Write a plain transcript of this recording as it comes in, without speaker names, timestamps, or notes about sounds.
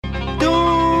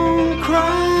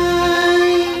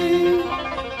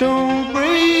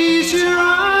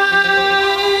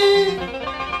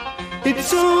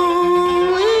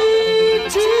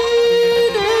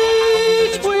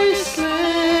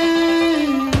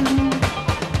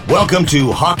Welcome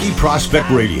to Hockey Prospect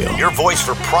Radio, your voice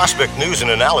for prospect news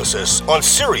and analysis on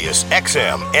Sirius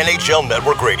XM NHL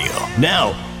Network Radio.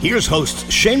 Now, here's hosts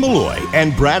Shane Malloy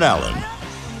and Brad Allen.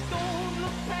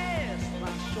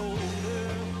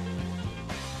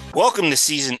 Welcome to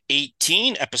Season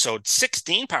 18, Episode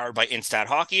 16, powered by Instat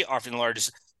Hockey, offering the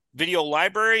largest video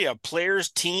library of players,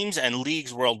 teams, and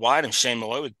leagues worldwide. I'm Shane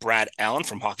Malloy with Brad Allen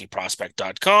from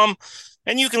hockeyprospect.com.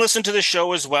 And you can listen to the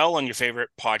show as well on your favorite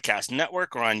podcast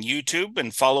network or on YouTube,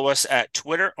 and follow us at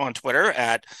Twitter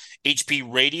at HP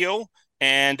Radio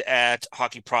and at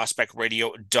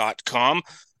hockeyprospectradio.com.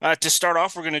 To start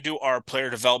off, we're going to do our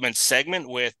player development segment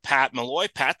with Pat Malloy.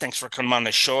 Pat, thanks for coming on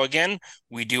the show again.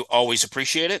 We do always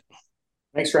appreciate it.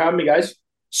 Thanks for having me, guys.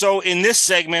 So in this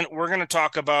segment, we're going to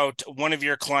talk about one of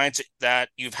your clients that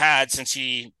you've had since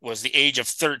he was the age of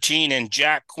 13, and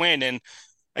Jack Quinn. And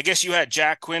I guess you had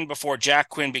Jack Quinn before Jack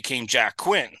Quinn became Jack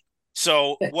Quinn.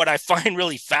 So what I find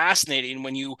really fascinating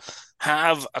when you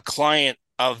have a client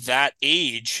of that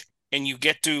age and you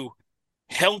get to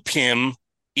help him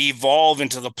evolve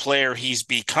into the player he's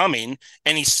becoming,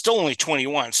 and he's still only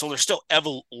 21. So there's still a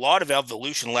lot of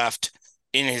evolution left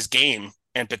in his game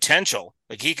and potential.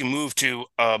 Like, he can move to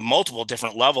multiple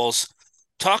different levels.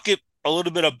 Talk a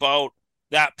little bit about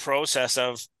that process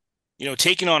of, you know,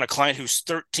 taking on a client who's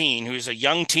 13, who's a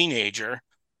young teenager,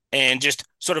 and just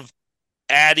sort of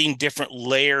adding different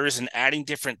layers and adding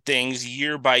different things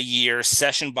year by year,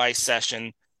 session by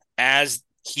session, as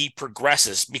he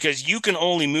progresses, because you can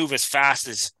only move as fast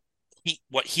as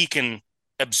what he can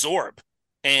absorb,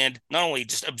 and not only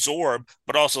just absorb,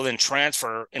 but also then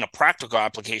transfer in a practical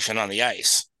application on the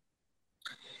ice.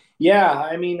 Yeah,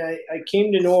 I mean, I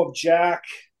came to know of Jack,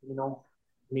 you know,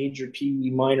 major Pee-wee,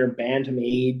 minor bantam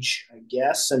age, I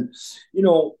guess. And, you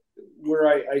know,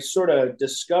 where I sort of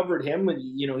discovered him, and,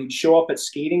 you know, he'd show up at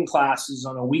skating classes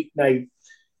on a weeknight,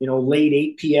 you know, late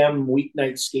 8 p.m.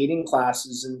 weeknight skating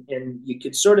classes. And you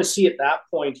could sort of see at that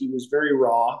point he was very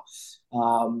raw,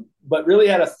 but really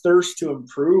had a thirst to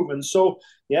improve. And so,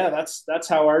 yeah, that's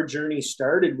how our journey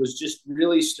started, was just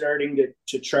really starting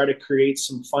to try to create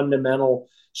some fundamental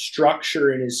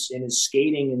structure in his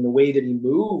skating and the way that he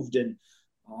moved. And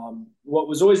what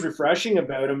was always refreshing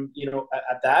about him, you know,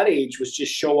 at that age, was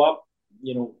just show up,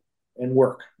 you know, and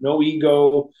work. No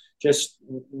ego, just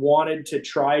wanted to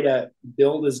try to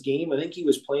build his game. I think he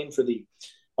was playing for the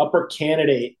Upper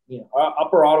Canada, you know,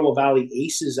 Upper Ottawa Valley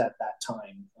Aces at that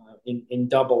time in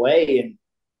AA. And,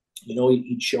 you know,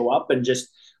 he'd show up and just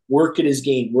work at his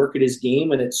game.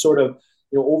 And it's sort of,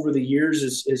 you know, over the years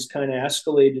is kind of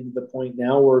escalated to the point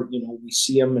now where, you know, we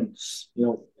see him, and, you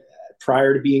know,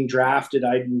 prior to being drafted,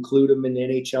 I'd include him in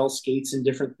NHL skates and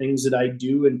different things that I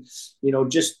do. And, you know,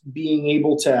 just being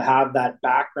able to have that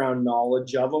background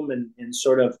knowledge of him, and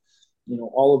sort of, you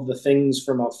know, all of the things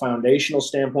from a foundational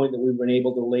standpoint that we've been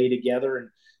able to lay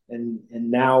together. And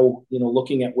now, you know,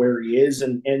 looking at where he is,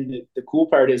 and the cool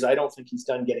part is I don't think he's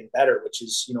done getting better, which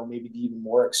is, you know, maybe the even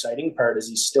more exciting part, is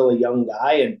he's still a young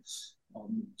guy, and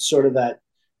sort of that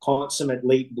consummate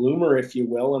late bloomer, if you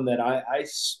will, and that I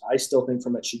still think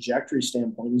from a trajectory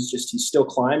standpoint, he's still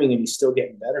climbing, and he's still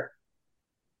getting better.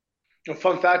 A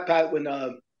fun fact, Pat, when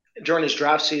during his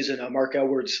draft season, Mark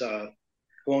Edwards, who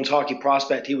owns Hockey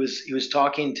Prospect, he was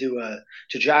talking to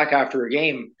Jack after a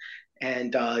game,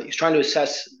 and he was trying to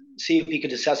see if he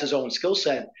could assess his own skill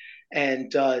set.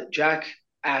 And Jack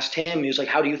asked him, he was like,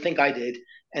 "How do you think I did?"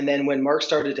 And then when Mark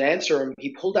started to answer him,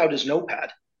 he pulled out his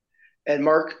notepad. And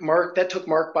Mark, that took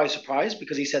Mark by surprise,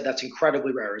 because he said that's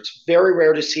incredibly rare. It's very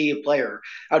rare to see a player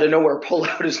out of nowhere pull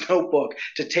out his notebook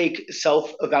to take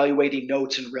self-evaluating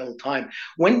notes in real time.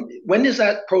 When does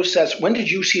that process, when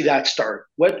did you see that start?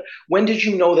 When did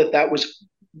you know that was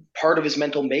part of his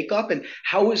mental makeup, and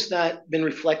how has that been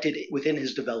reflected within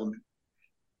his development?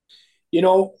 You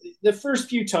know, the first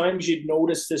few times you'd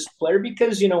notice this player,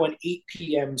 because, you know, an 8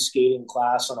 p.m. skating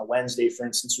class on a Wednesday, for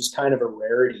instance, was kind of a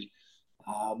rarity.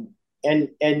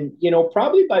 And you know,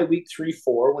 probably by week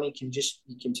 3-4, when he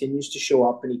continues to show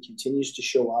up, and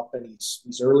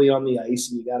he's early on the ice,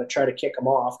 and you got to try to kick him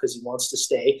off because he wants to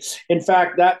stay. In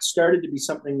fact, that started to be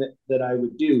something that I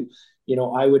would do. You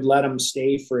know, I would let him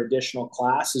stay for additional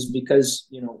classes, because,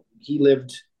 you know, he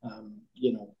lived,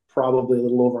 you know, probably a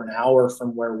little over an hour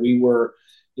from where we were,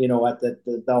 you know, at the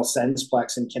Bell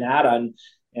Sensplex in Canada.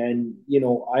 And, you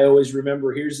know, I always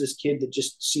remember, here's this kid that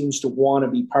just seems to want to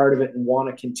be part of it and want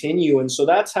to continue. And so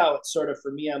that's how it sort of,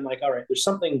 for me, I'm like, all right, there's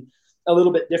something a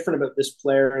little bit different about this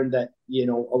player, and that, you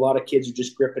know, a lot of kids are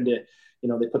just gripping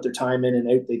they put their time in and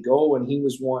out they go, and he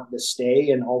was wanting to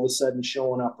stay and all of a sudden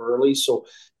showing up early. So,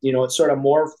 it sort of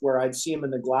morphed where I'd see him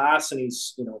in the glass and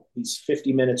he's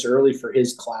 50 minutes early for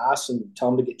his class and tell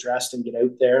him to get dressed and get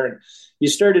out there. And you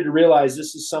started to realize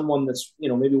this is someone that's,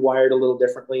 maybe wired a little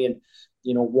differently and,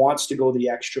 wants to go the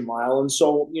extra mile. And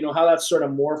so, how that's sort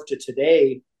of morphed to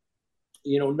today,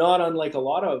 not unlike a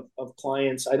lot of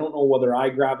clients, I don't know whether I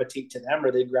gravitate to them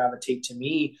or they gravitate to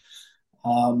me.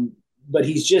 But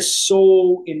he's just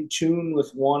so in tune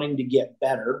with wanting to get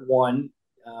better. One,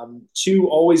 two,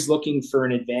 always looking for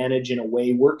an advantage in a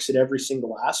way, works at every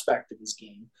single aspect of his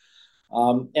game.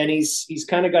 And he's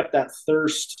kind of got that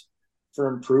thirst for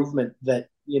improvement that,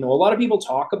 a lot of people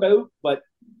talk about, but,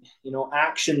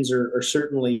 actions are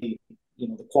certainly,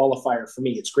 the qualifier for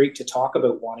me. It's great to talk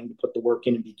about wanting to put the work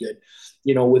in and be good.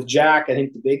 With Jack, I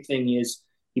think the big thing is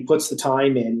he puts the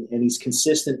time in and he's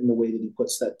consistent in the way that he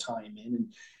puts that time in.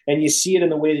 And you see it in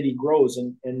the way that he grows.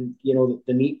 And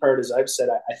the neat part, as I've said,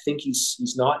 I think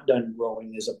he's not done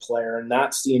growing as a player. And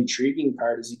that's the intriguing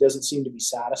part, is he doesn't seem to be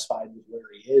satisfied with where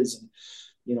he is. And,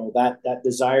 that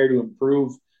desire to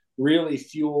improve really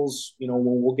fuels,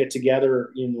 when we'll get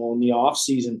together, in the off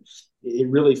season, it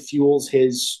really fuels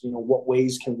his, what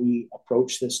ways can we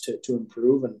approach this to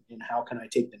improve and how can I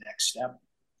take the next step?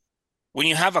 When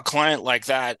you have a client like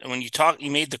that, and when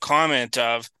you made the comment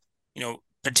of,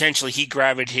 potentially he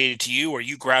gravitated to you or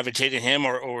you gravitated to him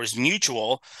or is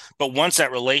mutual, but once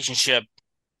that relationship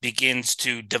begins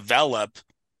to develop,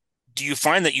 do you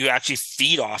find that you actually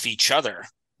feed off each other?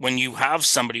 When you have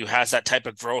somebody who has that type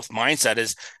of growth mindset,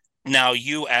 is now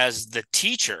you as the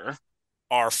teacher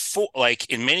are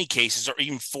in many cases are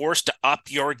even forced to up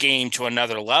your game to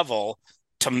another level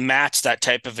to match that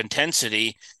type of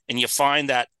intensity. And you find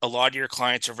that a lot of your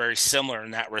clients are very similar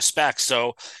in that respect.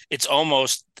 So it's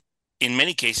almost, in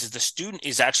many cases, the student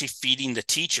is actually feeding the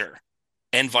teacher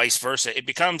and vice versa. It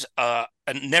becomes a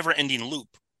never-ending loop,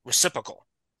 reciprocal.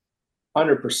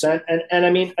 100%. And I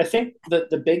mean, I think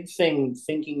that the big thing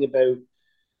thinking about,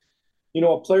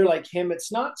 a player like him,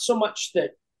 it's not so much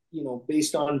that,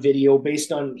 based on video,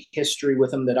 based on history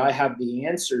with him, that I have the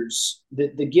answers.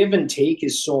 The give and take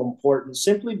is so important,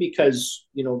 simply because,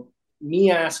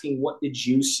 me asking, what did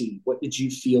you see? What did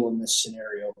you feel in this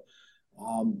scenario?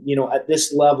 At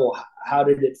this level, how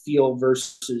did it feel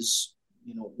versus,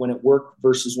 when it worked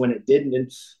versus when it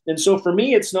didn't? And so for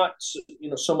me, it's not,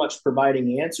 so much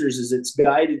providing answers as it's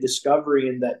guided discovery,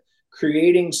 and that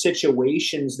creating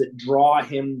situations that draw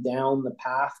him down the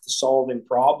path to solving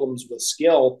problems with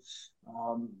skill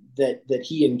that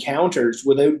he encounters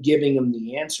without giving him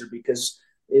the answer, because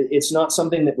it's not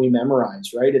something that we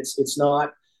memorize, right? It's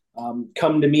not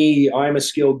come to me, I'm a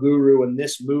skill guru and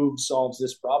this move solves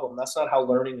this problem. That's not how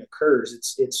learning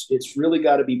occurs. It's really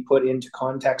got to be put into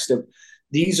context of,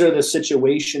 these are the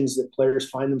situations that players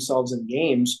find themselves in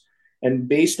games, and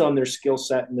based on their skill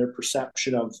set and their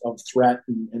perception of threat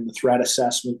and the threat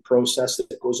assessment process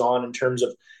that goes on in terms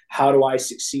of how do I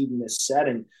succeed in this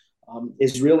setting,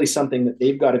 is really something that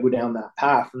they've got to go down that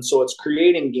path. And so it's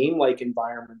creating game-like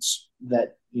environments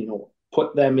that,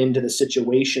 put them into the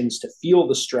situations to feel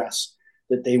the stress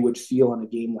that they would feel in a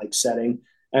game-like setting,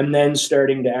 and then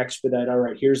starting to expedite, all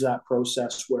right, here's that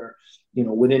process where,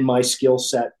 within my skill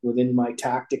set, within my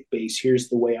tactic base, here's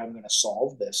the way I'm going to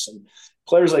solve this. And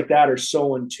players like that are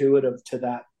so intuitive to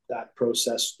that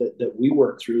process that we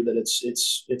work through, that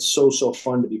it's so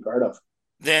fun to be part of.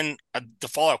 Then the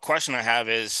follow-up question I have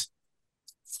is,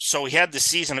 so he had the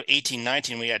season of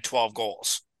 18-19, we had 12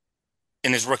 goals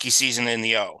in his rookie season in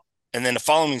the O. And then the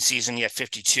following season, he had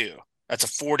 52. That's a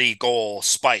 40-goal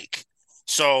spike.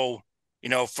 So,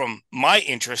 from my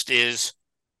interest is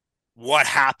what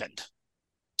happened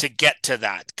to get to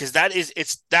that? Because that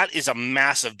is a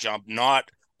massive jump,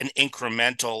 not an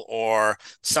incremental or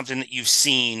something that you've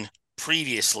seen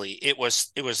previously. It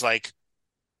was like,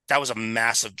 that was a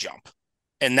massive jump.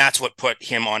 And that's what put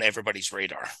him on everybody's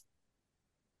radar.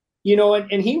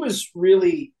 And he was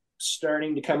really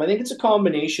starting to come. I think it's a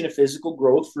combination of physical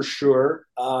growth for sure,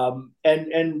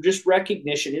 and just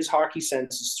recognition. His hockey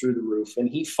sense is through the roof, and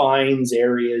he finds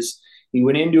areas. He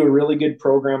went into a really good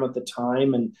program at the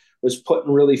time and was put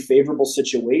in really favorable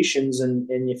situations. And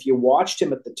if you watched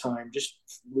him at the time, just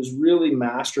was really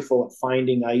masterful at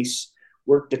finding ice,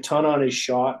 worked a ton on his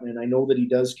shot. And I know that he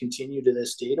does continue to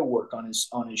this day to work on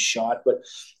his shot, but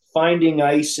finding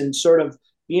ice and sort of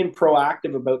being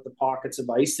proactive about the pockets of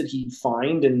ice that he'd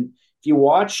find. And if you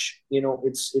watch,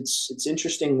 it's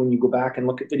interesting when you go back and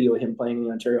look at video of him playing in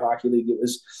the Ontario Hockey League. It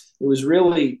was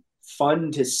really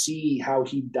fun to see how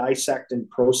he dissect and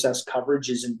process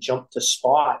coverages and jump to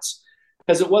spots,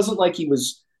 because it wasn't like he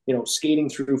was skating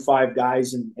through five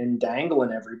guys and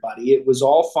dangling everybody. It was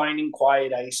all finding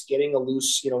quiet ice, getting a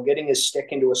loose, getting his stick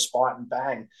into a spot and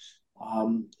bang.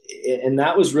 And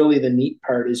that was really the neat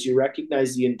part, is you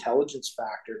recognize the intelligence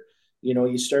factor.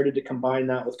 You started to combine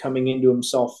that with coming into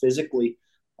himself physically,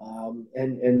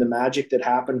 and the magic that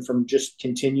happened from just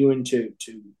continuing to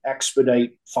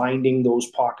expedite finding those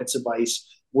pockets of ice,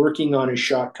 working on his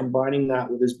shot, combining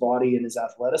that with his body and his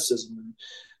athleticism. And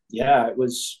yeah, it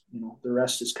was, the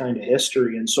rest is kind of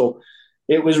history. And so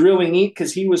it was really neat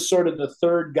because he was sort of the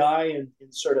third guy in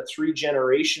sort of three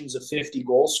generations of 50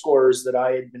 goal scorers that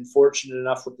I had been fortunate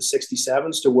enough with the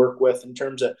 67s to work with, in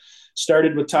terms of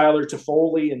started with Tyler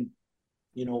Toffoli and,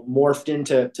 morphed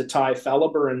into Ty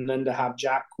Felleber, and then to have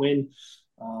Jack Quinn.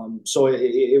 So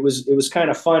it was kind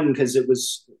of fun because it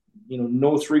was,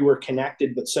 no three were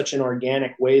connected, but such an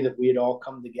organic way that we had all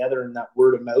come together in that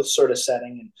word of mouth sort of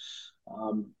setting.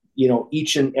 And,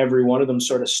 each and every one of them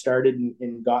sort of started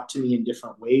and got to me in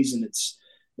different ways. And it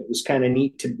was kind of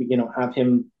neat to, have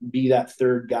him be that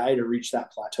third guy to reach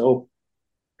that plateau.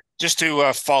 Just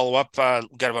to follow up,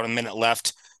 we've got about a minute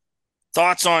left.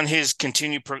 Thoughts on his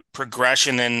continued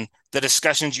progression and the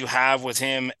discussions you have with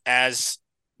him as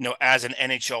an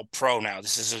NHL pro now.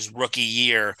 This is his rookie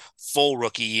year, full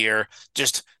rookie year,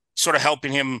 just sort of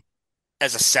helping him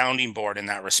as a sounding board in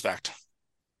that respect.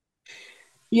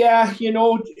 Yeah,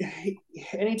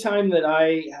 anytime that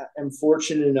I am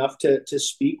fortunate enough to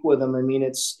speak with him, I mean,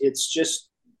 it's just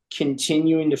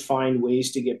continuing to find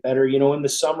ways to get better. In the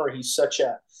summer, he's such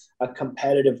a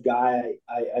competitive guy.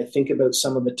 I think about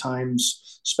some of the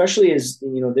times, especially as,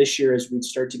 this year, as we'd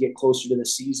start to get closer to the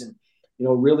season,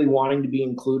 really wanting to be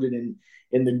included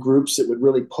in the groups that would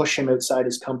really push him outside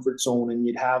his comfort zone. And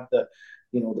you'd have the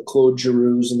Claude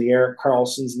Giroux and the Erik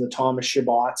Karlssons and the Thomas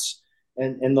Chabot's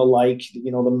and the like,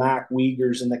 the Mac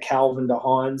Uyghurs and the Calvin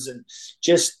DeHaans, and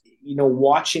just,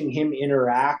 watching him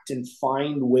interact and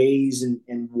find ways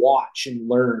and watch and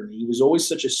learn. He was always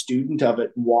such a student of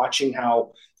it, watching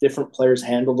how different players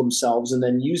handle themselves and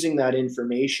then using that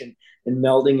information and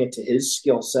melding it to his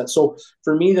skill set. So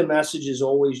for me, the message is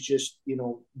always just,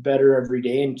 better every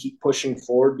day and keep pushing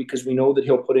forward, because we know that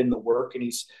he'll put in the work, and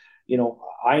he's,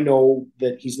 I know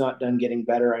that he's not done getting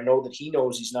better. I know that he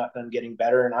knows he's not done getting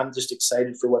better, and I'm just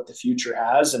excited for what the future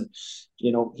has. And,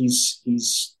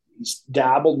 he's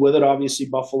dabbled with it. Obviously,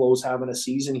 Buffalo's having a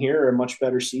season here, a much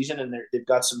better season, and they've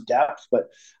got some depth.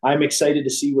 But I'm excited to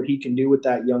see what he can do with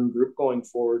that young group going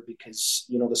forward, because,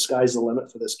 the sky's the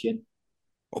limit for this kid.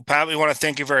 Well, Pat, we want to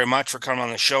thank you very much for coming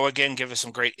on the show again. Give us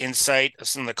some great insight of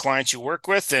some of the clients you work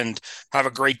with, and have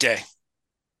a great day.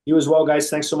 You as well,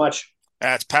 guys. Thanks so much.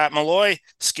 That's Pat Malloy,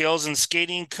 skills and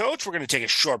skating coach. We're going to take a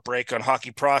short break on Hockey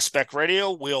Prospect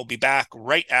Radio. We'll be back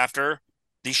right after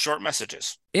these short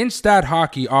messages. Instat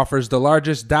Hockey offers the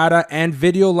largest data and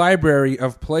video library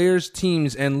of players,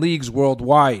 teams, and leagues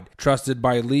worldwide, trusted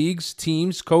by leagues,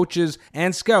 teams, coaches,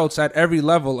 and scouts at every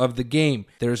level of the game.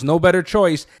 There is no better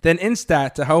choice than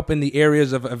Instat to help in the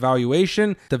areas of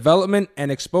evaluation, development,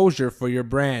 and exposure for your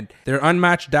brand. Their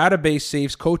unmatched database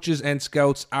saves coaches and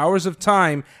scouts hours of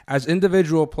time, as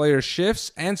individual player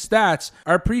shifts and stats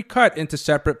are pre-cut into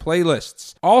separate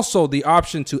playlists. Also, the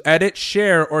option to edit,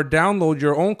 share, or download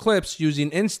your own clips using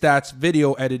Instat's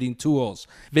video editing tools.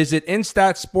 Visit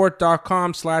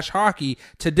instatsport.com/hockey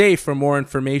today for more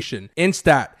information.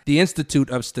 Instat, the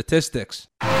Institute of Statistics.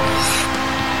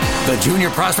 The Junior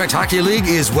Prospect Hockey League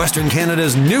is Western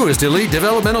Canada's newest elite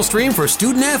developmental stream for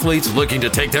student athletes looking to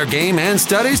take their game and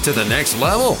studies to the next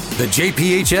level. The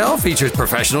JPHL features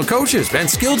professional coaches and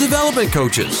skill development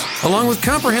coaches, along with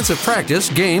comprehensive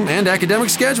practice, game, and academic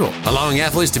schedule, allowing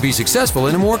athletes to be successful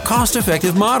in a more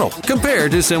cost-effective model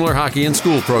compared to similar hockey and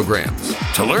school programs.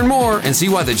 To learn more and see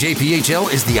why the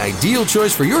JPHL is the ideal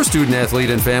choice for your student athlete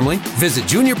and family, visit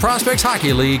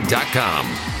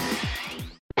juniorprospectshockeyleague.com.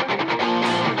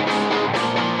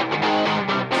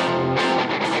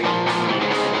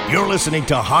 You're listening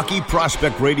to Hockey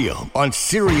Prospect Radio on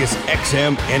Sirius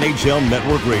XM NHL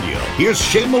Network Radio. Here's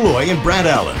Shane Malloy and Brad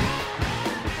Allen.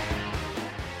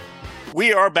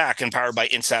 We are back and powered by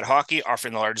Instat Hockey,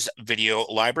 offering the largest video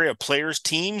library of players,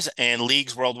 teams, and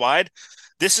leagues worldwide.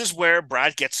 This is where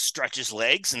Brad gets to stretch his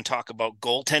legs and talk about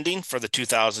goaltending for the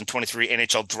 2023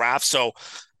 NHL draft. So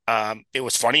it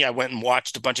was funny. I went and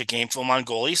watched a bunch of game film on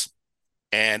goalies.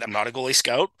 And I'm not a goalie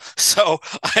scout, so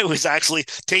I was actually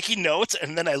taking notes,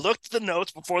 and then I looked at the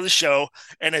notes before the show,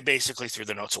 and I basically threw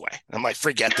the notes away. And I'm like,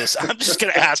 forget this. I'm just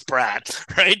going to ask Brad,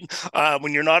 right?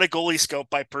 When you're not a goalie scout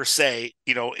by per se,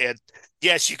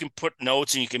 yes, you can put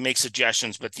notes and you can make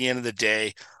suggestions, but at the end of the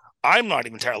day, I'm not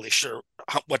even entirely sure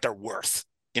what they're worth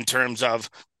in terms of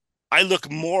I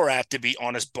look more at, to be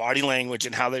honest, body language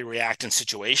and how they react in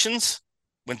situations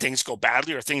when things go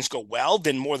badly or things go well,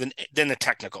 than more than the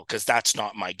technical, because that's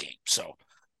not my game. So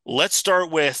let's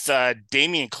start with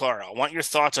Damian Clara. I want your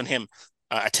thoughts on him.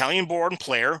 Italian-born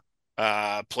player,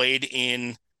 played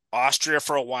in Austria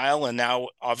for a while, and now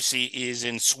obviously is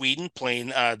in Sweden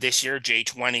playing this year,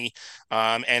 J20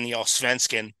 and the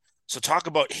Allsvenskan. So talk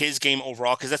about his game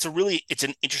overall, because it's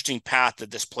an interesting path that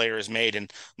this player has made,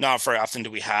 and not very often do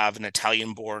we have an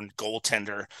Italian-born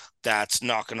goaltender that's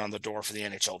knocking on the door for the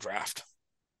NHL draft.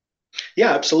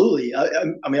 Yeah, absolutely.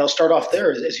 I mean, I'll start off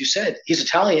there. As you said, he's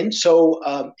Italian, so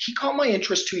he caught my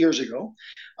interest 2 years ago.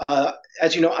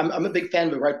 As you know, I'm a big fan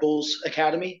of the Red Bulls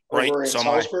Academy over in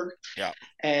Salzburg. Yeah,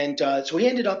 and so he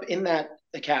ended up in that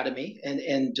academy,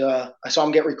 and I saw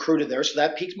him get recruited there. So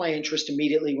that piqued my interest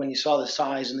immediately when you saw the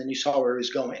size, and then you saw where he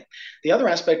was going. The other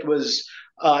aspect was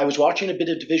I was watching a bit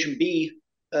of Division B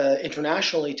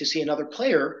internationally to see another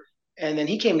player, and then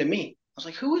he came to me. I was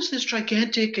like, who is this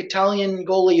gigantic Italian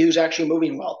goalie who's actually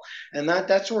moving well? And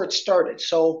that's where it started.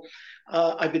 So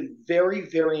I've been very,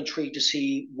 very intrigued to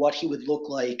see what he would look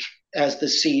like as the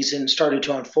season started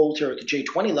to unfold here at the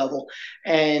J20 level.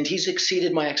 And he's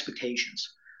exceeded my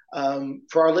expectations.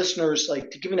 For our listeners,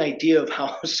 like, to give an idea of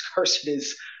how scarce it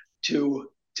is to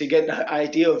get an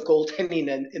idea of goaltending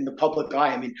in the public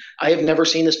eye. I mean, I have never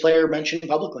seen this player mentioned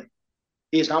publicly.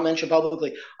 He is not mentioned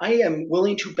publicly. I am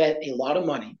willing to bet a lot of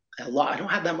money. I don't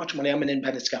have that much money. I'm an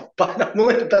independent scout, but I'm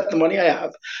willing to bet the money I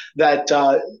have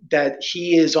that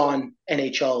he is on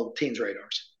NHL teams'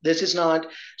 radars. This is not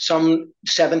some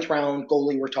seventh round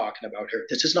goalie we're talking about here.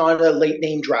 This is not a late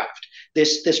name draft.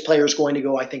 This player is going to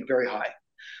go, I think, very high.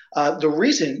 The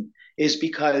reason is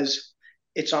because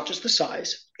it's not just the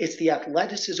size, it's the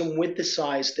athleticism with the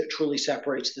size that truly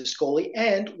separates this goalie,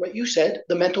 and what you said,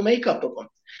 the mental makeup of him.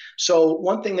 So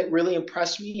one thing that really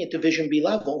impressed me at Division B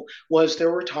level was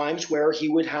there were times where he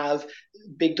would have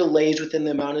big delays within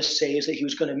the amount of saves that he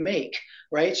was going to make,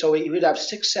 right? So he would have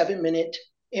 6-7 minute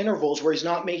intervals where he's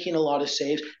not making a lot of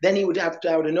saves. Then he would have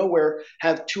to, out of nowhere,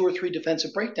 have 2 or 3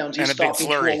 defensive breakdowns. He's stopping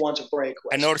 2-on-1s of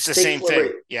breakaways. I noticed the same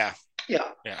thing. Yeah.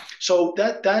 So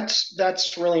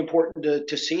that's really important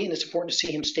to see, and it's important to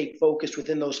see him stay focused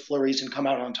within those flurries and come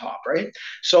out on top, right?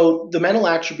 So the mental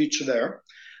attributes are there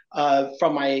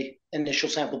from my initial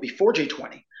sample before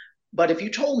J20. But if you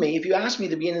asked me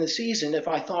at the beginning of the season if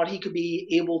I thought he could be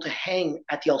able to hang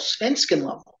at the Allsvenskan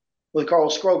level with Carl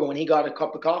Scrogo when he got a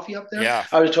cup of coffee up there,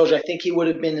 I would have told you I think he would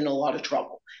have been in a lot of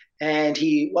trouble. And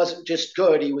he wasn't just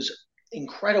good; he was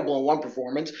incredible in one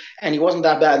performance, and he wasn't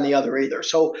that bad in the other either.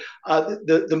 So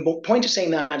the point of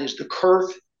saying that is the curve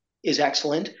is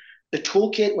excellent. The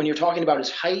toolkit, when you're talking about his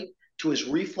height to his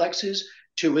reflexes,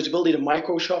 to his ability to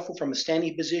micro shuffle from a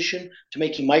standing position to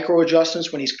making micro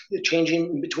adjustments when he's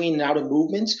changing between and out of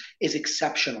movements, is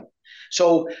exceptional.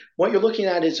 So what you're looking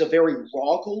at is a very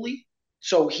raw goalie.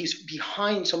 So he's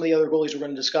behind some of the other goalies we're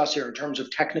going to discuss here in terms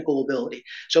of technical ability.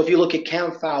 So if you look at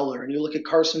Cam Fowler and you look at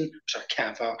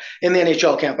Cam Fowler, in the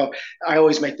NHL, Cam Fowler, I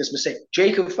always make this mistake,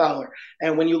 Jacob Fowler.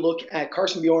 And when you look at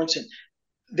Carson Bjornsson,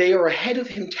 they are ahead of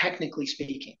him technically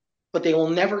speaking, but they will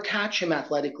never catch him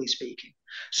athletically speaking.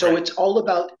 So It's all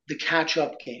about the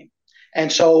catch-up game.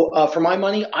 And so for my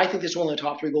money, I think this is one of the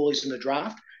top 3 goalies in the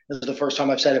draft. This is the first time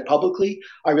I've said it publicly.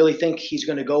 I really think he's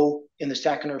going to go in the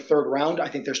second or third round. I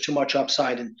think there's too much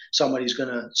upside, and somebody's going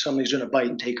to bite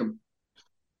and take him.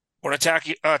 I want to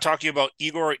talk to you about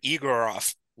Igor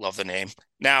Egorov. Love the name.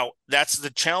 Now, that's the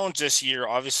challenge this year,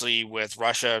 obviously, with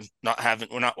Russia not have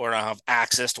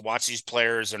access to watch these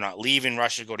players. They're not leaving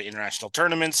Russia to go to international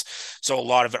tournaments. So a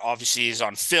lot of it obviously is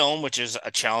on film, which is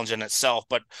a challenge in itself.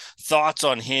 But thoughts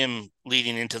on him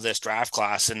leading into this draft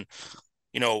class? And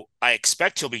I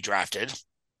expect he'll be drafted,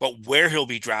 but where he'll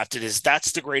be drafted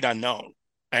that's the great unknown.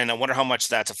 And I wonder how much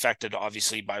that's affected,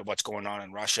 obviously, by what's going on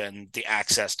in Russia and the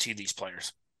access to these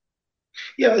players.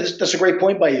 Yeah, that's a great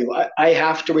point by you. I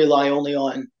have to rely only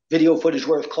on video footage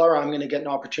where with Clara, I'm going to get an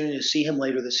opportunity to see him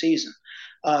later this season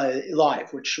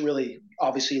live, which really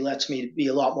obviously lets me be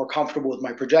a lot more comfortable with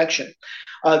my projection.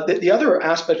 The other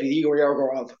aspect of Igor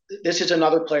Egorov, this is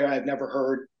another player I've never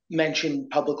heard mentioned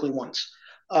publicly once.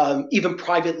 Even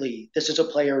privately, this is a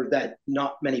player that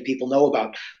not many people know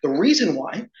about. The reason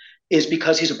why is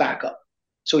because he's a backup.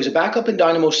 So he's a backup in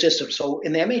Dynamo's system. So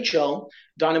in the MHL,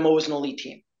 Dynamo is an elite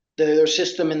team. Their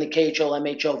system in the KHL,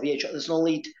 MHL, VHL,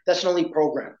 that's an elite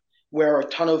program where a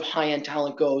ton of high-end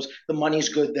talent goes. The money's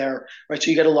good there, right?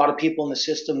 So you get a lot of people in the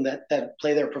system that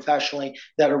play there professionally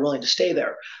that are willing to stay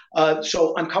there.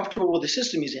 So I'm comfortable with the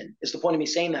system he's in, is the point of me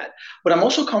saying that. But I'm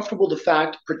also comfortable with the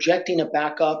fact projecting a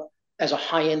backup as a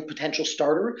high-end potential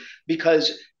starter,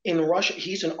 because in Russia,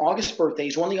 he's an August birthday.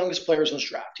 He's one of the youngest players in this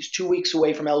draft. He's 2 weeks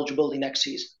away from eligibility next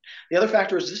season. The other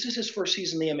factor is this is his first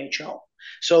season in the MHL.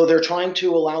 So they're trying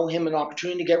to allow him an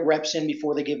opportunity to get reps in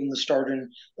before they give him the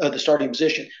starting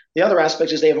position. The other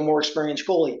aspect is they have a more experienced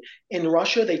goalie. In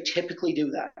Russia, they typically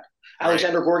do that.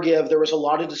 Alexander Georgiev, there was a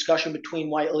lot of discussion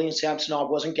between why Ilya Samsonov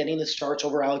wasn't getting the starts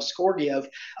over Alex Georgiev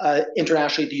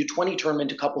internationally at the U20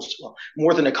 tournament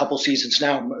more than a couple seasons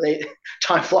now.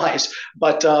 Time flies.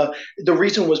 But the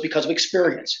reason was because of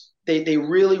experience. They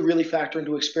really, really factor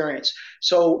into experience.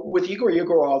 So with Igor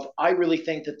Yegorov, I really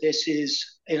think that this is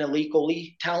an elite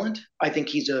goalie talent. I think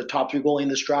he's a top 3 goalie in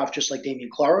this draft, just like Damian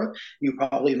Clara. You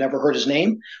probably have never heard his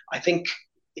name.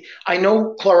 I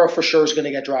know Clara for sure is going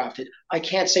to get drafted. I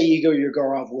can't say Igor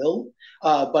Yegorov will,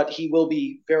 but he will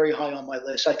be very high on my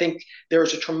list. I think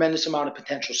there's a tremendous amount of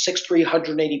potential. 6'3",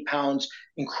 180 pounds,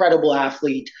 incredible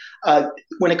athlete.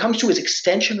 When it comes to his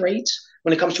extension rates,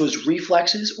 when it comes to his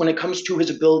reflexes, when it comes to his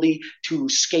ability to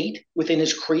skate within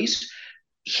his crease,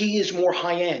 he is more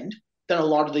high-end than a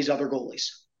lot of these other goalies.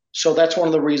 So that's one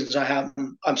of the reasons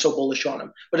I'm so bullish on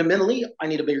him. But admittedly, I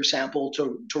need a bigger sample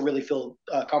to really feel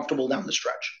comfortable down the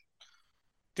stretch.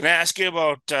 Can I ask you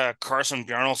about Carson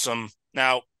Bjarnason?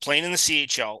 Now, playing in the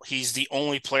CHL, he's the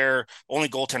only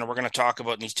goaltender we're going to talk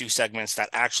about in these 2 segments that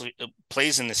actually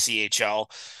plays in the CHL.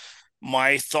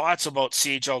 My thoughts about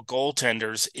CHL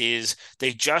goaltenders is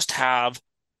they just have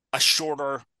a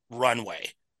shorter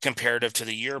runway comparative to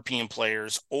the European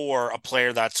players or a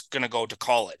player that's going to go to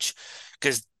college,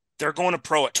 because they're going to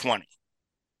pro at 20.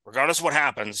 Regardless of what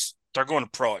happens, they're going to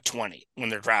pro at 20 when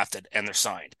they're drafted and they're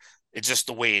signed. It's just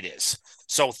the way it is.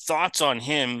 So thoughts on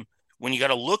him when you got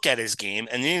to look at his game,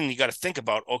 and then you got to think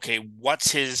about, okay,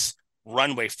 what's his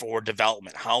runway for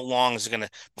development? How long is it going to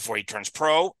before he turns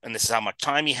pro? And this is how much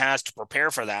time he has to prepare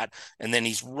for that. And then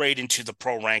he's right into the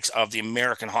pro ranks of the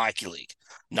American Hockey League,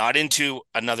 not into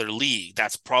another league.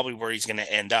 That's probably where he's going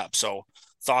to end up. So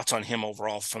thoughts on him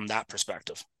overall from that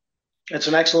perspective? It's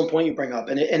an excellent point you bring up,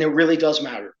 and it really does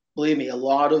matter. Believe me, a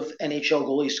lot of NHL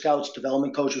goalie scouts,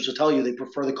 development coaches will tell you they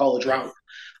prefer the college route.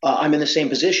 I'm in the same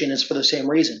position. It's for the same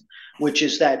reason, which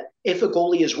is that if a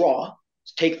goalie is raw,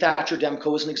 take Thatcher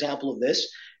Demko as an example of this,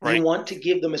 you want to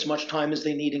give them as much time as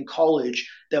they need in college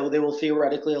that they will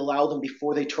theoretically allow them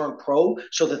before they turn pro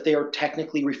so that they are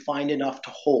technically refined enough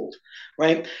to hold,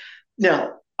 right?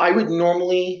 Now, I would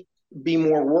normally be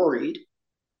more worried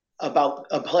about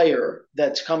a player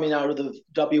that's coming out of the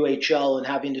WHL and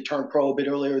having to turn pro a bit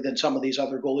earlier than some of these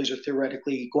other goalies are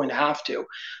theoretically going to have to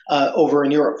over in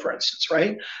Europe, for instance,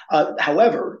 right?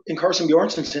 However, in Carson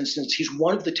Bjarnason's instance, he's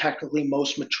one of the technically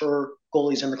most mature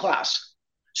goalies in the class.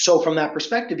 So from that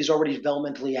perspective, he's already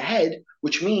developmentally ahead,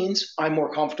 which means I'm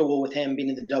more comfortable with him being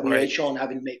in the WHL and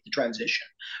having to make the transition,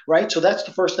 right? So that's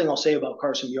the first thing I'll say about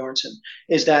Carson Bjarnason,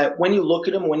 is that when you look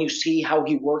at him, when you see how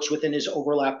he works within his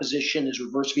overlap position, his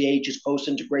reverse VH, his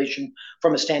post-integration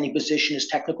from a standing position, his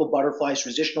technical butterfly, his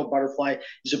positional butterfly,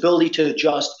 his ability to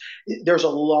adjust, there's a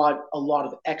lot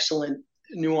of excellent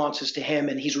nuances to him,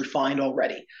 and he's refined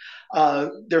already.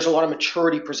 There's a lot of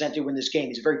maturity presented in this game.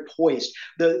 He's very poised.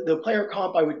 The player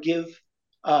comp I would give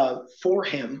for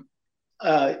him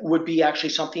would be actually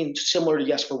something similar to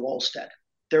Jesper Wallstedt.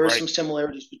 There is some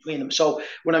similarities between them. So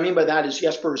what I mean by that is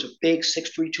Jesper is a big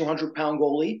 6'3", 200-pound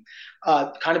goalie,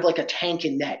 kind of like a tank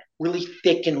in net, really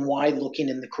thick and wide looking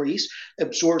in the crease,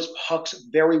 absorbs pucks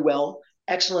very well,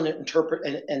 excellent at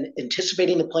and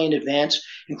anticipating the play in advance,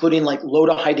 including like low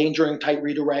to high danger and tight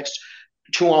redirects,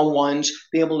 2-on-1s,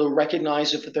 being able to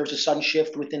recognize if there's a sudden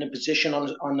shift within a position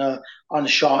on a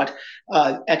shot.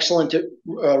 Excellent at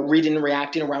reading and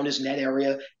reacting around his net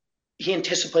area. He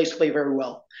anticipates play very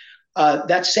well.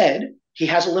 That said, he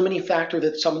has a limiting factor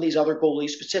that some of these other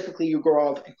goalies, specifically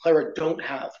Yegorov and Clara, don't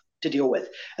have to deal with,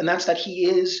 and that's that he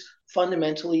is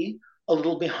fundamentally a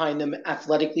little behind them,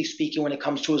 athletically speaking, when it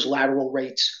comes to his lateral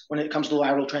rates, when it comes to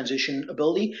lateral transition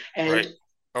ability. And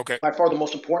by far the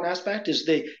most important aspect is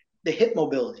the hip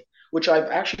mobility, which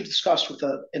I've actually discussed with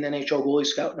an NHL goalie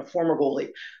scout and a former goalie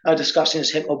discussing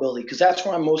his hip mobility, because that's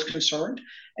where I'm most concerned.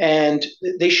 And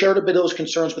they shared a bit of those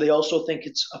concerns, but they also think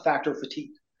it's a factor of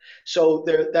fatigue. So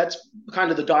that's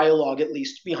kind of the dialogue, at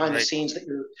least behind the scenes, that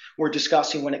we're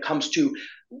discussing when it comes to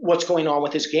what's going on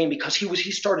with his game, because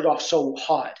he started off so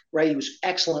hot, right? He was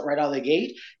excellent right out of the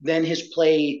gate. Then his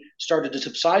play started to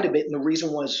subside a bit, and the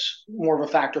reason was more of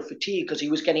a factor of fatigue, because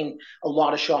he was getting a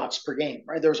lot of shots per game,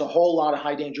 right? There's a whole lot of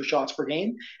high danger shots per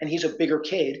game, and he's a bigger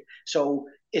kid, so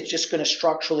it's just going to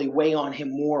structurally weigh on him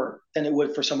more than it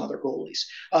would for some other goalies.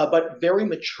 But very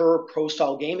mature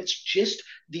pro-style game. It's just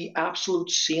the absolute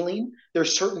ceiling.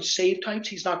 There's certain save types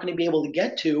he's not going to be able to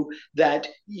get to that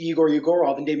Igor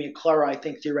Yegorov and Damian Clara, I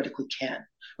think, theoretically can.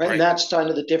 Right? And that's kind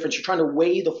of the difference. You're trying to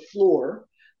weigh the floor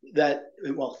that,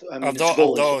 well, I mean,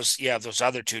 those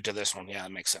other two to this one. Yeah,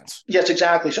 that makes sense. Yes,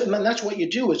 exactly. So that's what you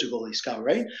do as a goalie scout,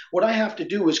 right? What I have to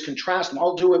do is contrast them.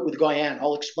 I'll do it with Guyan.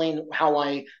 I'll explain how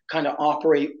I kind of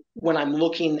operate when I'm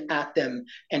looking at them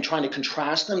and trying to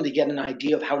contrast them to get an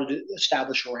idea of how to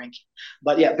establish a ranking.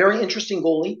 But yeah, very interesting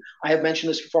goalie. I have mentioned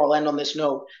this before. I'll end on this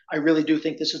note. I really do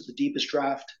think this is the deepest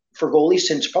draft for goalies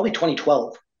since probably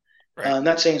 2012. Right.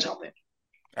 That's saying something.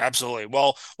 Absolutely.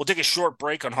 Well, we'll take a short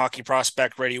break on Hockey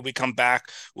Prospect Radio. We come back,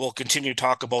 we'll continue to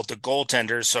talk about the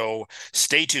goaltenders, so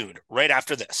stay tuned right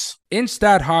after this.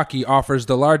 Instat Hockey offers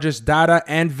the largest data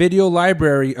and video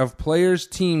library of players,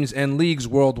 teams, and leagues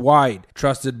worldwide,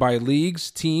 trusted by leagues,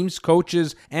 teams,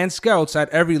 coaches, and scouts at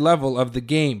every level of the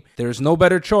game. There is no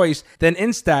better choice than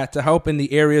Instat to help in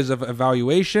the areas of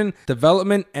evaluation,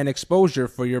 development, and exposure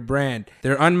for your brand.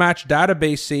 Their unmatched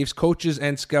database saves coaches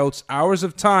and scouts hours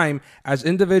of time as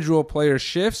individual player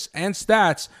shifts and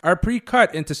stats are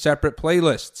pre-cut into separate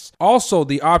playlists. Also,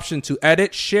 the option to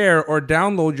edit, share, or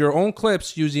download your own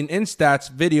clips using Instat's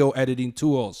video editing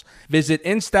tools. Visit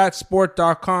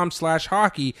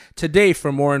instatsport.com/hockey today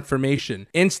for more information.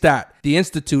 Instat, the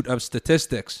Institute of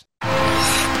Statistics.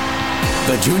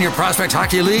 The Junior Prospect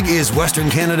Hockey League is Western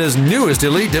Canada's newest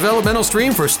elite developmental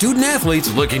stream for student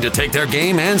athletes looking to take their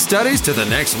game and studies to the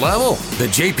next level. The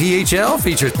JPHL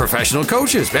features professional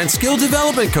coaches and skill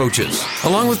development coaches,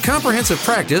 along with comprehensive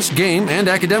practice, game, and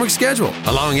academic schedule,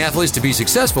 allowing athletes to be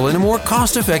successful in a more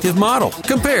cost-effective model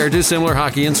compared to similar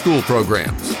hockey and school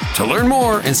programs. To learn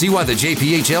more and see why the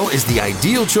JPHL is the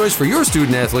ideal choice for your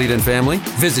student athlete and family,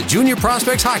 visit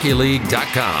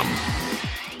juniorprospectshockeyleague.com.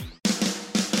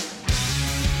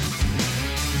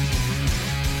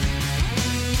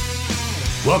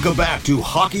 Welcome back to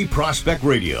Hockey Prospect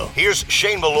Radio. Here's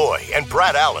Shane Malloy and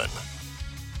Brad Allen.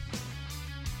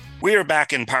 We are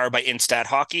back in Powered by Instat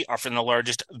Hockey, offering the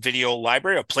largest video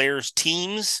library of players,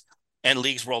 teams, and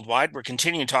leagues worldwide. We're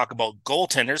continuing to talk about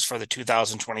goaltenders for the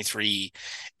 2023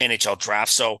 NHL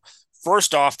draft. So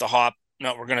first off the hop,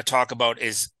 we're going to talk about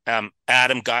is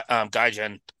Adam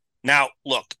Gajan. Now,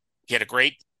 look, he had a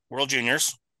great World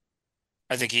Juniors.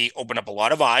 I think he opened up a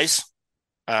lot of eyes.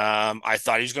 I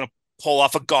thought he was going to pull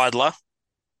off a Godla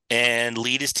and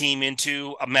lead his team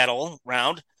into a medal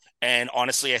round. And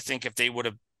honestly, I think if they would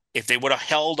have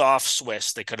held off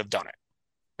Swiss, they could have done it.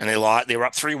 And they lost. They were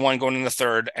up 3-1 going in the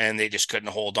third, and they just couldn't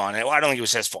hold on. Well, I don't think it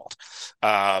was his fault,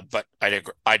 but I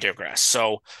digress.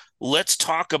 So let's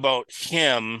talk about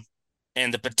him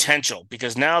and the potential,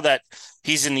 because now that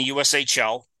he's in the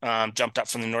USHL, jumped up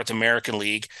from the North American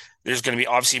League, there's going to be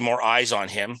obviously more eyes on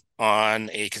him on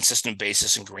a consistent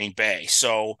basis in Green Bay.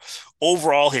 So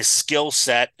overall, his skill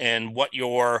set and what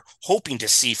you're hoping to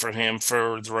see from him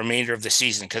for the remainder of the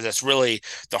season, because that's really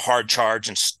the hard charge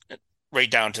and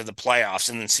right down to the playoffs,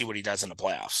 and then see what he does in the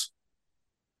playoffs.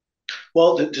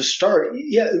 Well, to start,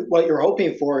 what you're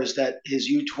hoping for is that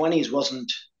his U20s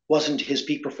wasn't his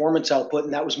peak performance output,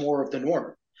 and that was more of the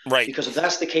norm. Right. Because if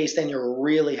that's the case, then you're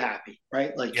really happy,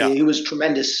 right? Like he was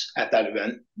tremendous at that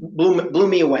event, blew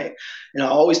me away. I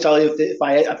always tell you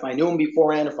if I knew him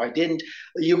beforehand, if I didn't,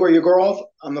 Igor Yegorov,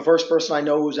 I'm the first person I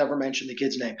know who's ever mentioned the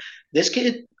kid's name. This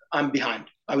kid, I'm behind.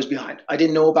 I was behind. I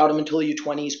didn't know about him until the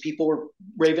U20s. People were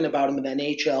raving about him in the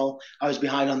NHL. I was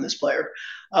behind on this player.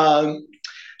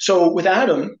 So with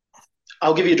Adam,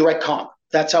 I'll give you a direct comp.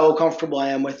 That's how comfortable I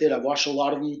am with it. I've watched a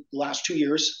lot of them the last 2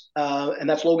 years, and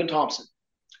that's Logan Thompson.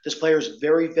 This player is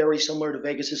very, very similar to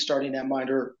Vegas' starting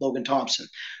netminder, Logan Thompson.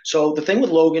 So the thing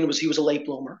with Logan was he was a late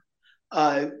bloomer.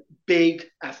 Big,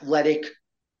 athletic,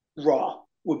 raw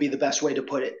would be the best way to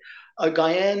put it.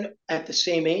 Guyan at the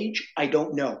same age, I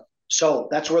don't know. So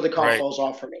that's where the comp falls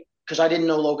off for me, because I didn't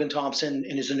know Logan Thompson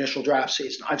in his initial draft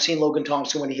season. I've seen Logan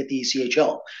Thompson when he hit the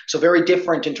ECHL. So very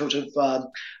different in terms of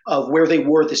where they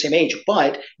were at the same age.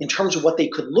 But in terms of what they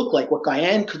could look like, what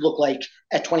Guyan could look like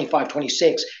at 25,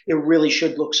 26, it really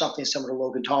should look something similar to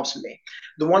Logan Thompson made.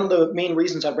 One of the main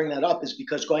reasons I bring that up is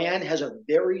because Guyan has a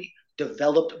very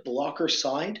developed blocker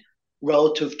side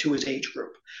relative to his age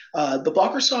group. The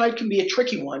blocker side can be a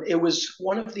tricky one. It was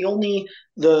one of the only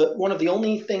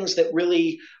things that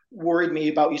really worried me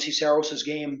about UC Saros's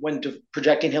game when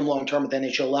projecting him long-term at the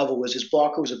NHL level was his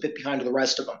blocker was a bit behind the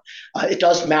rest of them. It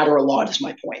does matter a lot is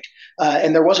my point.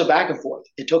 And there was a back and forth.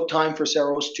 It took time for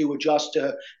Saros to adjust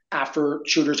after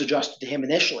shooters adjusted to him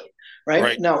initially. right?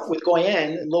 Right. Now, with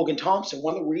Goyen and Logan Thompson,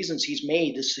 one of the reasons he's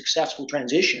made this successful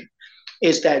transition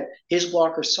is that his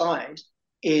blocker size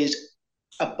is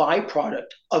a byproduct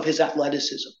of his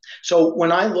athleticism. So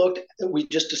when I looked, we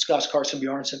just discussed Carson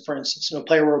Bjornsson, for instance, and a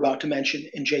player we're about to mention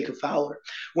in Jacob Fowler.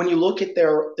 When you look at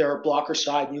their blocker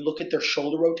side and you look at their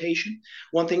shoulder rotation,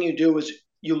 one thing you do is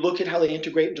you look at how they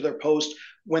integrate into their post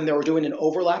when they're doing an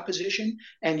overlap position.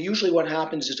 And usually what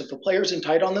happens is if the player's in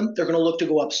tight on them, they're going to look to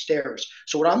go upstairs.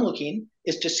 So what I'm looking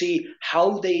is to see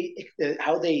how they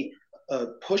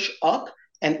push up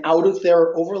and out of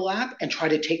their overlap and try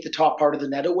to take the top part of the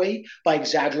net away by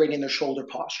exaggerating their shoulder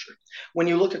posture. When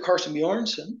you look at Carson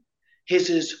Bjornsson,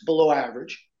 his is below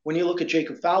average. When you look at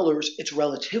Jacob Fowler's, it's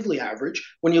relatively average.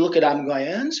 When you look at Adam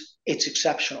Goyen's, it's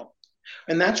exceptional.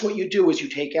 And that's what you do is you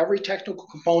take every technical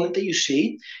component that you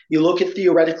see, you look at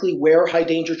theoretically where high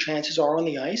danger chances are on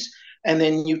the ice, and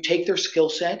then you take their skill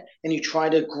set and you try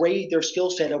to grade their skill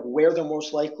set of where they're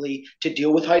most likely to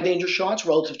deal with high danger shots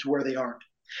relative to where they aren't.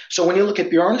 So when you look at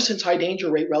Bjornsson's high danger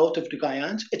rate relative to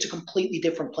Goyen's, it's a completely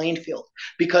different playing field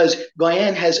because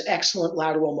Goyen has excellent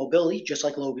lateral mobility, just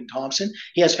like Logan Thompson.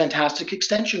 He has fantastic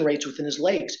extension rates within his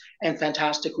legs and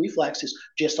fantastic reflexes,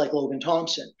 just like Logan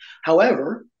Thompson.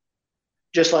 However,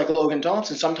 just like Logan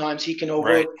Thompson, sometimes he can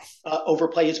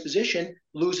overplay his position,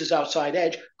 lose his outside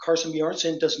edge. Carson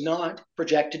Bjornsson does not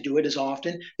project to do it as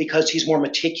often because he's more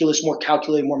meticulous, more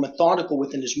calculated, more methodical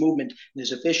within his movement and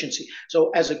his efficiency.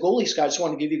 So as a goalie, Scott, I just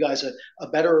want to give you guys a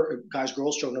better, guys,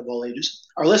 girls, children of all ages,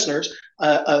 our listeners,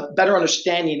 a better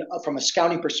understanding from a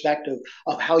scouting perspective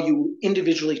of how you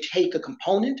individually take a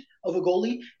component of a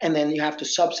goalie, and then you have to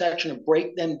subsection and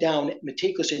break them down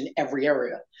meticulously in every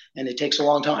area. And it takes a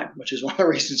long time, which is one of the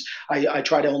reasons I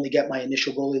try to only get my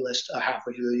initial goalie list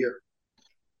halfway through the year.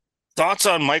 Thoughts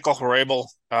on Michael Hrabal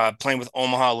playing with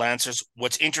Omaha Lancers?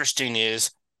 What's interesting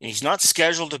is he's not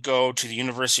scheduled to go to the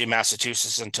University of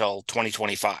Massachusetts until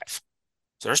 2025. So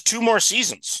there's 2 more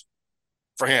seasons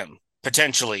for him,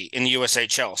 potentially, in the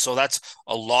USHL. So that's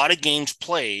a lot of games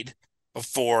played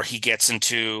before he gets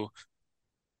into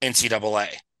NCAA.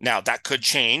 Now, that could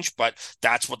change, but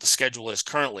that's what the schedule is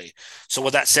currently. So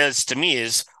what that says to me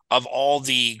is, of all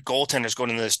the goaltenders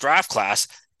going into this draft class,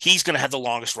 he's going to have the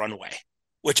longest runway,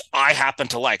 which I happen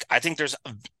to like. I think there's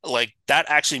that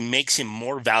actually makes him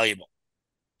more valuable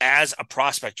as a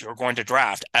prospect you're going to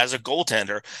draft as a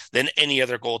goaltender than any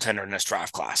other goaltender in this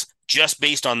draft class, just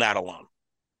based on that alone.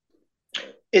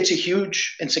 It's a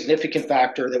huge and significant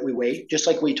factor that we weigh. Just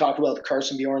like we talked about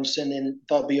Carson Bjornsson in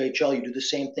the WHL, you do the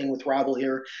same thing with Hrabal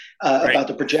here about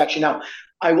the projection. Now,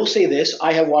 I will say this.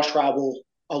 I have watched Hrabal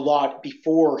a lot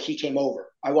before he came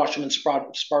over. I watched him in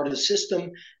Sparta's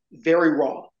system, very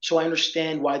raw. So I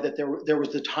understand why that there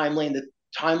was the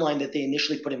timeline that they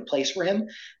initially put in place for him.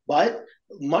 But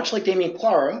much like Damian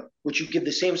Clara, which you give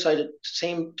the same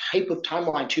type of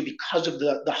timeline to because of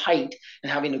the height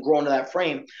and having to grow into that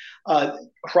frame,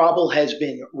 Hrabal has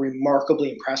been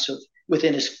remarkably impressive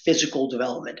within his physical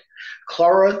development.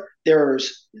 Clara,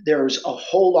 there's a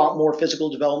whole lot more physical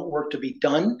development work to be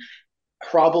done.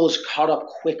 Hrabal is caught up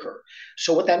quicker.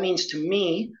 So what that means to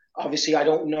me, obviously I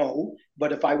don't know,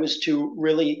 but if I was to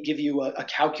really give you a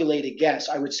calculated guess,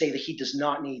 I would say that he does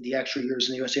not need the extra years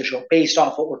in the USHL based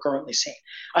off what we're currently seeing.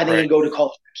 I think he can go to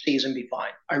college season and be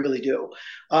fine. I really do.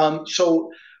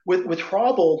 So with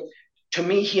Hrabal, to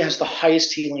me, he has the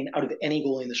highest ceiling out of any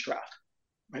goalie in this draft.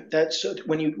 Right? That's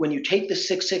when you take the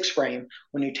 6'6" frame,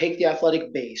 when you take the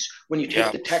athletic base, when you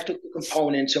take the technical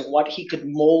components and what he could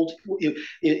mold.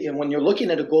 And when you're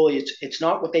looking at a goalie, it's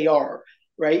not what they are.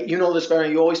 Right? You know this very.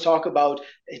 You always talk about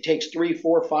it takes 3,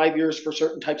 4, 5 years for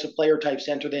certain types of player types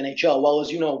to enter the NHL. Well,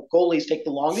 as you know, goalies take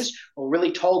the longest, or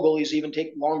really tall goalies even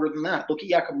take longer than that. Look at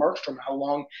Jakob Markstrom, how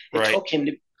long it took him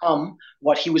to become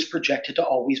what he was projected to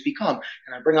always become.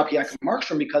 And I bring up Jakob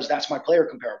Markstrom because that's my player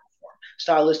comparable for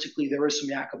him. Stylistically, there is some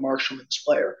Jakob Markstrom in this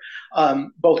player,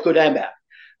 both good and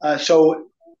bad. So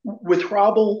with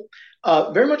Hrabal,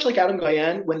 very much like Adam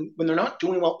Goyen, when they're not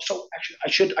doing well. So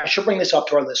actually, I should bring this up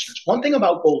to our listeners. One thing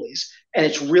about goalies, and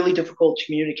it's really difficult to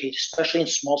communicate, especially in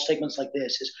small segments like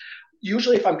this, is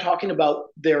usually if I'm talking about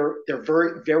their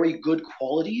very, very good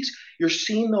qualities, you're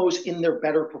seeing those in their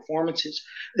better performances.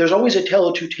 There's always a tale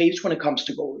of 2 tapes when it comes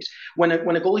to goalies. When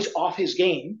a goalie's off his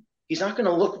game, he's not going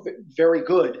to look very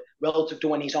good relative to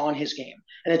when he's on his game.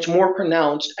 And it's more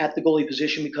pronounced at the goalie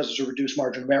position because there's a reduced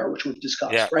margin of error, which we've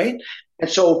discussed, right? And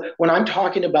so when I'm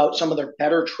talking about some of their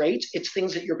better traits, it's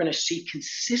things that you're going to see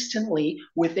consistently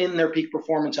within their peak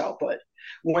performance output.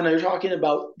 When they're talking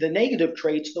about the negative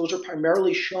traits, those are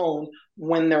primarily shown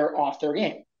when they're off their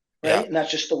game, right? And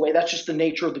that's just the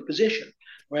nature of the position.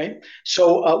 right?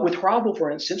 So with Hrabal, for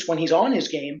instance, when he's on his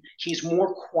game, he's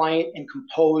more quiet and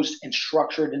composed and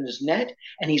structured in his net,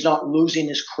 and he's not losing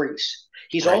his crease.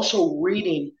 He's also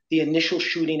reading the initial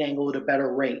shooting angle at a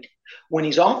better rate. When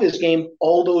he's off his game,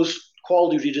 all those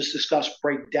qualities we just discussed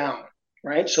break down,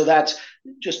 right? So that's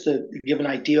just to give an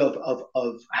idea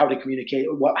of how to communicate,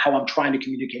 how I'm trying to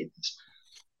communicate this.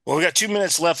 Well, we got 2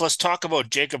 minutes left. Let's talk about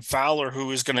Jacob Fowler,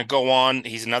 who is going to go on.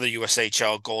 He's another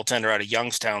USHL goaltender out of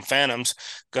Youngstown Phantoms,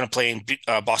 going to play in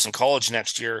Boston College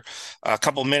next year. A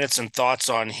couple minutes and thoughts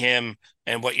on him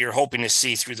and what you're hoping to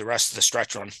see through the rest of the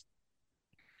stretch run.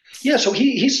 Yeah, so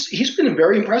he's been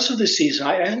very impressive this season.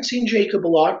 I hadn't seen Jacob a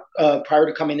lot prior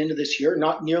to coming into this year,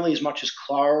 not nearly as much as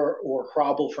Klar or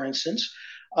Hrabal, for instance.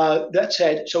 That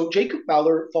said, so Jacob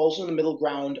Fowler falls in the middle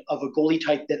ground of a goalie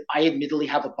type that I admittedly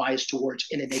have a bias towards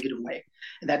in a negative way.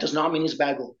 And that does not mean he's a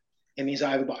bad goalie. It means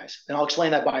I have a bias. And I'll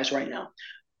explain that bias right now.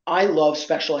 I love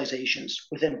specializations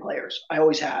within players. I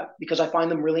always have, because I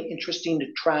find them really interesting to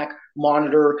track,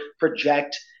 monitor,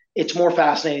 project. It's more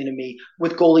fascinating to me.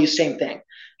 With goalies, same thing.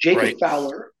 Jacob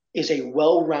Fowler is a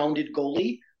well-rounded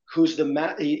goalie who's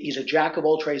he's a jack of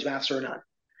all trades, master of none.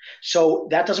 So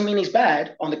that doesn't mean he's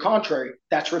bad. On the contrary,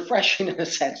 that's refreshing in a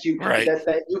sense.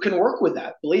 That you can work with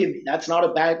that. Believe me, that's not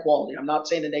a bad quality. I'm not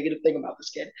saying a negative thing about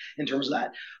this kid in terms of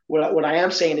that. What I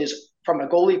am saying is, from a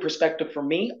goalie perspective, for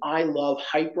me, I love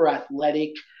hyper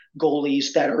athletic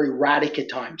goalies that are erratic at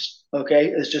times. Okay,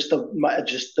 it's just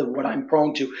what I'm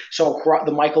prone to. So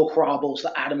the Michael Hrabals,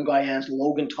 the Adam Guyans, the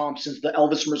Logan Thompsons, the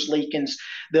Elvis Merzlikins,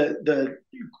 the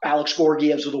Alex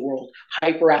Gorgievs of the world,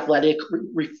 hyper athletic,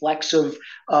 reflexive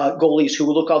goalies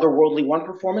who look otherworldly one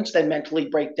performance, then mentally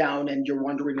break down, and you're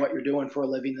wondering what you're doing for a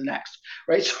living the next.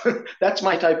 Right, so that's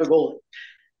my type of goalie.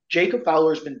 Jacob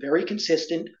Fowler has been very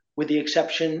consistent, with the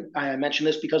exception, I mentioned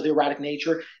this because of the erratic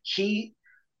nature. He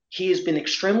has been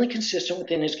extremely consistent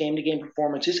within his game-to-game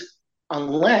performances,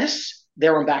 unless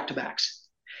they're on back-to-backs.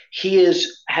 He has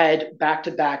had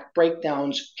back-to-back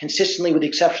breakdowns consistently, with the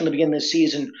exception of the beginning of the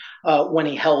season when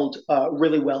he held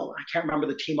really well. I can't remember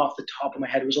the team off the top of my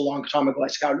head. It was a long time ago. I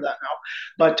scouted that now.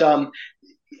 But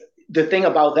the thing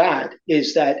about that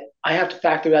is that I have to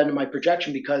factor that into my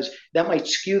projection, because that might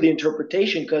skew the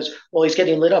interpretation, because, well, he's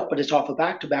getting lit up, but it's off a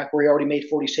back-to-back where he already made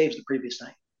 40 saves the previous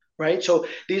night. Right. So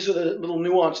these are the little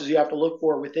nuances you have to look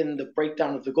for within the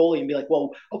breakdown of the goalie, and be like, well,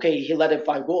 okay, he let in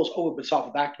 5 goals. Oh, but it's off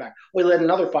a back-to-back. Well, he let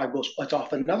another 5 goals. Oh, it's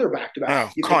off another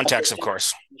back-to-back. Context, of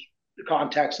course. The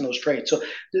context and those traits. So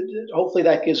hopefully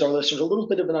that gives our listeners a little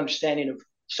bit of an understanding of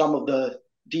some of the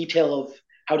detail of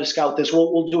how to scout this.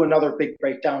 We'll do another big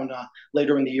breakdown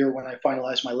later in the year when I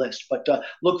finalize my list. But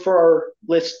look for our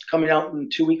list coming out in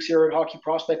 2 weeks here at Hockey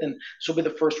Prospect, and this will be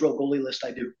the first real goalie list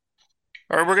I do.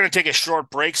 All right, we're going to take a short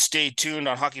break. Stay tuned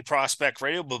on Hockey Prospect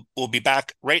Radio. We'll be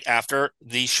back right after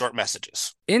these short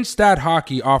messages. Instat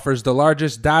Hockey offers the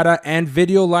largest data and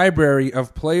video library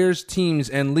of players, teams,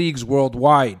 and leagues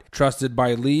worldwide, trusted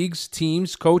by leagues,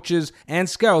 teams, coaches, and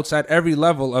scouts at every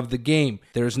level of the game.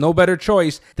 There is no better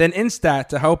choice than Instat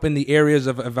to help in the areas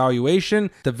of evaluation,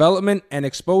 development, and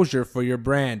exposure for your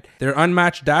brand. Their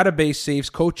unmatched database saves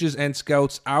coaches and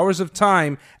scouts hours of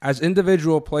time, as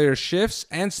individual player shifts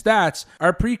and stats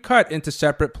are pre-cut into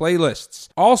separate playlists.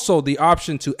 Also, the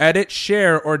option to edit,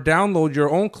 share, or download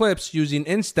your own clips using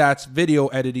Instat's video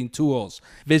editing tools.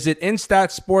 Visit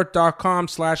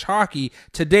instatsport.com/hockey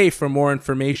today for more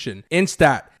information.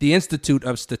 Instat, the Institute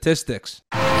of Statistics.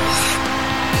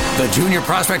 The Junior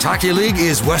Prospect Hockey League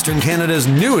is Western Canada's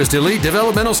newest elite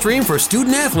developmental stream for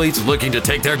student athletes looking to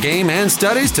take their game and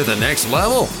studies to the next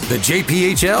level. The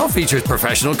JPHL features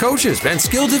professional coaches and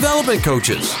skill development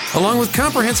coaches, along with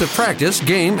comprehensive practice,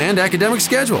 game, and academic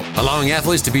schedule, allowing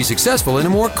athletes to be successful in a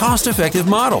more cost-effective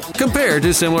model compared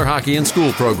to similar hockey and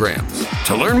school programs.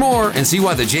 To learn more and see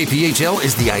why the JPHL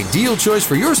is the ideal choice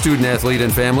for your student athlete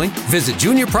and family, visit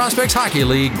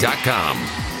juniorprospectshockeyleague.com.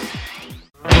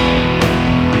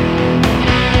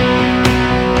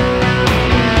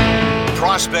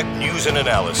 Prospect news and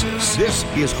analysis. This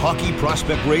is Hockey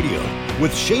Prospect Radio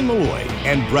with Shane Malloy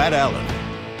and Brad Allen.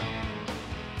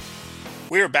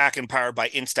 We are back and powered by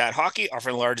Instat Hockey,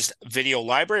 offering the largest video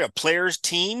library of players,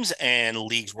 teams, and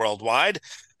leagues worldwide.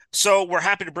 So we're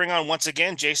happy to bring on once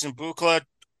again Jason Bukala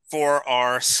for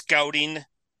our scouting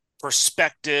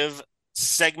perspective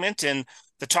segment. And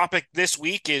the topic this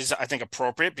week is, I think,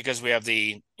 appropriate because we have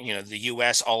the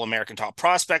U.S. All-American Top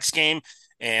Prospects game.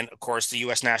 And of course, the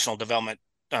U.S. National Development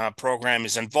Program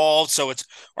is involved. So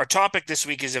our topic this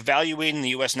week is evaluating the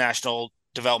U.S. National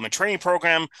Development Training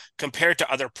Program compared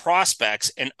to other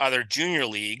prospects in other junior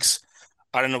leagues.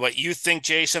 I don't know what you think,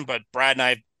 Jason, but Brad and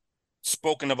I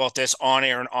spoken about this on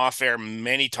air and off air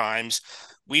many times.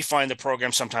 We find the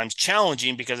program sometimes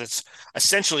challenging because it's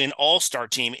essentially an all-star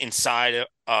team inside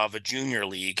of a junior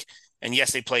league. And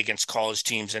yes, they play against college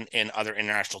teams in other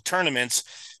international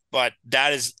tournaments, but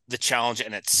that is the challenge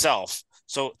in itself.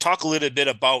 So talk a little bit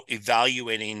about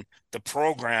evaluating the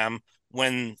program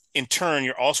when in turn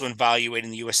you're also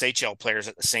evaluating the USHL players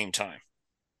at the same time.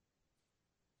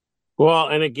 Well,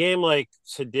 in a game like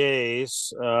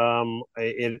today's,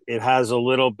 it has a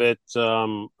little bit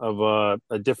of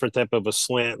a different type of a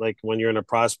slant, like when you're in a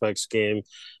prospects game,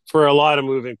 for a lot of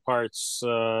moving parts.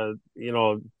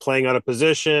 Playing out of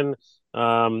position,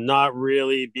 not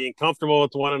really being comfortable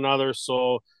with one another.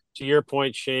 So, to your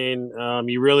point, Shane,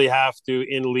 you really have to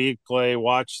in league play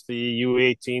watch the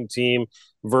U18 team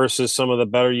versus some of the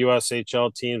better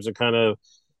USHL teams and kind of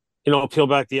peel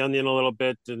back the onion a little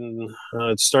bit and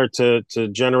start to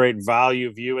generate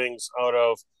value viewings out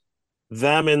of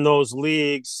them in those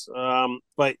leagues.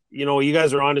 But you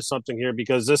guys are onto something here,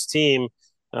 because this team,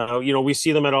 we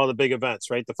see them at all the big events,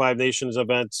 right? The Five Nations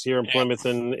events here in Plymouth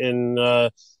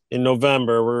in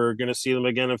November. We're going to see them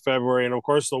again in February, and of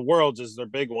course, the Worlds is their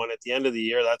big one at the end of the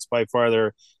year. That's by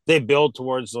far they build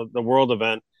towards the World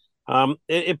event.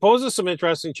 It poses some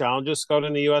interesting challenges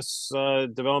scouting the U.S.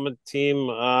 Development team.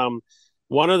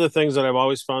 One of the things that I've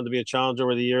always found to be a challenge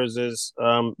over the years is,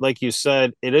 like you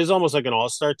said, it is almost like an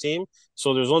all-star team.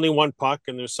 So there's only one puck,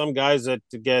 and there's some guys that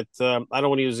get, I don't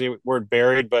want to use the word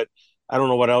buried, but I don't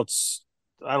know what else.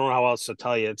 I don't know how else to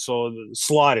tell you. So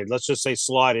slotted, let's just say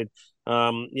slotted,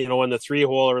 in the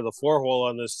 3-hole or the 4-hole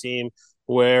on this team,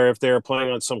 where if they're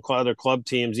playing on some other club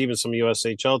teams, even some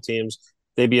USHL teams,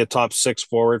 they'd be a top 6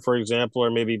 forward, for example,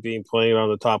 or maybe being playing on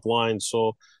the top line.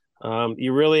 So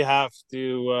you really have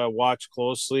to watch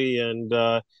closely. And,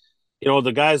 the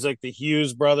guys like the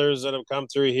Hughes brothers that have come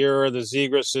through here, or the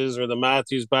Zegrases or the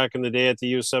Matthews back in the day at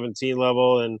the U17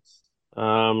 level. And,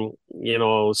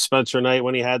 Spencer Knight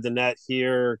when he had the net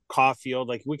here, Caulfield,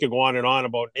 like we could go on and on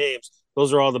about names.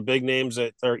 Those are all the big names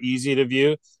that are easy to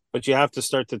view, but you have to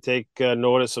start to take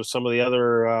notice of some of the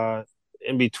other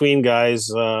in-between guys,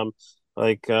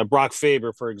 like Brock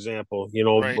Faber, for example,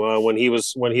 Right. when he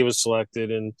was selected,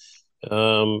 and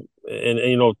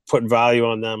put value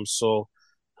on them. So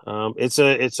it's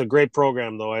a great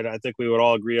program, though. I think we would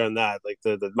all agree on that. Like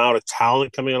the amount of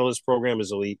talent coming out of this program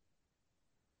is elite.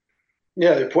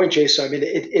 Yeah, good point, Jason. I mean,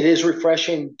 it is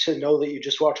refreshing to know that you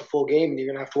just watch a full game and you're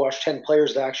going to have to watch 10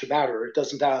 players that actually matter. It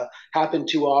doesn't happen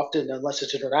too often unless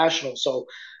it's international. So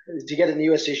to get in the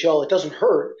USHL, it doesn't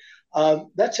hurt.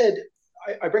 That said,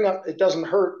 I bring up it doesn't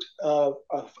hurt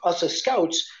us as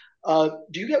scouts.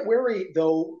 Do you get wary,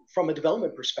 though, from a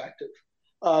development perspective?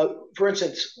 For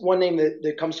instance, one name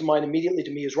that comes to mind immediately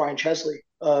to me is Ryan Chesley.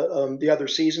 The other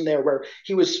season there, where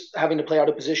he was having to play out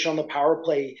of position on the power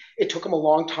play. It took him a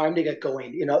long time to get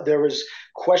going. There was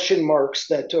question marks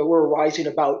that were arising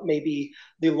about maybe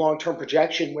the long-term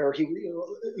projection, where he,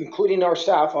 including our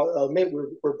staff,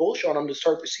 we're bullish on him to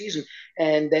start the season,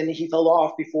 and then he fell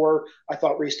off before I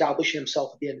thought reestablishing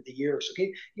himself at the end of the year. So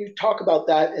can you talk about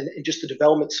that and just the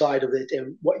development side of it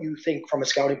and what you think from a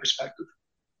scouting perspective?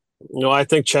 I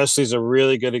think Chesley's a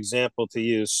really good example to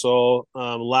use. So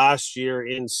last year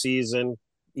in season,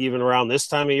 even around this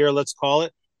time of year, let's call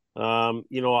it,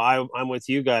 I'm with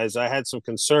you guys. I had some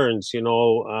concerns.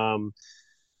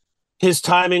 His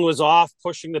timing was off,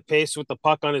 pushing the pace with the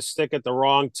puck on his stick at the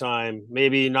wrong time,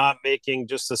 maybe not making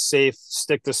just a safe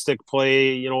stick-to-stick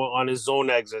play, on his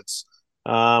zone exits.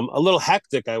 A little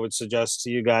hectic, I would suggest to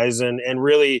you guys, and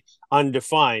really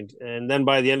undefined. And then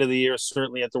by the end of the year,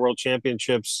 certainly at the World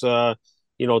Championships,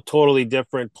 totally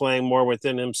different, playing more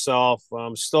within himself,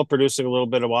 still producing a little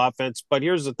bit of offense. But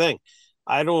here's the thing.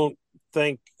 I don't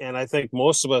think, and I think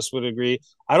most of us would agree,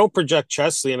 I don't project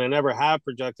Chesley, and I never have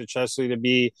projected Chesley to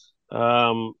be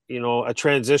a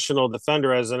transitional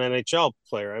defender as an NHL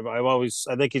player.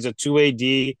 I think he's a 2-way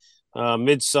D,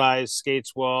 mid-size,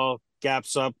 skates well,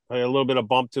 gaps up, a little bit of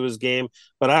bump to his game,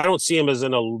 but I don't see him as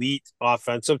an elite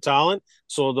offensive talent.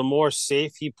 So the more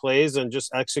safe he plays and just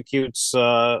executes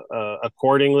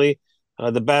accordingly,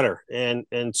 the better.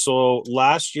 And so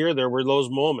last year there were those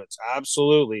moments,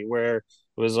 absolutely, where it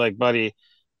was like, buddy,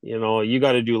 you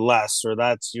got to do less, or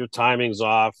that's your timing's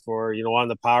off, or on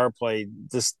the power play,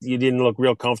 you didn't look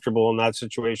real comfortable in that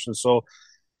situation. So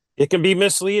it can be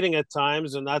misleading at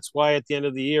times, and that's why at the end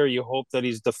of the year you hope that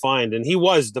he's defined, and he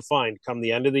was defined come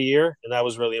the end of the year, and that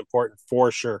was really important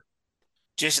for sure.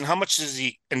 Jason, how much does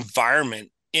the environment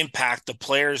impact the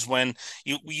players when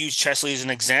we use Chesley as an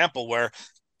example, where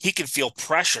he can feel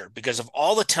pressure because of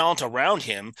all the talent around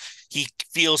him? He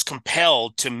feels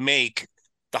compelled to make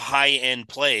the high end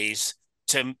plays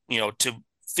to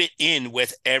fit in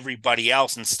with everybody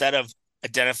else instead of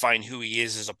identifying who he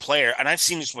is as a player. And I've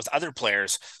seen this with other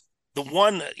players. The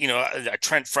one,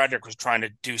 Trent Frederick was trying to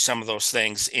do some of those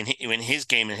things in his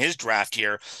game, in his draft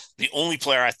year. The only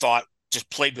player I thought just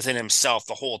played within himself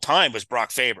the whole time was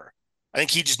Brock Faber. I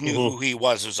think he just knew who he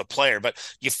was as a player. But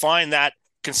you find that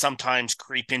can sometimes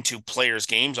creep into players'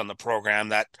 games on the program,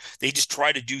 that they just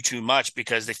try to do too much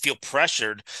because they feel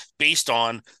pressured based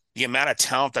on the amount of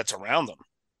talent that's around them.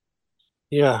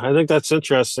 Yeah, I think that's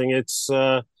interesting. It's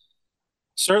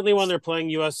certainly when they're playing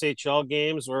USHL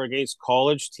games or against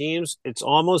college teams, it's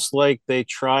almost like they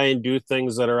try and do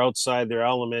things that are outside their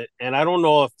element. And I don't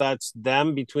know if that's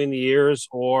them between the years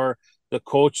or the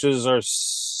coaches are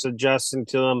suggesting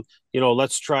to them,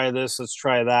 let's try this, let's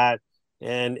try that.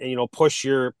 And push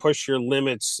your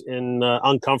limits in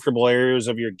uncomfortable areas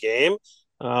of your game,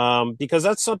 because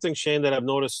that's something, Shane, that I've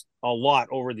noticed a lot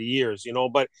over the years.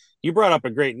 But you brought up a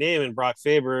great name in Brock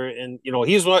Faber, and he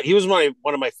was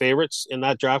one of my favorites in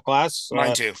that draft class.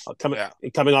 Mine too.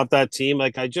 Coming off that team,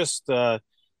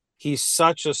 he's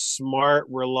such a smart,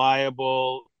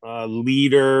 reliable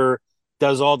leader.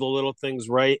 Does all the little things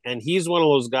right, and he's one of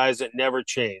those guys that never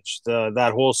changed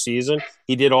that whole season.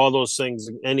 He did all those things,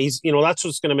 and he's that's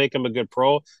what's going to make him a good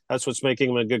pro. That's what's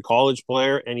making him a good college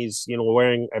player, and he's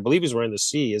wearing, I believe he's wearing the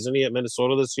C, isn't he, at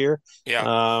Minnesota this year?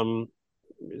 Yeah.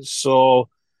 So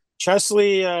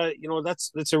Chesley,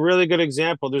 that's a really good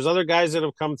example. There's other guys that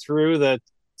have come through that,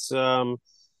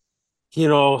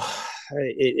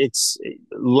 it's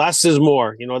less is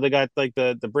more. They got like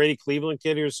the Brady Cleveland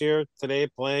kid who's here today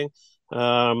playing.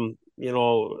 He's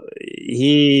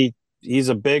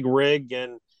a big rig,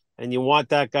 and you want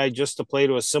that guy just to play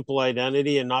to a simple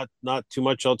identity and not too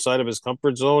much outside of his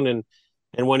comfort zone. And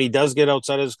when he does get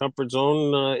outside of his comfort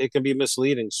zone, it can be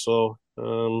misleading. So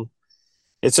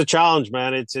it's a challenge,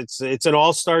 man. It's an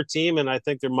all-star team, and I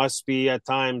think there must be at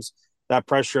times that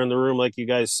pressure in the room, like you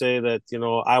guys say, that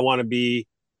I want to be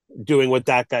doing what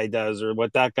that guy does or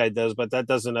what that guy does, but that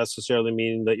doesn't necessarily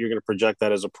mean that you're going to project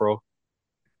that as a pro.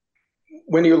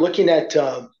 When you're looking at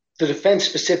the defense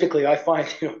specifically, I find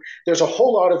there's a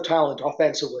whole lot of talent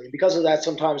offensively. And because of that,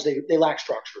 sometimes they lack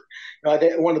structure.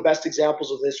 One of the best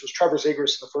examples of this was Trevor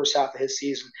Zegras in the first half of his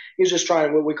season. He was just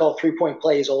trying what we call 3-point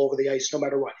plays all over the ice, no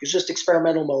matter what. He was just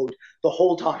experimental mode the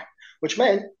whole time, which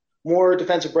meant more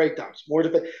defensive breakdowns.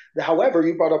 However,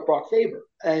 you brought up Brock Faber,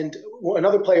 and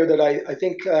another player that I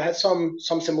think had some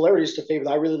similarities to Faber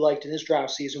that I really liked in his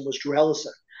draft season was Drew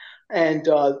Ellison. And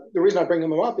the reason I bring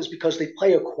them up is because they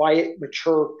play a quiet,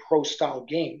 mature, pro-style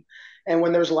game. And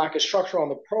when there's a lack of structure on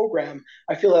the program,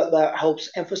 I feel that helps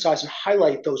emphasize and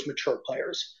highlight those mature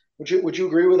players. Would you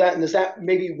agree with that? And is that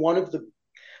maybe one of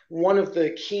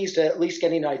the keys to at least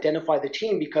getting to identify the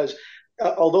team? Because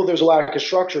although there's a lack of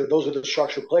structure, those are the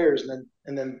structured players, and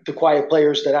then the quiet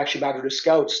players that actually matter to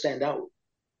scouts stand out.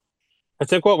 I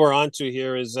think what we're onto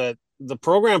here is that the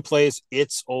program plays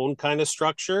its own kind of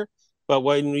structure. But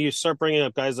when you start bringing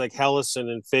up guys like Hellison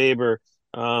and Faber,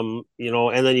 and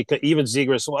then you could even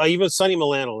Zegras, even Sonny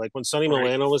Milano, like when Sonny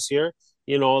Milano was here,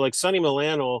 like Sonny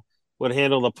Milano would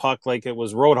handle the puck like it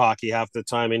was road hockey half the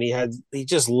time. And he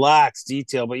just lacks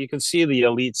detail, but you can see the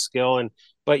elite skill.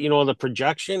 But the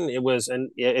projection, it was,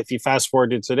 and if you fast forward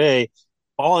to today,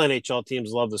 all NHL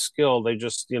teams love the skill. They're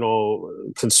just,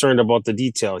 concerned about the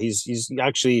detail. He's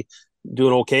actually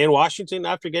doing okay in Washington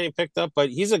after getting picked up, but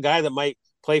he's a guy that might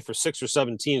play for 6 or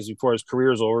 7 teams before his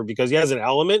career is over because he has an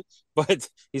element, but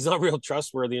he's not real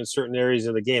trustworthy in certain areas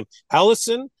of the game.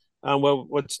 Hellison,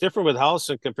 what's different with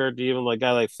Hellison compared to even like a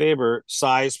guy like Faber,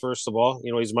 size, first of all,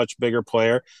 he's a much bigger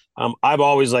player. I've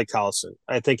always liked Hellison.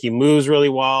 I think he moves really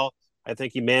well. I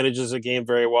think he manages the game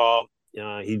very well.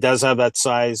 He does have that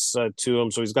size to him,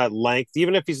 so he's got length.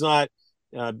 Even if he's not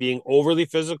being overly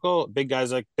physical,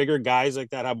 bigger guys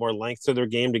like that have more length to their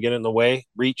game to get in the way,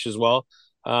 reach as well.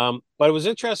 But it was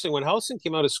interesting when Hellison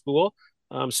came out of school,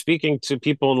 speaking to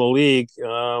people in the league,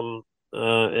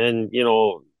 and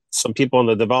some people in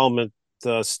the development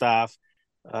staff,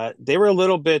 they were a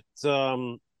little bit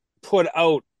put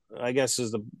out, I guess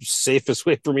is the safest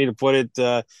way for me to put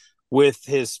it, with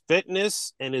his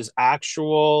fitness and his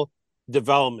actual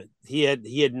development. He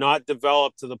had not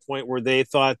developed to the point where they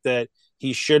thought that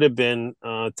he should have been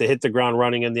to hit the ground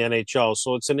running in the NHL.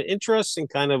 So it's an interesting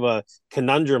kind of a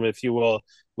conundrum, if you will.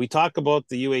 We talk about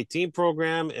the U18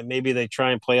 program, and maybe they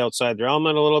try and play outside their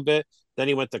element a little bit. Then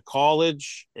he went to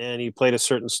college, and he played a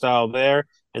certain style there.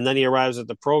 And then he arrives at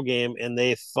the pro game, and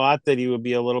they thought that he would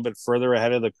be a little bit further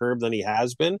ahead of the curve than he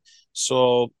has been.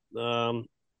 So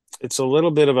it's a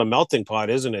little bit of a melting pot,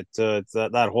 isn't it?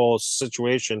 That whole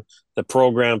situation, the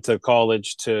program to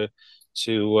college to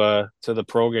the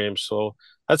pro game. So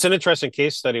that's an interesting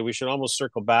case study. We should almost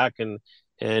circle back and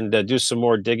do some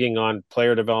more digging on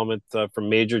player development from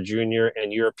major, junior,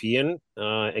 and European,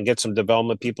 and get some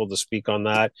development people to speak on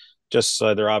that, just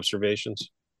their observations.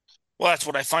 Well, that's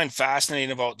what I find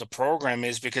fascinating about the program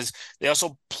is because they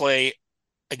also play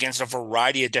against a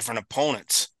variety of different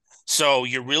opponents. So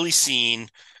you're really seeing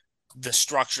the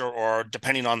structure, or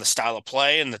depending on the style of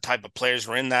play and the type of players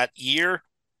were in that year,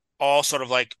 all sort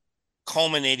of like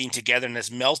culminating together in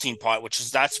this melting pot,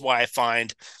 that's why I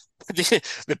find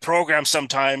the program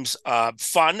sometimes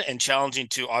fun and challenging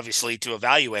to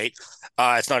evaluate.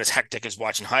 It's not as hectic as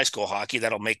watching high school hockey.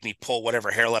 That'll make me pull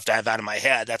whatever hair left I have out of my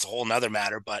head. That's a whole nother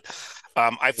matter. But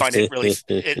I find it really,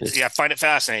 I find it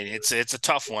fascinating. It's a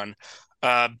tough one.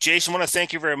 Jason, I want to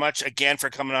thank you very much again for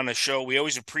coming on the show. We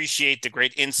always appreciate the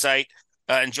great insight.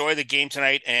 Enjoy the game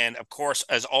tonight. And of course,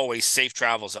 as always, safe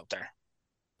travels out there.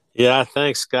 Yeah,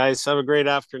 thanks, guys. Have a great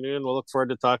afternoon. We'll look forward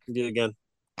to talking to you again.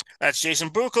 That's Jason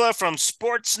Bukala from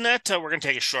Sportsnet. We're going to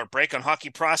take a short break on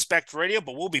Hockey Prospect Radio,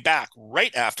 but we'll be back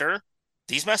right after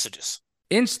these messages.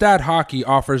 Instat Hockey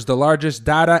offers the largest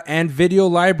data and video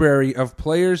library of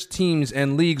players, teams,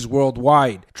 and leagues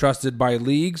worldwide, trusted by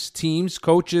leagues, teams,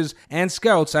 coaches, and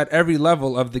scouts at every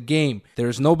level of the game. There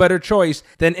is no better choice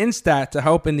than Instat to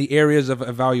help in the areas of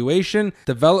evaluation,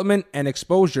 development, and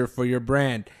exposure for your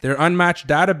brand. Their unmatched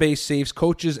database saves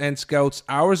coaches and scouts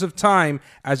hours of time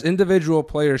as individual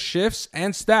player shifts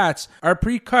and stats are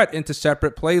pre-cut into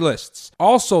separate playlists.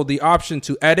 Also, the option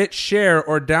to edit, share,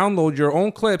 or download your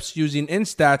own clips using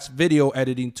Instat's video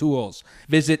editing tools.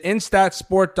 Visit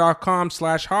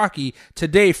instatsport.com/hockey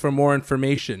today for more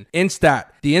information. Instat,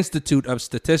 the Institute of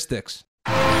Statistics.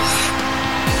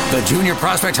 The Junior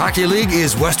Prospect Hockey League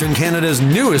is Western Canada's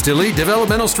newest elite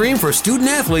developmental stream for student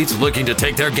athletes looking to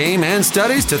take their game and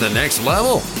studies to the next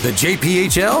level. The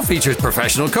JPHL features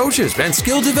professional coaches and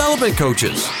skill development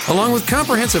coaches, along with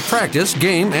comprehensive practice,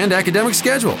 game, and academic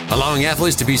schedule, allowing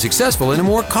athletes to be successful in a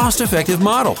more cost-effective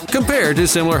model compared to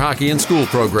similar hockey and school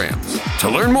programs. To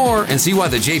learn more and see why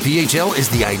the JPHL is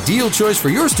the ideal choice for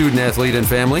your student athlete and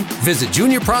family, visit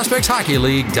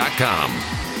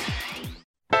juniorprospectshockeyleague.com.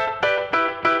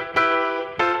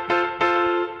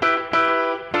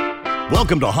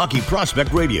 Welcome to Hockey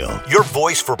Prospect Radio, your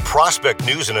voice for prospect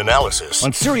news and analysis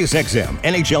on Sirius XM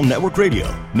NHL Network Radio.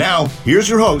 Now, here's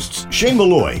your hosts, Shane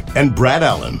Malloy and Brad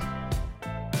Allen.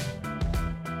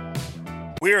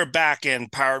 We are back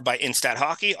and powered by Instat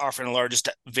Hockey, offering the largest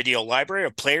video library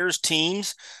of players,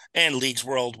 teams, and leagues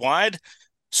worldwide.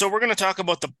 So we're going to talk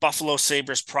about the Buffalo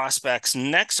Sabres prospects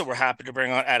next. So we're happy to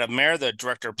bring on Adam Mayer, the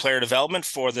Director of Player Development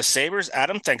for the Sabres.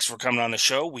 Adam, thanks for coming on the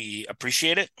show. We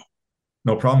appreciate it.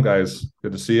 No problem, guys.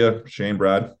 Good to see you, Shane,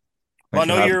 Brad. Well, I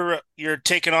know you're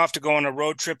taking off to go on a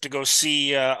road trip to go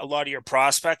see a lot of your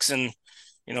prospects, and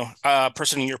a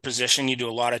person in your position, you do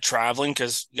a lot of traveling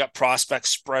because you got prospects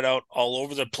spread out all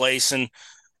over the place. And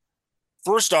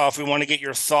first off, we want to get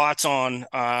your thoughts on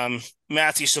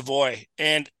Matthew Savoie.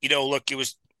 And look, it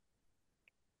was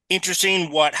interesting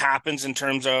what happens in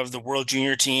terms of the World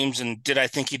Junior teams, and did I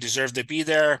think he deserved to be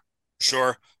there?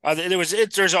 Sure.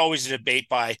 There's always a debate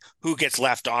by who gets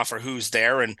left off or who's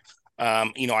there. And,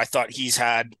 I thought he's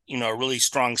had, a really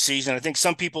strong season. I think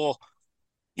some people,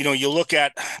 you look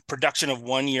at production of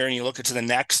 1 year and you look into the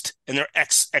next and they're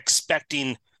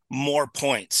expecting more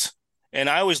points. And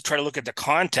I always try to look at the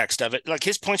context of it. Like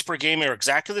his points per game are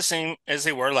exactly the same as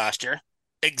they were last year.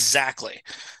 Exactly.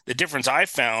 The difference I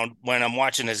found when I'm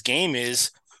watching his game is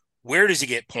where does he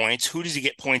get points? Who does he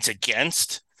get points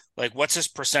against? Like, what's his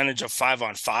percentage of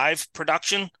 5-on-5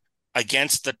 production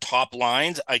against the top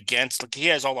lines? He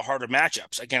has all the harder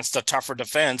matchups against the tougher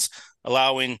defense,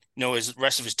 allowing his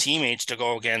rest of his teammates to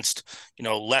go against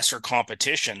lesser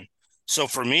competition. So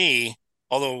for me,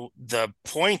 although the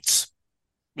points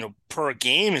per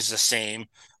game is the same,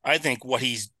 I think what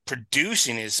he's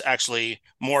producing is actually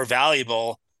more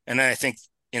valuable, and then I think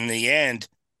in the end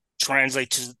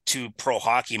translates to pro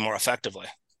hockey more effectively.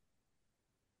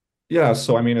 Yeah,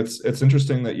 so I mean, it's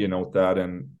interesting that you note that,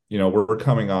 and we're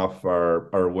coming off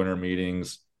our winter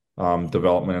meetings,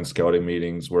 development and scouting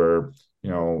meetings, where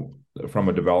from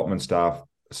a development staff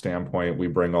standpoint, we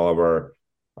bring all of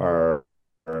our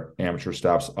amateur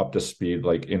staffs up to speed,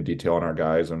 like in detail on our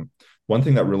guys. And one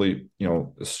thing that really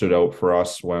stood out for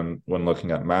us when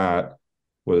looking at Matt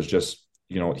was just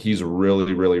he's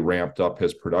really ramped up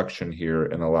his production here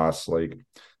in the last 6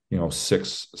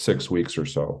 weeks or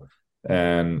so.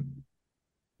 And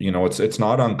it's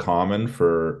not uncommon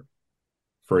for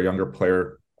a younger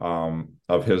player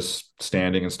of his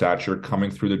standing and stature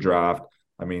coming through the draft.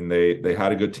 I mean, they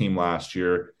had a good team last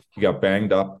year. He got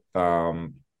banged up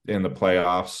in the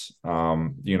playoffs,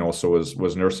 so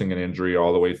was nursing an injury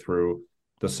all the way through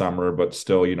the summer, but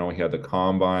still, he had the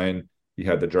combine, he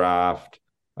had the draft,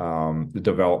 the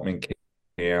development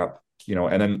camp,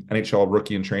 and then NHL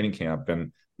rookie and training camp.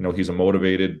 And, he's a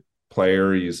motivated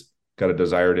player. He's got a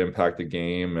desire to impact the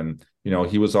game. And,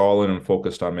 he was all in and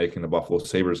focused on making the Buffalo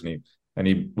Sabres. And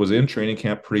he was in training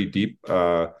camp pretty deep,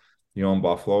 in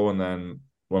Buffalo. And then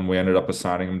when we ended up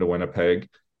assigning him to Winnipeg,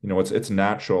 it's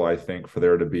natural, I think, for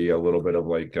there to be a little bit of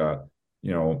like,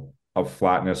 a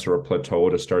flatness or a plateau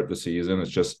to start the season.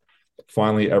 It's just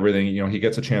finally everything, he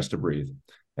gets a chance to breathe.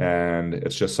 And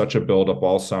it's just such a buildup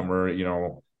all summer,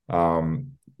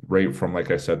 right from,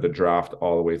 like I said, the draft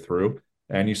all the way through.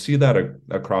 And you see that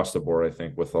across the board, I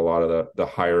think, with a lot of the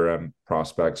higher end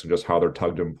prospects and just how they're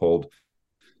tugged and pulled,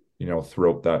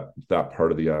 throughout that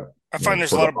part of the I find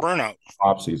there's a lot of burnout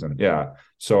off season. Yeah.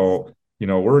 So,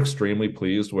 we're extremely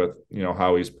pleased with,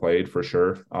 how he's played for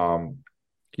sure.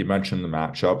 You mentioned the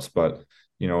matchups, but,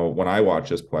 when I watch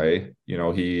his play,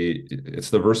 it's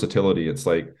the versatility. It's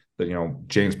like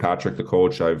James Patrick, the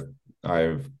coach,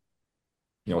 I've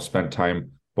spent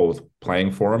time both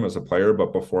playing for him as a player,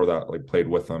 but before that, like played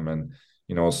with him. And,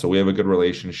 so we have a good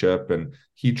relationship, and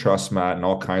he trusts Matt in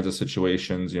all kinds of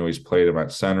situations. He's played him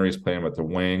at center, he's played him at the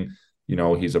wing.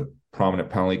 He's a prominent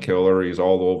penalty killer. He's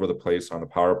all over the place on the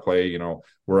power play.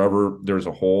 Wherever there's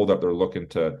a hole that they're looking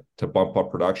to bump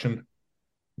up production,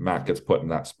 Matt gets put in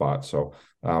that spot. So,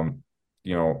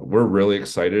 we're really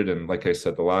excited. And like I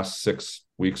said, the last 6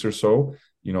 weeks or so,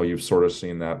 you've sort of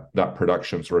seen that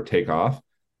production sort of take off.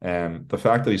 And the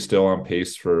fact that he's still on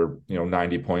pace for,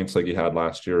 90 points like he had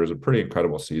last year is a pretty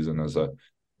incredible season as an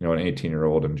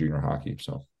 18-year-old in junior hockey.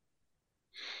 So,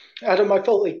 Adam, I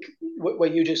felt like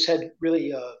what you just said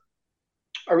really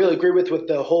I really agree with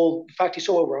the whole fact he's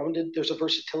so well-rounded. There's a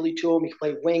versatility to him. He can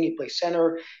play wing, he can play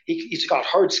center. He's got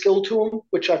hard skill to him,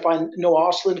 which I find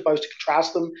Noah Ostlund, if I was to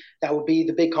contrast them, that would be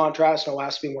the big contrast. Noah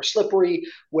has to be more slippery,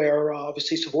 where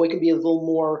obviously Savoy can be a little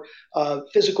more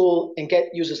physical and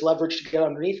use his leverage to get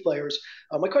underneath players.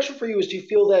 My question for you is, do you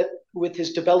feel that with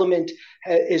his development,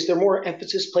 is there more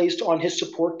emphasis placed on his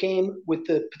support game with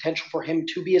the potential for him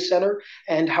to be a center?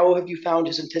 And how have you found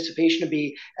his anticipation to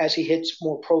be as he hits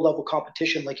more pro-level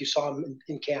competition like you saw him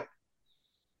in camp?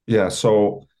 Yeah,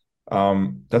 so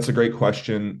that's a great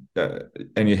question.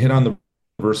 And you hit on the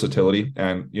versatility.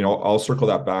 And, I'll circle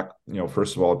that back,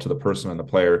 first of all, to the person and the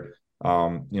player.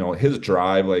 His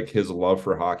drive, like his love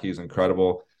for hockey is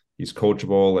incredible. He's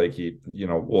coachable. Like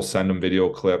we'll send him video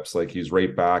clips. Like he's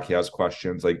right back. He has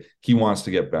questions. Like he wants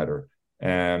to get better.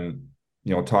 And,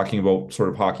 talking about sort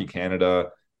of Hockey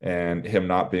Canada and him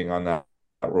not being on that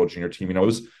World Junior team,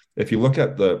 if you look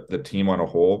at the team on a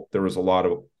whole, there was a lot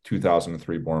of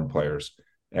 2003 born players.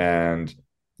 And,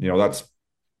 that's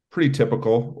pretty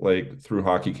typical, like through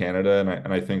Hockey Canada.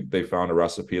 And I think they found a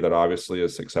recipe that obviously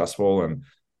is successful. And,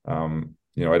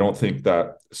 I don't think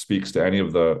that speaks to any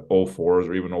of the 04s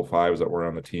or even 05s that were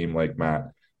on the team like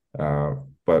Matt.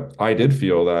 But I did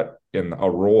feel that in a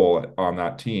role on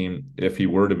that team, if he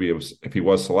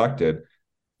was selected,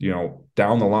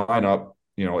 down the lineup,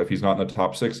 if he's not in the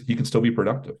top 6, he can still be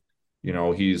productive.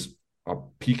 He's a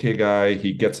PK guy.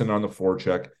 He gets in on the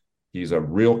forecheck. He's a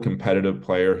real competitive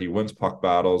player. He wins puck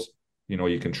battles.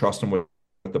 You can trust him with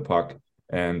the puck.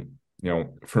 And,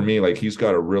 for me, like he's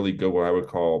got a really good, what I would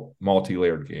call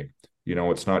multi-layered game.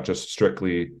 It's not just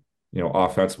strictly,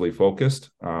 offensively focused.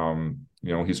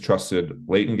 He's trusted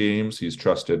late in games. He's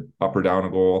trusted up or down a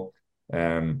goal.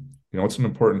 And, it's an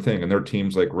important thing. And their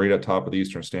team's like right at top of the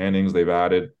Eastern standings. They've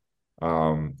added,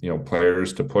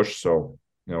 players to push. So,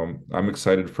 I'm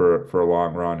excited for a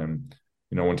long run. And,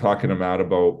 when talking to Matt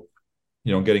about,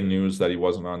 getting news that he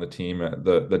wasn't on the team,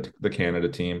 the Canada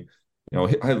team,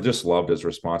 I just loved his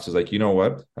responses. Like, you know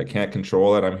what? I can't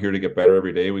control that. I'm here to get better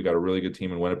every day. We got a really good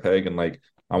team in Winnipeg, and like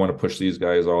I want to push these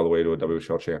guys all the way to a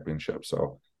WHL championship.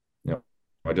 So,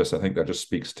 I think that just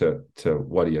speaks to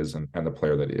what he is and the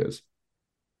player that he is.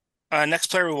 Next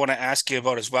player we want to ask you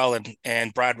about as well,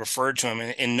 and Brad referred to him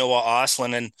in Noah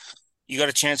Ostlund, and you got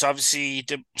a chance, obviously,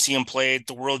 to see him play at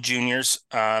the World Juniors.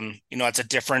 It's a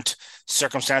different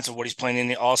circumstance of what he's playing in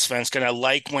the Allsvenskan. I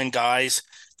like when guys,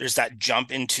 there's that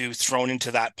jump thrown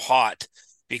into that pot,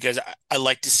 because I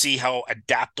like to see how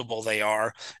adaptable they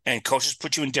are. And coaches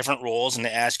put you in different roles and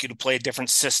they ask you to play a different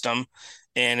system.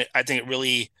 And I think it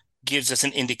really gives us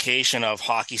an indication of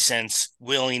hockey sense,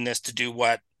 willingness to do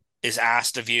what is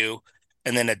asked of you,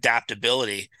 and then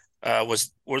adaptability.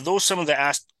 Were those some of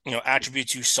the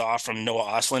attributes you saw from Noah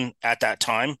Ostlund at that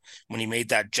time when he made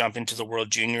that jump into the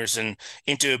World Juniors and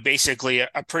into basically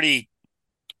a pretty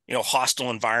hostile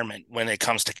environment when it's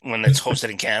hosted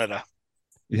in Canada?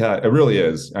 Yeah, it really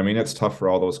is. I mean, it's tough for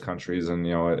all those countries, and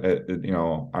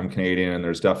I'm Canadian, and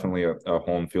there's definitely a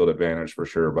home field advantage for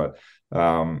sure. But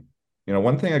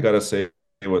one thing I got to say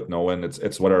with Noah, and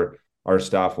it's what our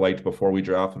staff liked before we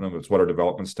drafted him. It's what our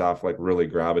development staff really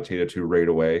gravitated to right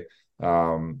away.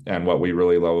 And what we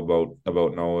really love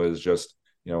about Noah is just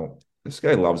this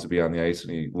guy loves to be on the ice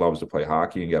and he loves to play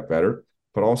hockey and get better.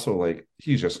 But also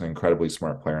he's just an incredibly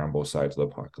smart player on both sides of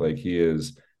the puck.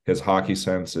 His hockey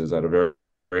sense is at a very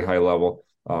very high level.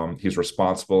 He's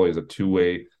responsible. He's a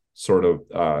two-way sort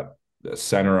of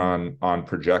center on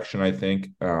projection, I think.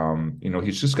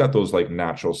 He's just got those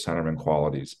natural centerman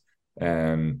qualities.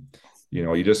 And,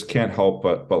 you just can't help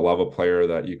but love a player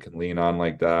that you can lean on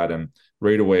like that. And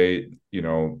right away,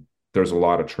 there's a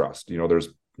lot of trust.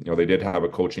 They did have a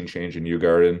coaching change in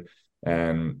Ugarden,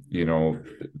 and,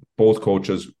 both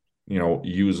coaches,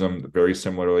 use him very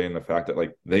similarly in the fact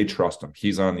that they trust him.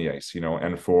 He's on the ice,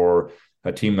 and for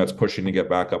a team that's pushing to get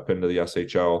back up into the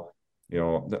SHL,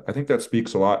 I think that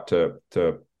speaks a lot to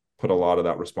put a lot of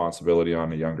that responsibility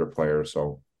on a younger player.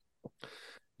 So,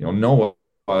 Noah,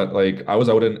 I was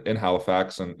out in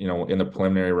Halifax and, in the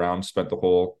preliminary round, spent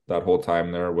that whole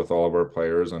time there with all of our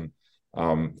players, and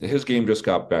his game just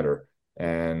got better.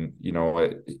 And,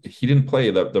 he didn't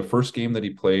play the first game that he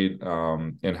played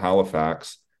in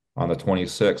Halifax on the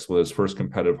 26th was his first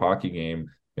competitive hockey game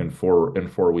in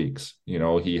four weeks.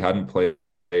 He hadn't played.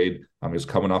 He was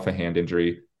coming off a hand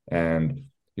injury, and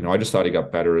I just thought he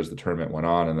got better as the tournament went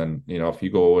on. And then if you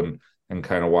go and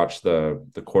kind of watch the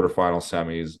quarterfinal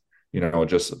semis,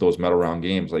 just those medal round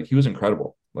games, he was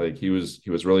incredible. He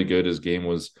was really good. His game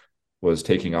was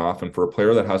taking off, and for a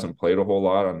player that hasn't played a whole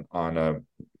lot on a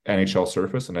NHL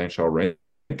surface and NHL rink,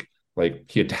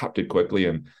 he adapted quickly,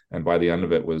 and by the end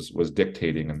of it was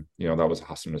dictating, and that was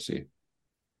awesome to see.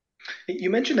 You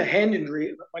mentioned a hand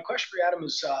injury. My question for you, Adam,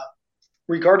 is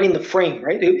regarding the frame,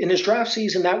 right? In his draft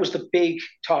season, that was the big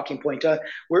talking point.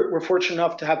 We're fortunate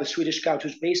enough to have a Swedish scout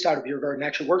who's based out of Djurgården,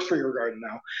 actually works for Djurgården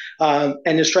now,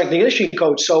 and his strength and conditioning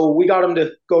coach. So we got him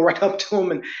to go right up to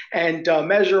him and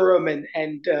measure him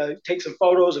and take some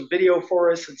photos and video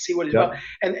for us and see what he's about.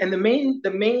 And the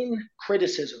main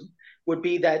criticism would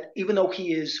be that even though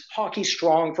he is hockey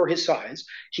strong for his size,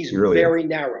 he's really very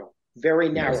narrow. Very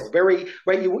narrow, yes. Very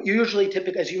right. You usually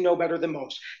typically, as you know better than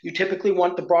most, you typically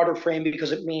want the broader frame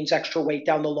because it means extra weight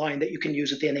down the line that you can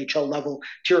use at the NHL level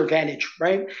to your advantage,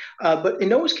 right? But in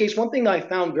Noah's case, one thing that I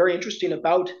found very interesting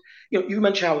about, you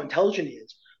mentioned how intelligent he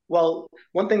is. Well,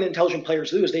 one thing that intelligent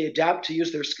players do is they adapt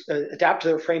to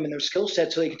their frame and their skill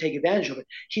set so they can take advantage of it.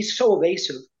 He's so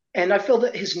evasive. And I feel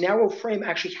that his narrow frame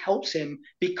actually helps him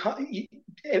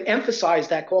emphasize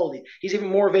that quality. He's even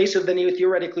more evasive than he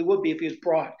theoretically would be if he was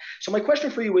broad. So my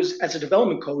question for you is, as a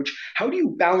development coach, how do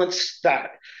you balance that?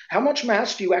 How much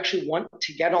mass do you actually want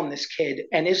to get on this kid?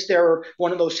 And is there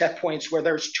one of those set points where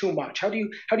there's too much? How do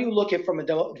you look at it from a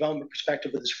development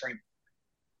perspective with his frame?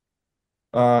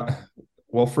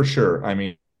 Well, for sure. I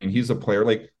mean, he's a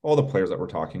player all the players that we're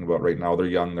talking about right now. They're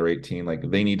young, they're 18.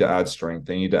 They need to add strength,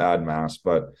 they need to add mass.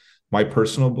 But my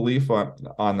personal belief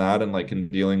on that, and in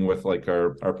dealing with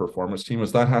our performance team,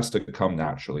 is that has to come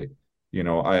naturally.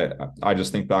 I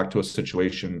just think back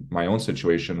to my own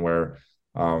situation where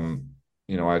I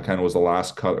kind of was the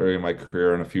last cutter in my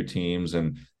career in a few teams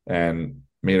and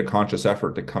made a conscious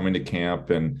effort to come into camp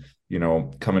and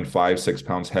come in 5-6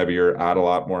 pounds heavier, add a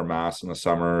lot more mass in the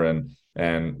summer,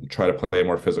 and try to play a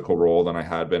more physical role than I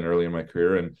had been early in my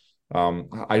career. And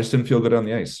I just didn't feel good on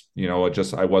the ice.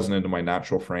 I wasn't into my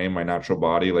natural frame, my natural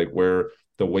body, where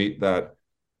the weight that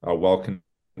a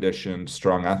well-conditioned,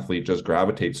 strong athlete just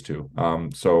gravitates to.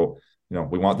 So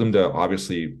we want them to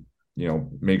obviously,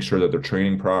 make sure that they're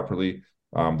training properly.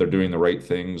 They're doing the right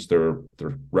things. They're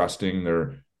resting.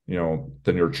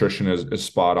 The nutrition is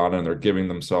spot on, and they're giving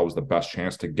themselves the best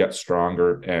chance to get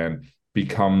stronger and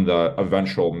become the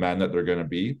eventual men that they're going to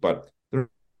be. But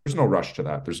there's no rush to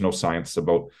that. There's no science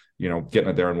about, getting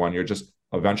it there in 1 year. Just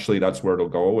eventually that's where it'll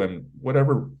go. And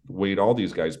whatever weight all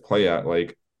these guys play at,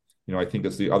 I think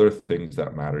it's the other things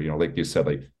that matter. Like you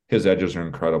said, his edges are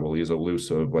incredible. He's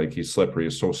elusive. He's slippery.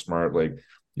 He's so smart.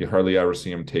 You hardly ever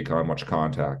see him take on much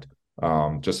contact.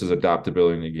 Just his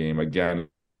adaptability in the game. Again,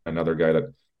 another guy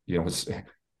that,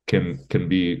 can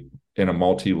be in a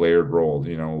multi-layered role.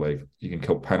 He can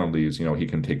kill penalties, he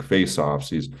can take face-offs,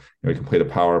 he can play the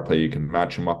power play, you can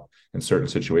match him up in certain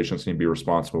situations and be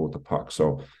responsible with the puck.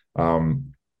 So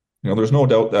there's no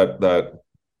doubt that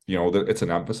it's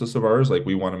an emphasis of ours. Like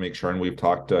we want to make sure, and we've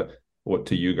talked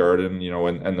to you, Garden,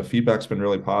 and the feedback's been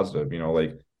really positive.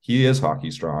 Like he is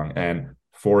hockey strong, and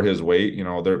for his weight,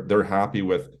 they're happy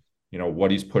with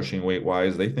what he's pushing weight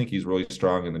wise. They think he's really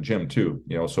strong in the gym too.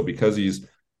 So because he's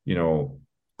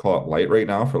call it light right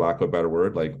now, for lack of a better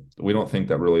word, like we don't think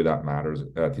that really that matters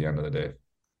at the end of the day.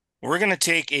 We're going to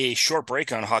take a short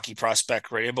break on Hockey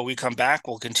Prospect Radio, but we come back,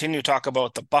 we'll continue to talk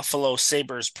about the Buffalo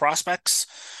Sabres prospects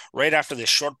right after this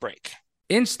short break.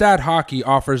 Instat Hockey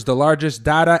offers the largest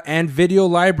data and video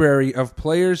library of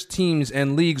players, teams,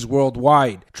 and leagues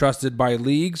worldwide, trusted by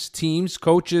leagues, teams,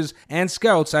 coaches, and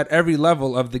scouts at every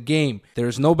level of the game. There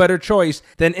is no better choice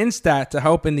than Instat to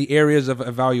help in the areas of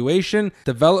evaluation,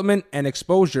 development, and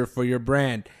exposure for your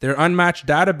brand. Their unmatched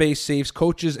database saves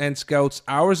coaches and scouts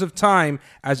hours of time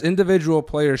as individual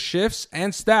player shifts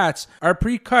and stats are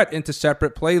pre-cut into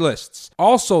separate playlists.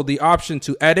 Also, the option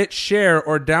to edit, share,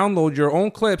 or download your own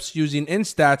clips using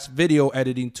Instat's video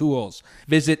editing tools.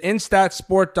 Visit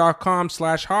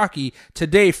instatsport.com/hockey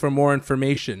today for more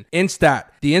information. Instat,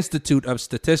 the Institute of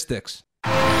Statistics.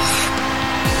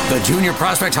 The Junior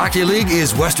Prospect Hockey League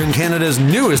is Western Canada's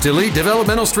newest elite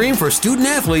developmental stream for student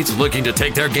athletes looking to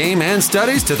take their game and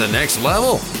studies to the next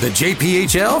level. The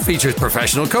JPHL features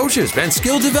professional coaches and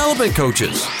skill development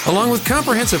coaches, along with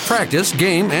comprehensive practice,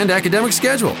 game, and academic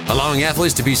schedule, allowing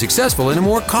athletes to be successful in a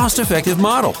more cost-effective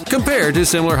model compared to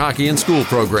similar hockey and school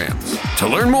programs. To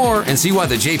learn more and see why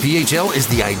the JPHL is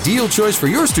the ideal choice for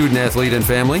your student athlete and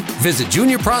family, visit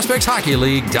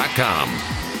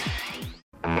juniorprospectshockeyleague.com.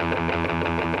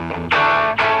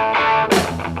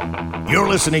 You're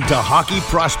listening to Hockey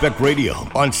Prospect Radio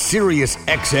on Sirius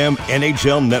XM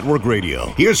NHL Network Radio.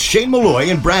 Here's Shane Malloy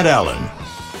and Brad Allen.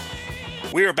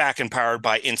 We are back and powered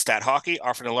by Instat Hockey,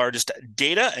 offering the largest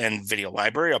data and video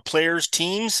library of players,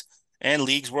 teams, and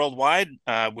leagues worldwide.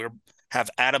 We have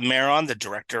Adam Maron, the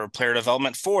Director of Player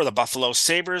Development for the Buffalo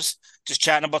Sabres, just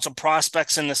chatting about some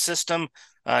prospects in the system.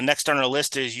 Next on our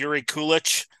list is Jiri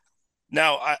Kulich.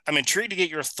 Now, I'm intrigued to get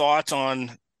your thoughts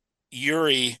on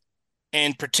Jiri.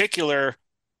 In particular,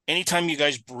 anytime you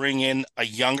guys bring in a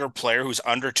younger player who's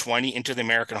under 20 into the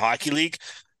American Hockey League,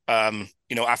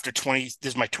 after 20, this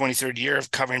is my 23rd year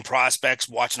of covering prospects,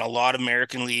 watching a lot of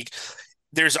American League.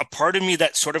 There's a part of me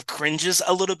that sort of cringes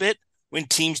a little bit when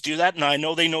teams do that. And I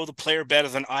know they know the player better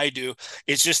than I do.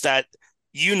 It's just that,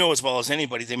 as well as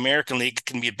anybody, the American League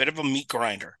can be a bit of a meat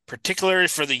grinder, particularly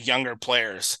for the younger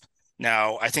players.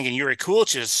 Now, I think in Jiri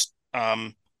Kulich's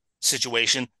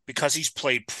situation, because he's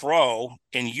played pro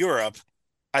in Europe,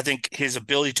 I think his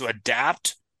ability to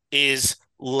adapt is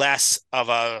less of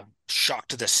a shock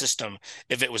to the system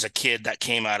if it was a kid that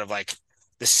came out of like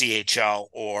the CHL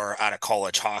or out of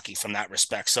college hockey from that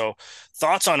respect. So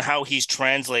thoughts on how he's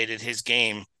translated his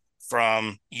game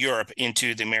from Europe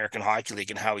into the American Hockey League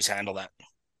and how he's handled that?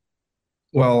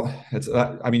 Well,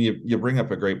 you bring up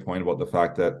a great point about the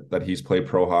fact that he's played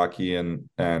pro hockey and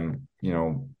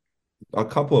a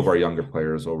couple of our younger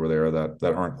players over there that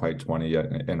aren't quite 20 yet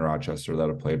in Rochester that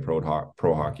have played pro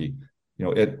hockey,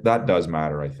 that does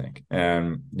matter, I think.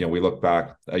 And, we look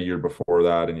back a year before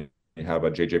that and you have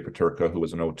a JJ Peterka who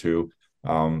was an 02,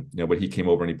 but he came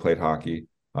over and he played hockey,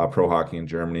 pro hockey in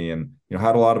Germany and,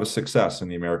 had a lot of success in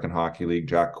the American Hockey League,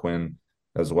 Jack Quinn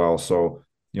as well. So,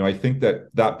 I think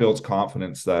that builds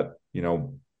confidence that,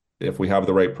 if we have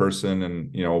the right person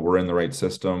and, we're in the right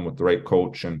system with the right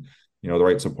coach and, the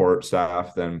right support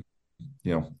staff, then,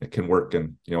 it can work.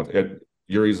 And,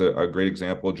 Yuri's a great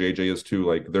example. JJ is too.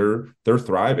 Like they're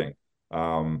thriving,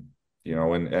 and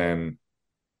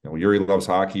Jiri loves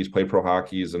hockey. He's played pro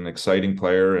hockey. He's an exciting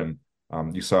player. And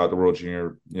you saw at the World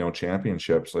Junior,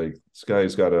 championships, like this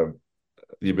guy's got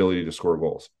the ability to score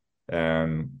goals,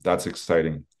 and that's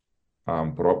exciting.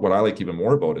 But what I like even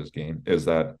more about his game is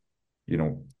that,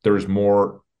 there's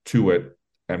more to it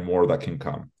and more that can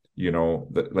come.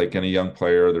 Like any young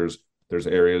player, there's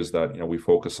areas that, we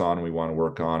focus on and we want to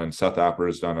work on. And Seth Apper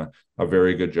has done a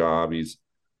very good job. He's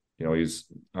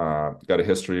got a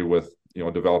history with,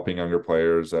 developing younger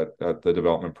players at the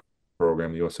development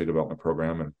program, the USA development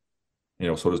program.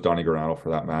 And, so does Donnie Granado for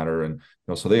that matter. And,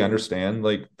 so they understand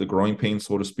like the growing pains,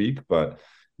 so to speak, but,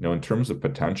 in terms of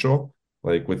potential,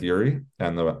 like with Jiri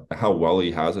and how well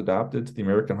he has adapted to the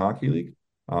American Hockey League,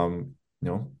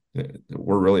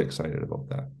 we're really excited about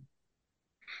that.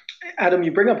 Adam,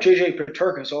 you bring up JJ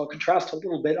Peterka, so I'll contrast a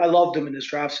little bit. I loved him in his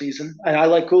draft season, and I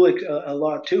like Kulich a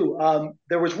lot too.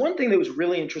 There was one thing that was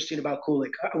really interesting about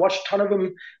Kulich. I watched a ton of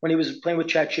him when he was playing with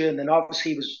Czechia, and then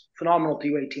obviously he was phenomenal to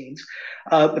U18s.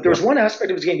 But there was one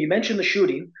aspect of his game. You mentioned the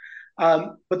shooting,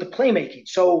 but the playmaking.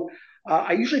 So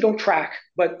I usually don't track,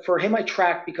 but for him, I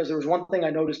tracked because there was one thing I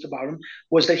noticed about him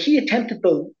was that he attempted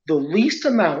the least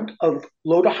amount of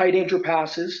low to high danger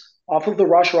passes off of the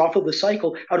rush or off of the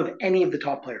cycle out of any of the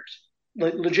top players.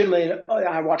 Legitimately,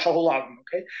 I watch a whole lot of them.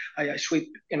 Okay, I sweep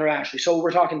internationally, so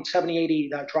we're talking 70, 80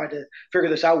 that I tried to figure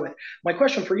this out with. My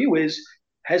question for you is: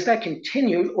 has that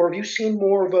continued, or have you seen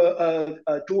more of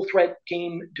a dual threat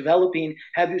game developing?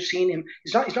 Have you seen him?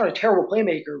 He's not a terrible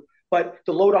playmaker, but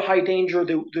the low to high danger,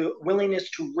 the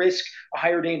willingness to risk a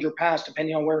higher danger pass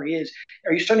depending on where he is.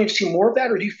 Are you starting to see more of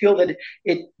that, or do you feel that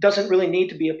it doesn't really need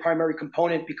to be a primary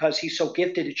component because he's so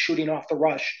gifted at shooting off the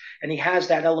rush and he has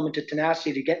that element of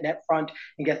tenacity to get net front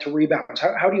and get to rebounds?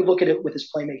 How do you look at it with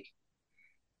his playmaking?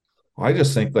 I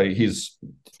just think that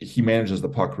he manages the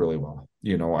puck really well.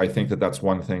 I think that that's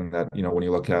one thing that, when you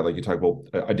look at, like, you talk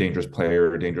about a dangerous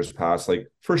player, a dangerous pass, like,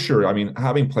 for sure. I mean,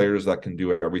 having players that can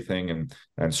do everything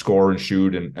and score and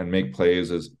shoot and make plays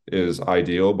is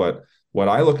ideal. But what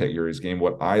I look at Yuri's game,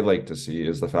 what I like to see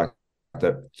is the fact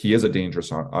that he is a dangerous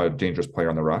player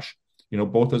on the rush,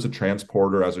 both as a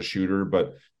transporter, as a shooter,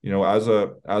 but, as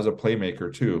a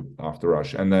playmaker too off the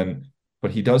rush.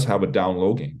 But he does have a down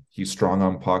low game. He's strong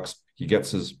on pucks. He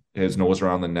gets his nose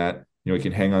around the net. He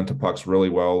can hang on to pucks really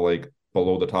well, like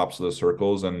below the tops of the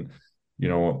circles. And,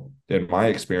 in my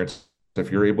experience,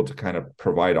 if you're able to kind of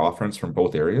provide offense from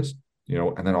both areas,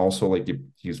 and then also, like,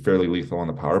 he's fairly lethal on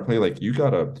the power play, like, you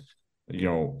got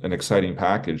an exciting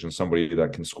package and somebody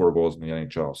that can score goals in the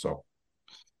NHL. So,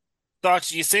 thoughts,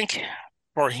 do you think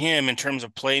for him in terms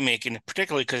of playmaking,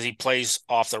 particularly because he plays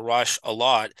off the rush a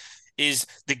lot, is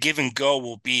the give and go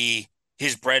will be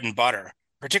his bread and butter,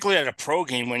 particularly at a pro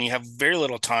game when you have very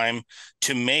little time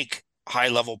to make high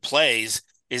level plays?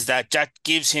 Is that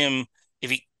gives him,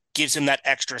 if he gives him that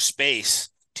extra space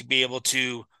to be able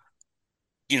to,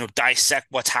 dissect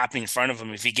what's happening in front of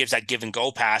him. If he gives that give and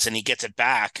go pass and he gets it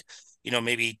back,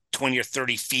 maybe 20 or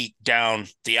 30 feet down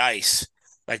the ice,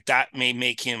 like, that may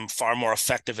make him far more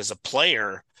effective as a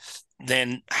player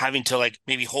than having to, like,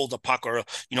 maybe hold the puck or,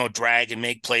 drag and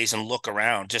make plays and look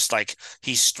around. Just like,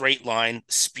 he's straight line,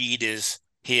 speed is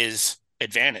his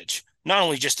advantage, not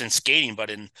only just in skating, but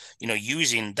in,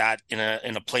 using that in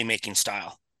a playmaking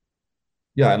style.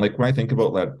 Yeah. And, like, when I think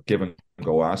about that give and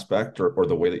go aspect or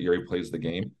the way that Yuri plays the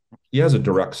game, he has a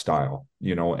direct style,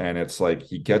 and it's like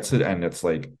he gets it and it's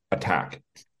like attack,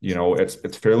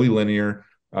 it's fairly linear,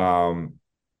 and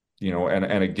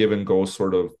a give and go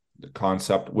sort of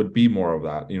concept would be more of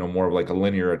that, more of like a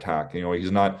linear attack.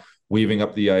 He's not weaving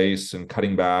up the ice and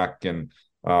cutting back and,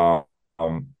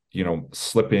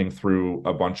 slipping through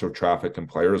a bunch of traffic and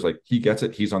players. Like, he gets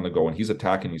it. He's on the go and he's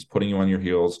attacking. He's putting you on your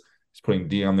heels. He's putting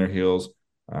D on their heels.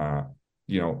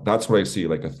 That's what I see,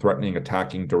 like a threatening,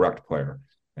 attacking, direct player.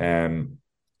 And,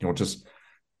 just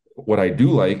what I do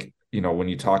like, when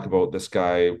you talk about this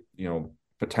guy,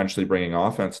 potentially bringing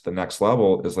offense to the next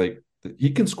level, is like,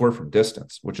 he can score from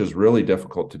distance, which is really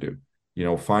difficult to do.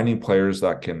 Finding players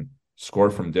that can score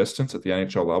from distance at the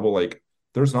NHL level, like,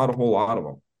 there's not a whole lot of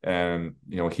them. And,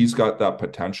 he's got that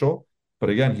potential, but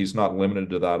again, he's not limited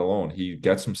to that alone. He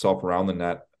gets himself around the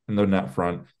net and the net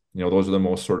front. Those are the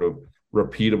most sort of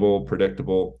repeatable,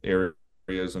 predictable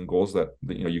areas and goals that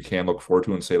you can look forward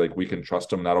to and say, like, we can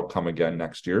trust him. That'll come again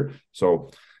next year. So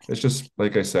it's just,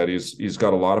 like I said, he's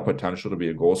got a lot of potential to be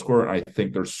a goal scorer. And I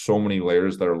think there's so many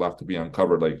layers that are left to be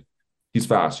uncovered. Like, he's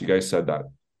fast. You guys said that,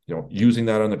 using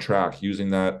that on the track, using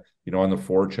that, on the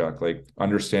forecheck, like,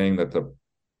 understanding that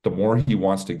the more he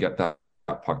wants to get that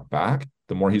puck back,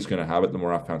 the more he's going to have it, the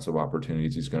more offensive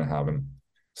opportunities he's going to have. And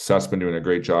Seth's been doing a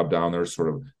great job down there, sort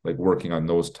of like working on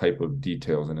those type of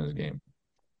details in his game.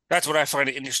 That's what I find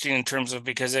it interesting in terms of,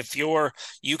 because if you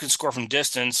can score from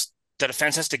distance, the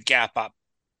defense has to gap up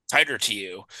tighter to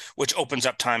you, which opens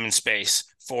up time and space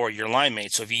for your line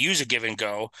mates. So if you use a give and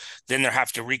go, then they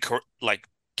have to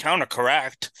counter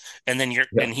correct, and then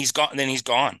and he's gone. Then he's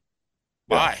gone.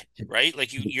 Bye. Yeah. Right? Like,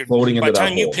 you're floating by the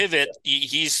time you pivot,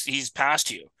 he's past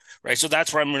you. Right. So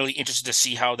that's where I'm really interested to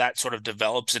see how that sort of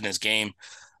develops in his game.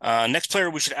 Next player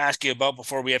we should ask you about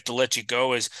before we have to let you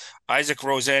go is Isaac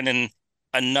Rosen, and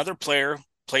another player,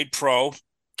 played pro,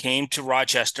 came to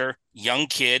Rochester, young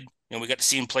kid, and we got to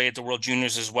see him play at the World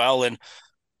Juniors as well. And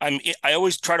I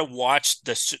always try to watch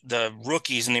the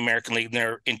rookies in the American League.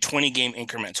 They're in 20 game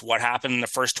increments. What happened in the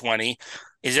first 20?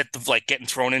 Is it like getting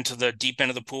thrown into the deep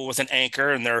end of the pool with an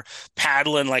anchor and they're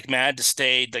paddling like mad to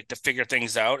stay, like, to figure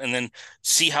things out, and then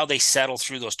see how they settle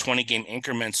through those 20 game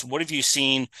increments? What have you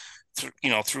seen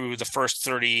through the first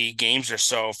 30 games or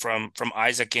so from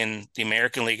Isaac in the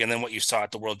American League, and then what you saw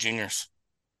at the World Juniors?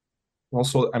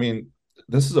 Also, I mean,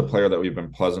 this is a player that we've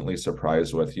been pleasantly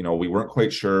surprised with. We weren't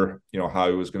quite sure, how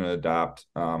he was going to adapt,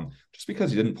 just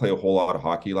because he didn't play a whole lot of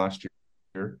hockey last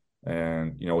year.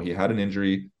 And, he had an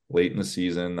injury late in the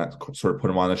season that sort of put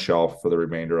him on the shelf for the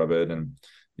remainder of it. And,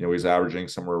 he's averaging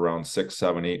somewhere around 6,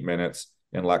 7, 8 minutes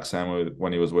in Lexham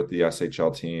when he was with the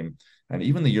SHL team. And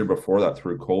even the year before that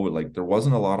through COVID, like there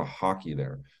wasn't a lot of hockey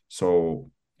there. So,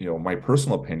 my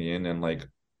personal opinion, and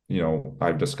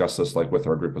I've discussed this like with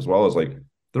our group as well, is like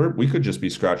we could just be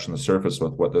scratching the surface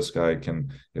with what this guy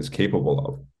is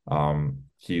capable of.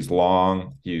 He's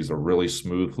long, he's a really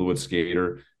smooth, fluid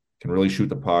skater, can really shoot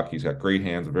the puck. He's got great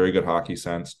hands, very good hockey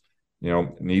sense.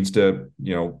 Needs to,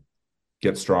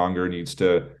 get stronger, needs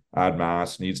to add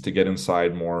mass, needs to get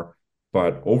inside more.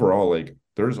 But overall, like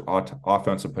there's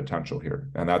offensive potential here.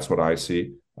 And that's what I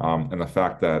see. And the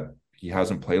fact that he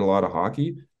hasn't played a lot of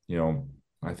hockey,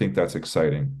 I think that's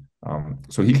exciting.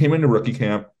 So he came into rookie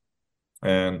camp,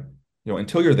 and,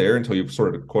 until you're there, until you've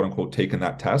sort of quote unquote taken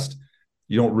that test,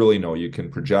 you don't really know. You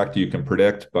can project, you can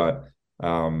predict, but,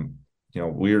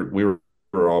 we were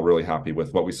all really happy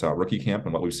with what we saw at rookie camp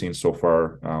and what we've seen so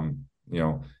far,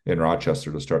 in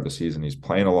Rochester to start the season. He's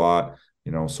playing a lot,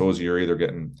 so is Yuri. They're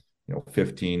getting,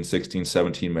 15, 16,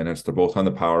 17 minutes. They're both on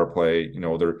the power play.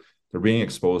 They're being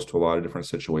exposed to a lot of different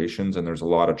situations, and there's a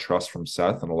lot of trust from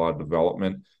Seth and a lot of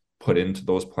development put into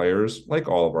those players, like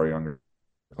all of our younger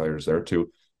players there,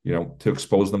 to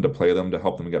expose them, to play them, to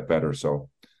help them get better. So,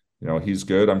 he's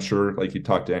good. I'm sure, like, you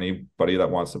talk to anybody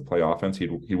that wants to play offense,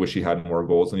 he'd wish he had more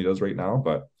goals than he does right now,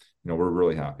 but, we're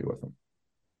really happy with him.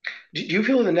 Do you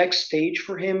feel the next stage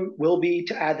for him will be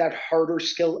to add that harder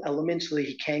skill element so that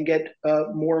he can get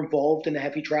more involved in the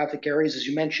heavy traffic areas? As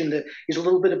you mentioned, that he's a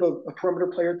little bit of a perimeter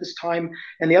player at this time.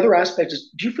 And the other aspect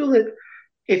is, do you feel that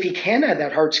if he can add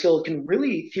that hard skill, it can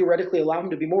really theoretically allow him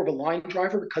to be more of a line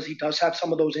driver because he does have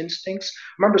some of those instincts?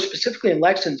 Remember, specifically in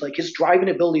Lexington, like his driving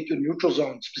ability through neutral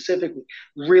zone, specifically,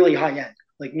 really high end.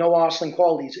 Like no Osling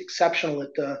qualities, exceptional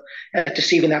at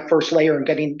deceiving that first layer and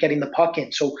getting the puck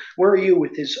in. So where are you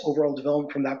with his overall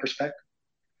development from that perspective?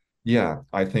 Yeah,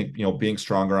 I think, being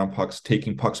stronger on pucks,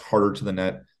 taking pucks harder to the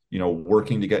net,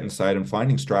 working to get inside and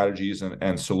finding strategies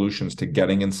and solutions to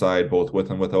getting inside both with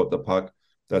and without the puck.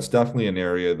 That's definitely an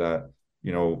area that,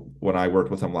 when I worked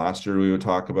with him last year, we would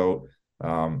talk about.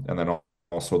 And then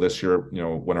also this year,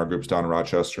 when our group's down in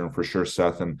Rochester, and for sure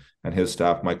Seth and his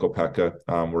staff, Michael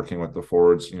Pekka, working with the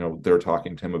forwards, they're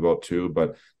talking to him about too.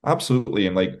 But absolutely.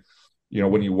 And like,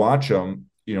 when you watch him,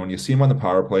 and you see him on the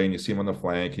power play and you see him on the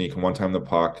flank and he can one-time the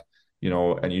puck,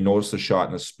 and you notice the shot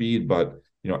and the speed. But,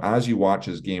 as you watch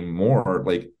his game more,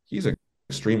 like he's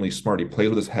extremely smart. He plays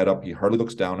with his head up. He hardly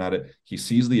looks down at it. He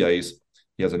sees the ice.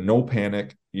 He has a no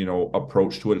panic,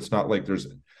 approach to it. It's not like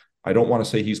I don't want to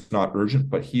say he's not urgent,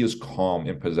 but he is calm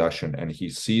in possession, and he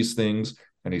sees things,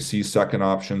 and he sees second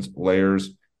options,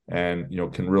 layers, and,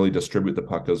 can really distribute the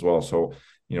puck as well. So,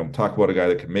 talk about a guy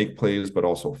that can make plays, but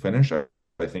also finish. I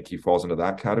think he falls into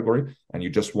that category, and you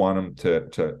just want him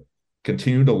to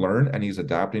continue to learn, and he's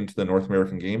adapting to the North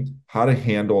American game, how to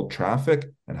handle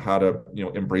traffic and how to,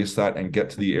 embrace that and get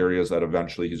to the areas that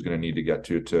eventually he's going to need to get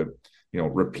to,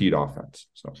 repeat offense.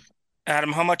 So,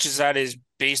 Adam, how much is that is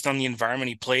based on the environment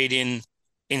he played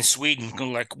in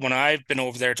Sweden? Like when I've been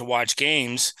over there to watch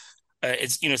games,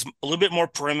 it's it's a little bit more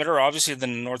perimeter, obviously,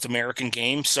 than the North American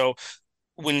game. So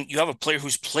when you have a player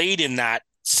who's played in that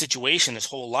situation his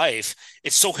whole life,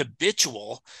 it's so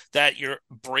habitual that you're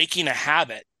breaking a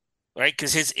habit, right?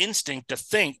 Because his instinct to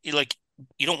think, like,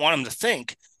 you don't want him to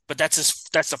think, but that's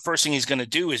the first thing he's going to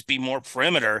do is be more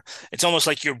perimeter. It's almost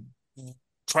like you're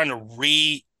trying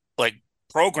to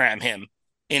program him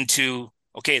into,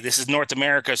 okay, this is North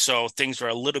America, so things are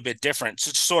a little bit different. So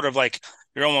it's sort of like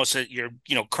you're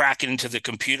cracking into the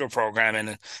computer program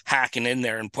and hacking in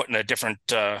there and putting a different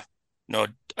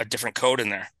a different code in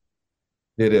there.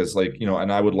 It is like,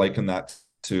 and I would liken that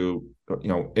to,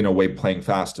 in a way, playing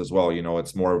fast as well.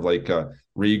 It's more of like a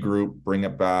regroup, bring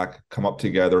it back, come up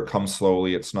together, come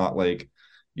slowly. It's not like,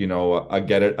 a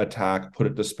get it, attack, put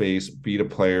it to space, beat a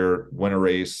player, win a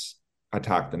race,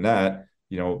 attack the net.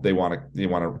 They want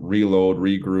to reload,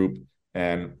 regroup,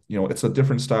 and it's a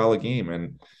different style of game.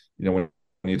 And when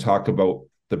you talk about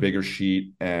the bigger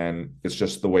sheet and it's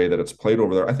just the way that it's played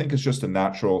over there, I think it's just a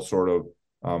natural sort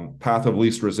of path of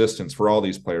least resistance for all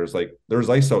these players. Like, there's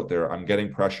ice out there. I'm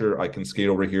getting pressure. I can skate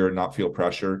over here and not feel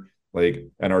pressure.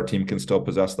 And our team can still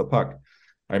possess the puck.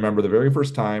 I remember the very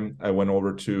first time I went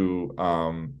over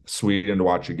to Sweden to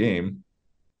watch a game.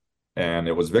 And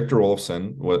it was Victor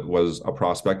Olofsson was a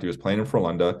prospect. He was playing in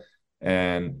Frölunda,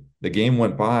 and the game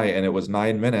went by and it was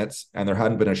 9 minutes and there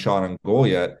hadn't been a shot on goal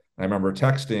yet. And I remember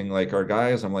texting like our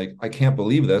guys, I'm like, I can't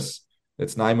believe this.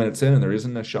 It's 9 minutes in and there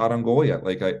isn't a shot on goal yet.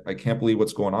 Like I can't believe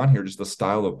what's going on here, just the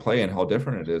style of play and how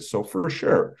different it is. So for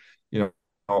sure,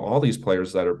 all these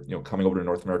players that are, coming over to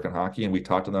North American hockey, and we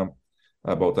talk to them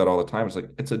about that all the time. It's like,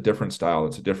 it's a different style.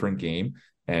 It's a different game.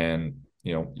 And,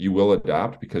 you will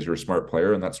adapt because you're a smart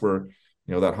player. And that's where,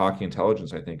 that hockey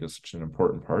intelligence, I think, is such an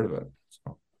important part of it.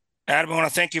 So. Adam, I want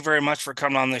to thank you very much for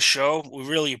coming on this show. We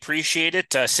really appreciate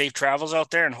it. Safe travels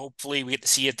out there, and hopefully we get to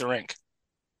see you at the rink.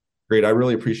 Great. I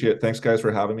really appreciate it. Thanks, guys,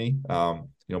 for having me.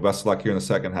 Best of luck here in the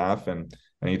second half, and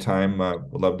anytime,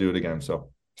 would love to do it again.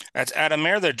 So that's Adam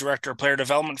Mayer, the Director of Player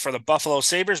Development for the Buffalo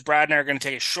Sabres. Brad and I are going to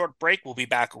take a short break. We'll be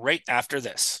back right after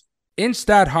this.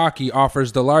 Instat Hockey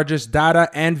offers the largest data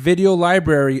and video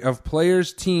library of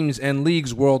players, teams, and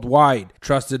leagues worldwide,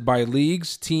 trusted by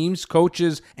leagues, teams,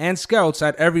 coaches, and scouts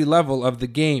at every level of the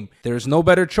game. There is no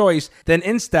better choice than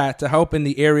Instat to help in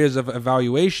the areas of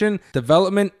evaluation,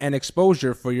 development, and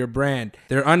exposure for your brand.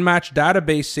 Their unmatched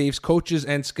database saves coaches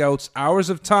and scouts hours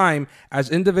of time as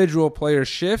individual player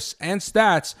shifts and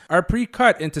stats are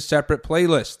pre-cut into separate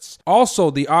playlists.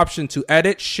 Also, the option to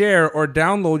edit, share, or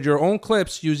download your own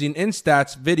clips using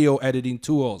Instat's video editing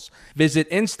tools. Visit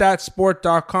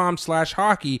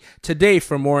instatsport.com/hockey today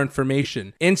for more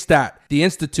information. Instat, the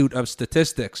Institute of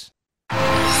Statistics.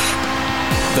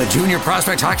 The Junior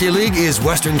Prospect Hockey League is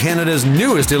Western Canada's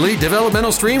newest elite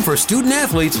developmental stream for student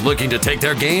athletes looking to take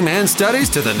their game and studies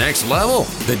to the next level.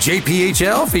 The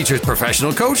JPHL features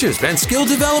professional coaches and skill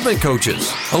development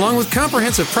coaches, along with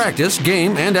comprehensive practice,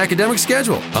 game, and academic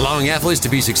schedule, allowing athletes to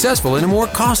be successful in a more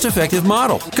cost-effective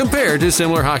model compared to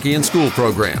similar hockey and school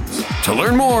programs. To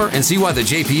learn more and see why the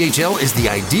JPHL is the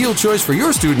ideal choice for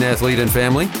your student athlete and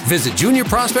family, visit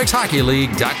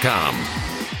juniorprospectshockeyleague.com.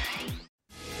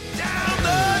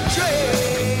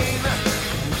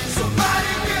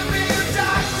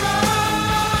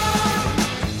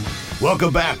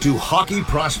 Welcome back to Hockey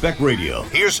Prospect Radio.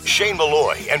 Here's Shane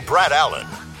Malloy and Brad Allen.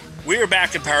 We are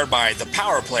back and powered by the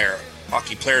Power Player,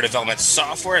 hockey player development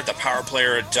software at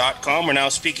thepowerplayer.com. We're now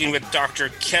speaking with Dr.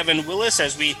 Kevin Willis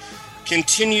as we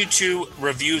continue to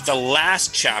review the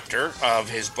last chapter of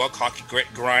his book, Hockey Grit,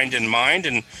 Grind, and Mind,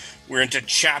 and we're into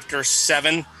Chapter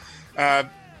 7. The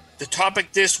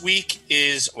topic this week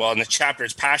is, in the chapter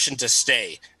is Passion to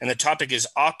Stay, and the topic is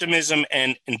optimism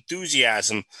and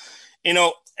enthusiasm. And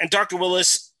Dr.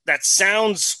 Willis, that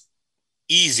sounds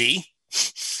easy,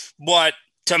 but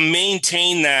to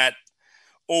maintain that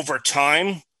over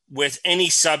time with any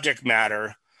subject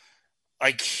matter,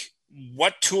 like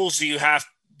what tools do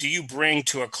you bring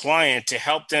to a client to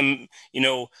help them,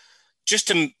 just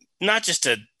to not just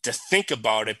to think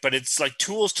about it, but it's like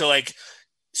tools to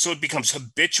so it becomes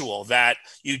habitual that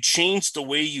you change the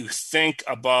way you think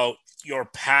about your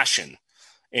passion.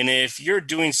 And if you're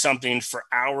doing something for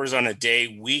hours on a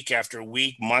day, week after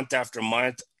week, month after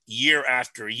month, year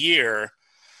after year,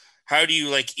 how do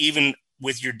you even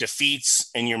with your defeats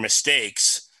and your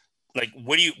mistakes,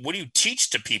 what do you teach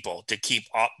to people to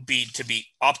be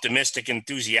optimistic,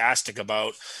 enthusiastic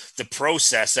about the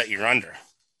process that you're under?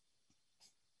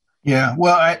 Yeah,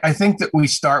 well, I think that we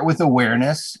start with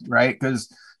awareness, right? Because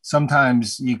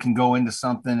sometimes you can go into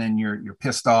something and you're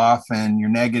pissed off and you're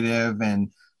negative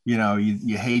and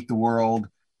you hate the world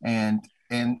and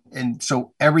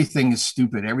so everything is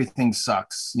stupid. Everything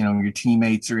sucks. Your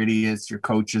teammates are idiots. Your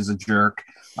coach is a jerk.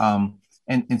 And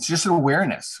it's just an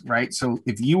awareness, right? So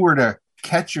if you were to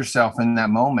catch yourself in that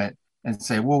moment and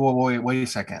say, whoa, wait a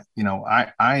second.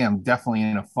 I am definitely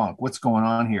in a funk. What's going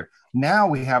on here? Now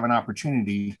we have an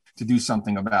opportunity to do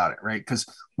something about it, right? Because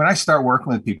when I start working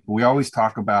with people, we always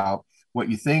talk about what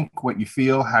you think, what you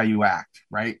feel, how you act,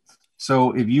 right?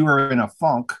 So if you are in a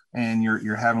funk and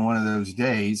you're having one of those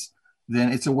days,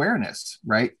 then it's awareness,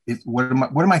 right? What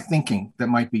am I thinking that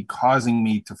might be causing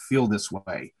me to feel this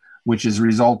way, which is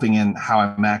resulting in how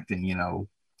I'm acting,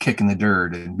 kicking the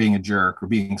dirt and being a jerk or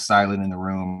being silent in the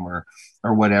room or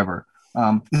whatever.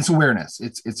 It's awareness.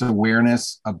 It's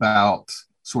awareness about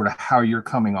sort of how you're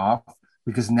coming off,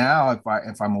 because now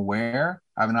if I'm aware,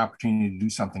 I have an opportunity to do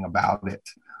something about it.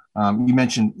 You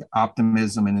mentioned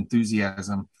optimism and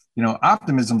enthusiasm.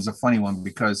 Optimism is a funny one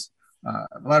because a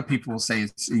lot of people will say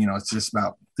it's just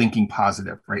about thinking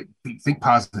positive, right? Think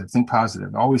positive,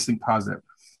 always think positive.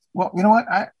 Well, you know what?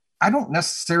 I don't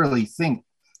necessarily think,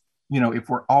 if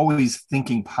we're always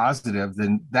thinking positive,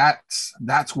 then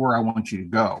that's where I want you to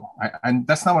go. And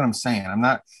that's not what I'm saying. I'm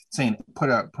not saying put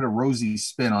a rosy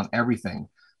spin on everything,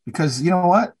 because you know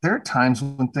what? There are times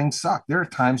when things suck. There are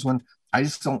times when I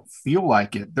just don't feel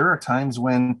like it. There are times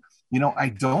when, I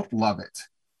don't love it.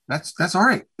 That's all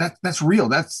right. That's real.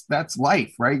 That's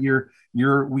life, right?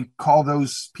 We call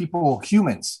those people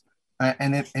humans.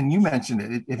 And you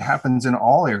mentioned it happens in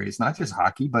all areas, not just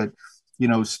hockey, but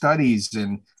studies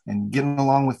and getting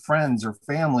along with friends or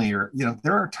family, or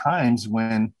there are times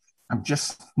when I'm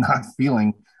just not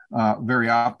feeling very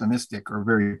optimistic or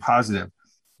very positive,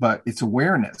 but it's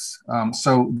awareness.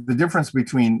 So the difference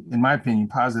between, in my opinion,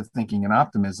 positive thinking and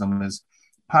optimism is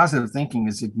positive thinking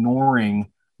is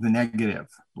ignoring the negative,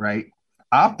 right?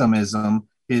 Optimism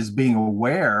is being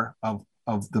aware of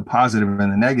the positive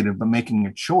and the negative, but making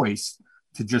a choice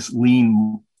to just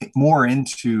lean more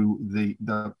into the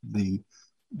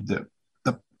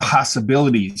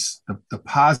possibilities, the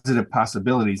positive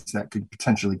possibilities that could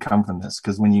potentially come from this.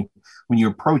 Because when you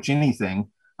approach anything,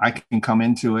 I can come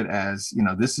into it as,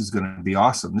 this is going to be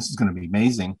awesome, this is going to be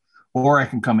amazing, or I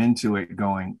can come into it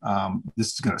going,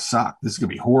 this is going to suck, this is going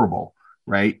to be horrible,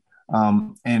 right?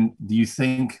 And do you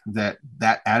think that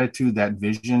attitude, that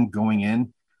vision going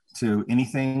in to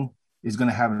anything is going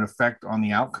to have an effect on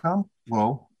the outcome?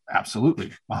 Well,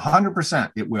 absolutely,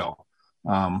 100% it will.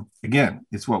 Again,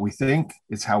 it's what we think,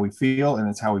 it's how we feel, and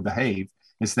it's how we behave.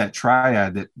 It's that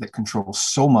triad that controls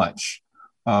so much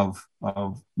of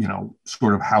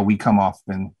sort of how we come off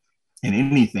in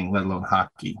anything, let alone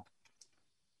hockey.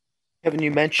 Kevin,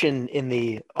 you mentioned in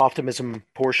the optimism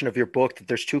portion of your book that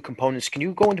there's two components. Can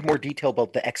you go into more detail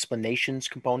about the explanations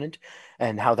component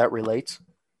and how that relates?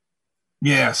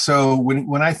 Yeah. So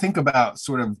when I think about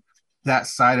sort of that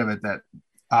side of it, that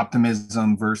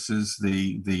optimism versus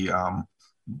the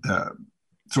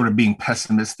sort of being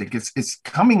pessimistic, it's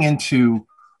coming into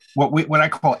what I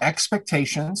call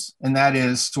expectations, and that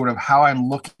is sort of how I'm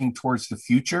looking towards the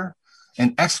future,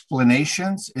 and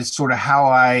explanations is sort of how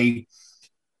I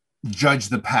judge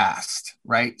the past,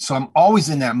 right? So I'm always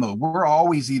in that mode. We're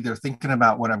always either thinking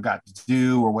about what I've got to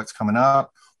do or what's coming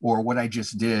up or what I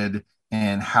just did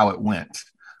and how it went,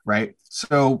 right?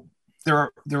 So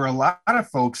there are a lot of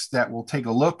folks that will take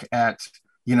a look at,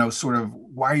 sort of,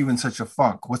 why are you in such a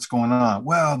funk? What's going on?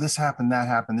 Well, this happened, that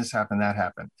happened, this happened, that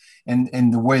happened.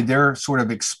 And the way they're sort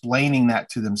of explaining that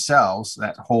to themselves,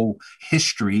 that whole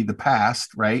history, the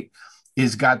past, right,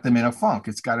 is got them in a funk.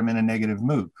 It's got them in a negative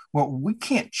mood. Well, we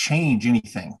can't change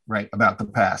anything, right, about the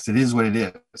past. It is what it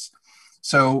is.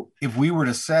 So if we were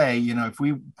to say, if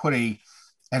we put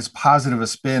as positive a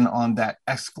spin on that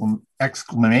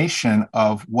exclamation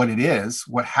of what it is,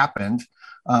 what happened,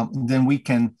 then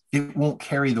it won't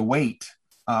carry the weight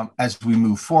as we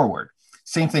move forward.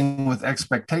 Same thing with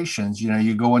expectations.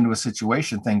 You go into a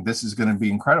situation, think this is going to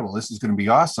be incredible, this is going to be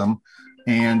awesome.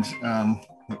 And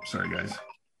sorry, guys.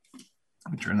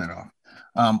 Let me turn that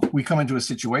off. We come into a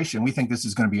situation, we think this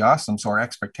is going to be awesome, so our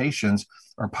expectations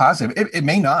are positive. It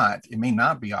may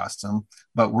not be awesome,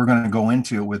 but we're going to go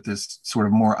into it with this sort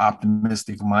of more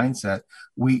optimistic mindset.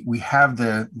 We have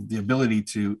the ability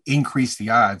to increase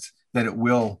the odds that it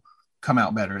will come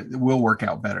out better, it will work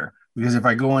out better. Because if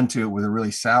I go into it with a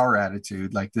really sour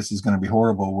attitude, like this is going to be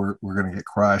horrible, we're going to get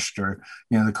crushed, or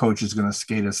the coach is going to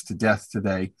skate us to death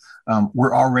today,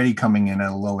 we're already coming in at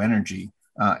a low energy.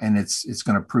 And it's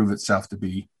going to prove itself to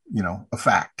be, a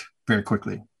fact very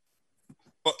quickly.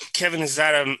 Well, Kevin, is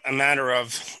that a matter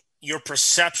of your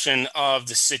perception of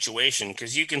the situation?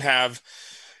 Because you can have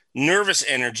nervous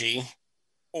energy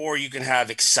or you can have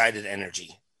excited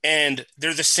energy, and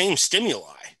they're the same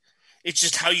stimuli. It's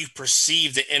just how you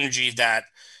perceive the energy, that,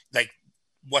 like,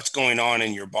 what's going on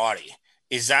in your body.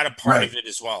 Is that a part of it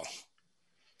as well?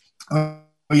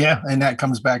 Yeah. And that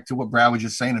comes back to what Brad was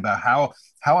just saying about how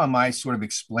am I sort of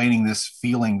explaining this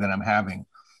feeling that I'm having,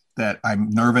 that I'm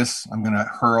nervous, I'm going to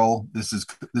hurl, this is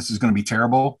going to be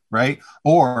terrible, right?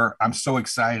 Or I'm so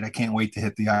excited, I can't wait to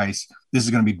hit the ice, this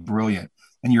is going to be brilliant.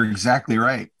 And you're exactly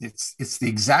right. It's the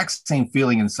exact same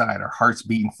feeling inside. Our heart's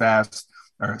beating fast,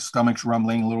 our stomach's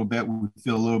rumbling a little bit, we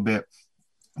feel a little bit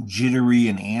jittery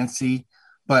and antsy.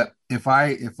 But if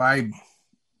I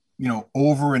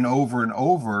over and over and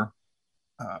over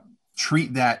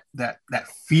treat that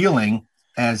feeling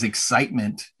as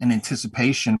excitement and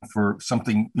anticipation for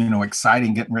something,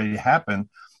 exciting getting ready to happen,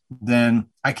 then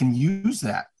I can use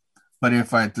that. But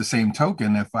if at the same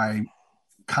token, if I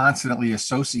constantly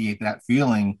associate that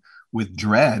feeling with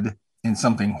dread and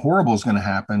something horrible is going to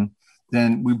happen,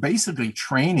 then we're basically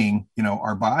training,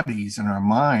 our bodies and our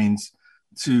minds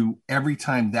to, every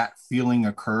time that feeling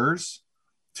occurs,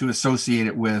 to associate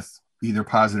it with either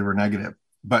positive or negative.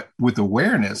 But with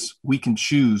awareness, we can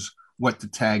choose what to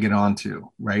tag it onto,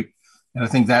 right? And I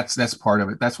think that's part of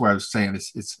it. That's what I was saying.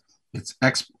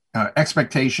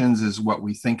 Expectations is what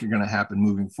we think are going to happen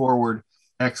moving forward.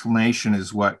 Exclamation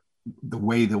is what the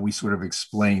way that we sort of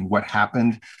explain what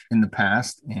happened in the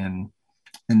past, and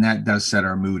that does set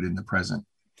our mood in the present.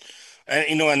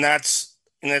 And and that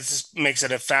just makes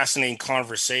it a fascinating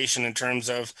conversation in terms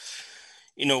of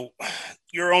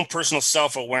your own personal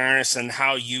self-awareness and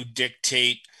how you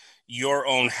dictate your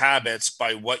own habits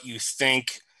by what you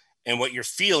think and what you're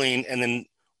feeling, and then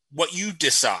what you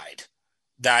decide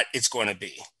that it's going to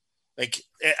be. Like,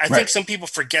 I think some people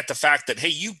forget the fact that, hey,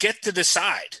 you get to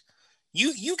decide.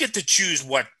 You get to choose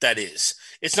what that is.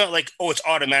 It's not like,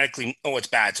 it's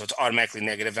bad, so it's automatically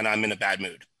negative and I'm in a bad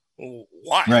mood.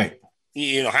 Why? Right.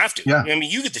 You don't have to. Yeah. I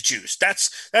mean, you get to choose.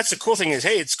 That's the cool thing is,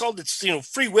 hey, it's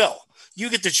free will. You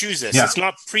get to choose this. Yeah. It's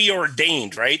not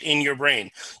preordained, right, in your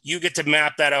brain. You get to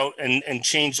map that out and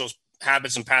change those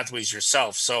habits and pathways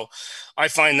yourself. So I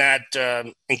find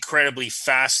that incredibly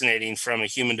fascinating from a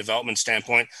human development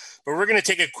standpoint. But we're going to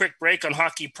take a quick break on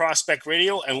Hockey Prospect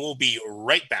Radio, and we'll be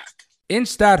right back.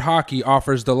 Instat Hockey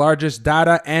offers the largest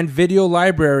data and video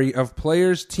library of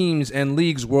players, teams, and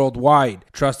leagues worldwide,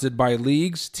 trusted by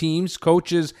leagues, teams,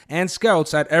 coaches, and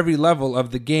scouts at every level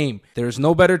of the game. There is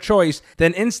no better choice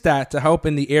than Instat to help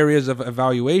in the areas of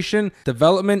evaluation,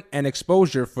 development, and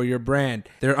exposure for your brand.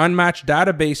 Their unmatched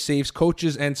database saves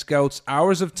coaches and scouts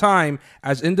hours of time,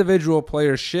 as individual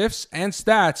player shifts and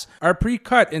stats are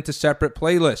pre-cut into separate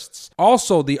playlists.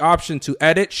 Also, the option to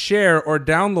edit, share, or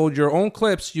download your own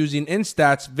clips using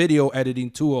Instat's video editing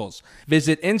tools.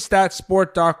 Visit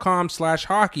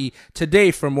instatsport.com/hockey today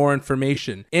for more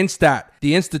information. Instat,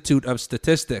 the Institute of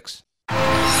Statistics.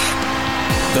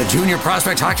 The Junior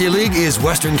Prospect Hockey League is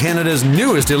Western Canada's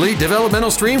newest elite developmental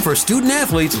stream for student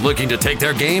athletes looking to take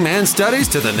their game and studies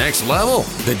to the next level.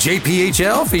 The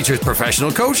JPHL features professional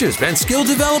coaches and skill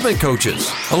development coaches,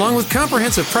 along with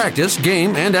comprehensive practice,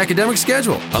 game, and academic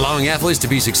schedule, allowing athletes to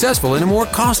be successful in a more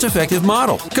cost-effective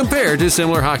model compared to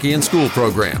similar hockey and school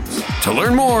programs. To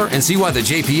learn more and see why the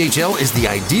JPHL is the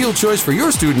ideal choice for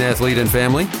your student athlete and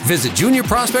family, visit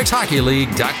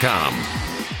juniorprospectshockeyleague.com.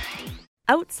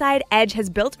 Outside Edge has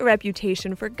built a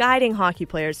reputation for guiding hockey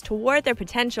players toward their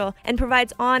potential and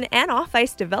provides on- and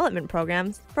off-ice development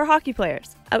programs for hockey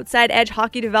players. Outside Edge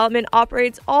Hockey Development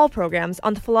operates all programs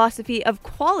on the philosophy of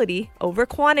quality over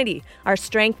quantity. Our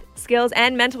strength, skills,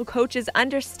 and mental coaches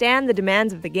understand the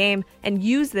demands of the game and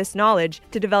use this knowledge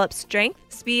to develop strength,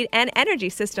 speed, and energy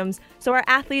systems so our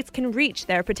athletes can reach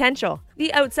their potential.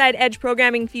 The Outside Edge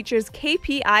programming features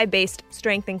KPI-based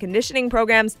strength and conditioning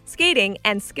programs, skating,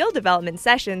 and skill development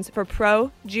sessions for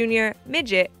pro, junior,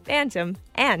 midget, bantam,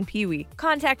 and peewee.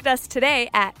 Contact us today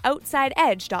at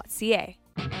outsideedge.ca.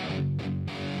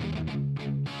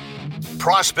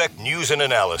 Prospect news and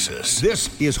analysis.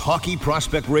 This is Hockey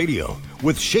Prospect Radio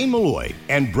with Shane Malloy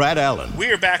and Brad Allen.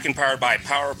 We are back and powered by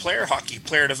Power Player, hockey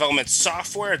player development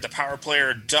software at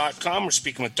thepowerplayer.com. We're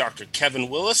speaking with Dr. Kevin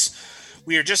Willis.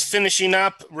 We are just finishing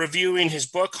up reviewing his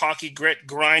book, Hockey Grit,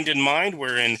 Grind, and Mind.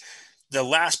 We're in the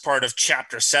last part of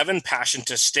Chapter 7, Passion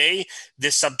to Stay.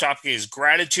 This subtopic is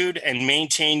gratitude and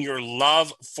maintain your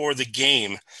love for the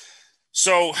game.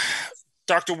 So,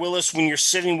 Dr. Willis, when you're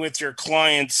sitting with your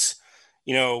clients,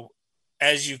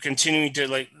 as you continue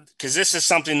to because this is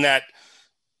something that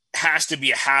has to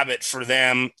be a habit for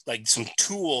them, like some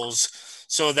tools,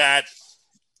 so that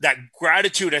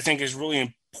gratitude, I think, is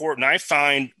really important. I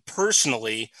find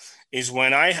personally is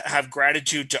when I have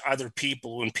gratitude to other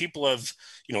people, when people have,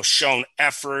 shown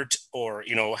effort or,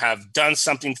 have done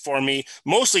something for me,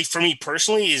 mostly for me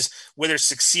personally is whether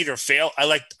succeed or fail.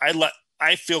 I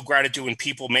feel gratitude when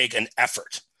people make an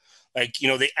effort.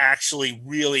 They actually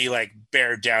really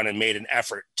bear down and made an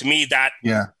effort. To me, that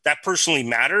personally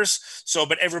matters. So,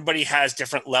 but everybody has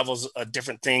different levels of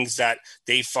different things that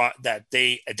they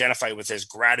identify with as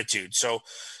gratitude. So,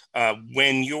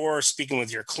 when you're speaking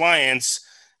with your clients,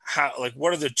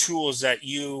 what are the tools that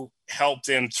you help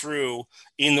them through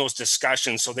in those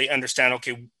discussions so they understand,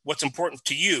 okay, what's important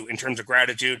to you in terms of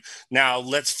gratitude? Now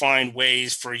let's find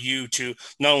ways for you to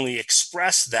not only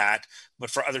express that, but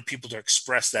for other people to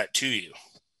express that to you.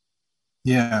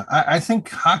 Yeah, I think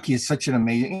hockey is such an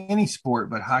amazing, any sport,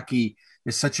 but hockey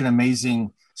is such an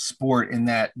amazing sport in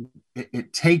that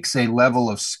it takes a level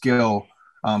of skill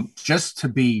just to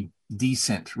be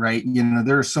decent, right?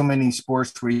 There are so many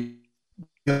sports where you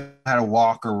know how to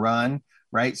walk or run,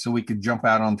 right? So we could jump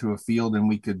out onto a field and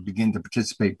we could begin to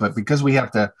participate. But because we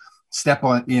have to step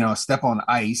on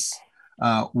ice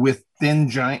with thin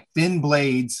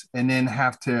blades and then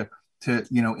have to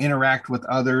interact with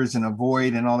others and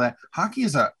avoid and all that. Hockey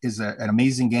is an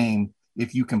amazing game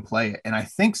if you can play it. And I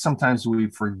think sometimes we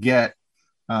forget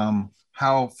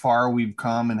how far we've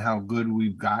come and how good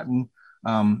we've gotten.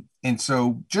 And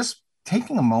so just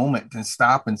taking a moment to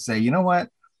stop and say, you know what,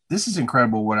 this is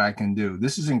incredible what I can do.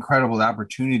 This is incredible the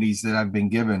opportunities that I've been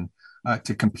given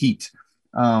to compete.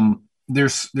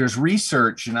 There's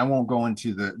research, and I won't go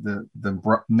into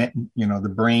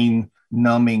the brain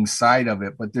numbing side of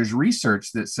it, but there's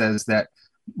research that says that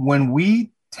when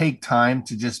we take time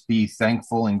to just be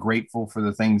thankful and grateful for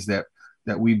the things that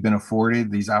we've been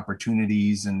afforded, these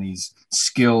opportunities and these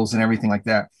skills and everything like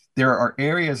that, there are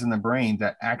areas in the brain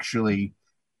that actually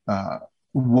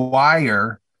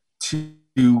wire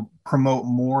to promote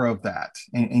more of that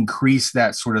and increase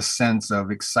that sort of sense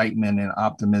of excitement and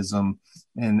optimism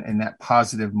and that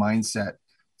positive mindset.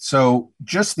 So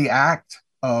just the act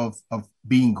of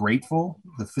being grateful,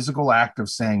 the physical act of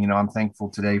saying, I'm thankful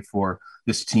today for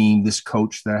this team, this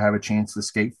coach that I have a chance to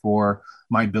skate for,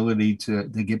 my ability to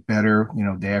get better,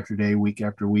 day after day, week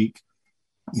after week.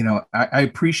 I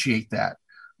appreciate that.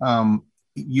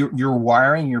 You're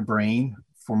wiring your brain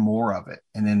for more of it.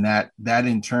 And then that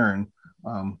in turn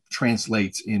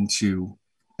translates into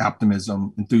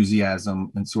optimism,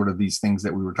 enthusiasm, and sort of these things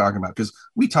that we were talking about. Because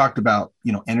we talked about,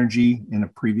 energy in a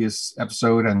previous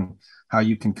episode and how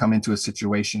you can come into a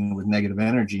situation with negative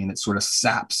energy and it sort of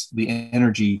saps the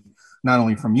energy, not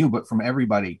only from you, but from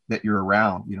everybody that you're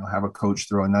around. Have a coach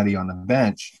throw a nutty on the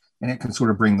bench and it can sort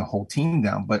of bring the whole team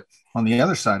down. But on the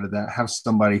other side of that, have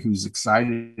somebody who's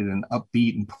excited and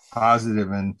upbeat and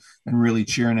positive and really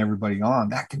cheering everybody on.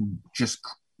 That can just,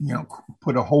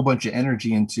 put a whole bunch of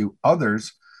energy into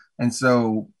others. And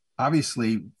so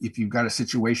obviously, if you've got a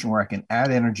situation where I can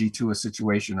add energy to a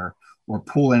situation or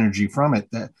pull energy from it,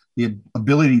 that the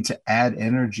ability to add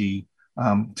energy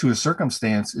to a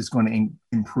circumstance is going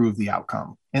to improve the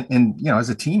outcome. And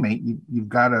as a teammate, you've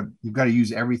got to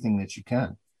use everything that you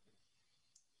can.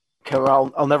 Okay,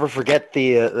 well, I'll never forget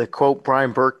the quote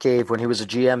Brian Burke gave when he was a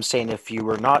GM, saying, "If you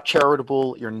are not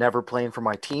charitable, you're never playing for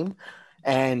my team."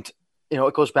 And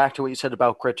it goes back to what you said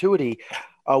about gratuity.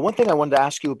 One thing I wanted to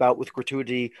ask you about with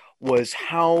gratuity was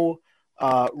how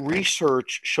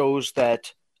research shows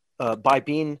that by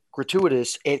being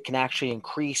gratuitous, it can actually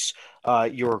increase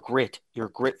your grit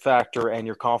factor, and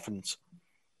your confidence.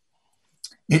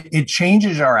 It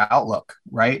changes our outlook,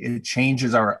 right? It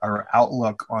changes our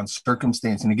outlook on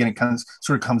circumstance. And again, it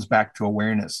comes back to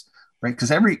awareness, right? Because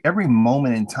every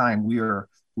moment in time, we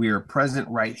are present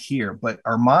right here, but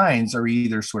our minds are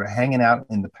either sort of hanging out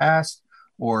in the past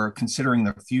or considering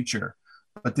the future.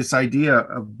 But this idea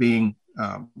of being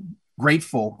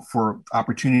grateful for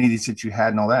opportunities that you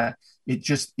had and all that, it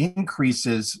just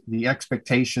increases the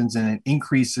expectations and it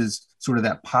increases sort of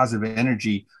that positive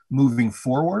energy moving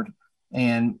forward.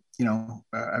 And,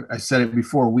 I said it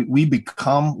before, we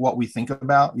become what we think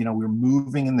about. We're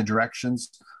moving in the directions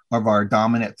of our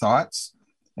dominant thoughts.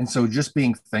 And so just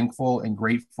being thankful and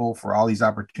grateful for all these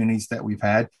opportunities that we've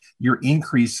had, you're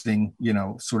increasing,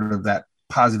 sort of that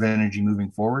positive energy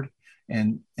moving forward.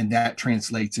 And that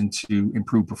translates into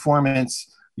improved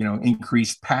performance,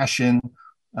 increased passion.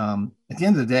 At the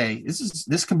end of the day,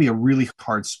 this can be a really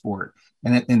hard sport.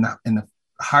 And the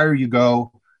higher you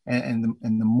go and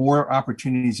the more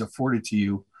opportunities afforded to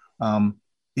you,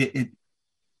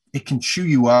 it can chew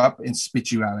you up and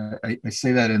spit you out. I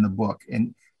say that in the book.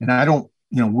 And I don't,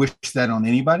 wish that on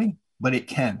anybody, but it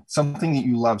can. Something that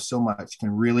you love so much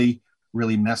can really,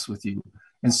 really mess with you.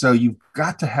 And so you've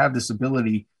got to have this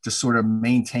ability to sort of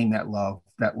maintain that love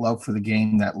for the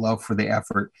game, that love for the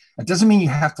effort. It doesn't mean you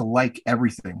have to like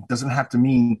everything. It doesn't have to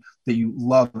mean that you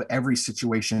love every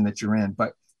situation that you're in,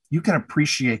 but you can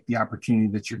appreciate the opportunity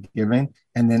that you're given.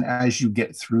 And then as you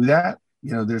get through that,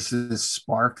 there's this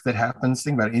spark that happens.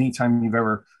 Think about it. Anytime you've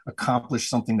ever accomplished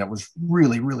something that was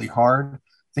really, really hard,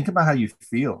 think about how you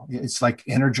feel. It's like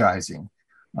energizing.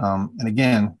 And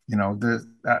again,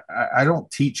 I don't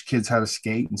teach kids how to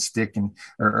skate and stick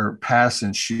or pass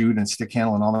and shoot and stick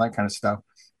handle and all that kind of stuff.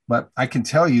 But I can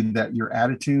tell you that your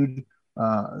attitude,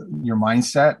 your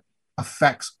mindset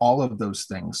affects all of those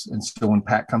things. And so when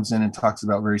Pat comes in and talks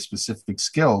about very specific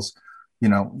skills,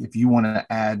 if you want to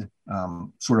add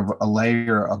sort of a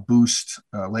layer, a boost,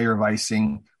 a layer of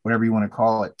icing, whatever you want to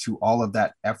call it, to all of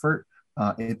that effort,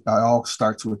 it all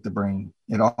starts with the brain.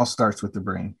 It all starts with the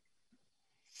brain.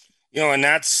 And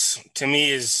that's, to me,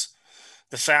 is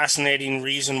the fascinating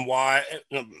reason why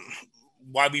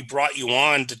we brought you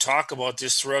on to talk about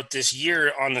this throughout this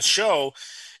year on the show,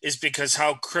 is because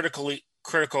how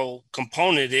critical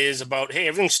component is about, hey,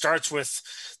 everything starts with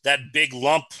that big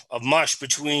lump of mush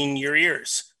between your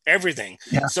ears, everything.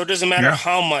 Yeah. So it doesn't matter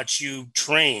how much you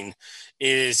train,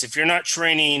 is if you're not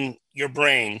training your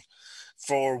brain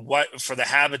for the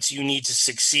habits you need to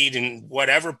succeed in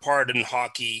whatever part in the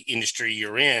hockey industry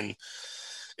you're in,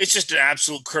 it's just an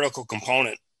absolute critical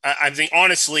component. I think,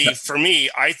 honestly, for me,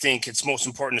 I think it's most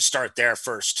important to start there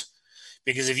first,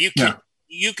 because if you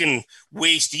can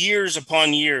waste years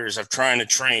upon years of trying to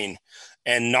train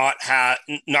and not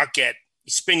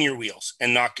spin your wheels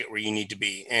and not get where you need to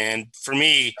be. And for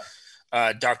me,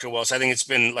 Dr. Willis, I think it's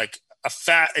been like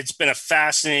it's been a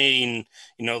fascinating,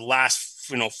 last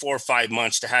 4 or 5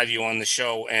 months to have you on the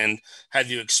show and have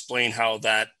you explain how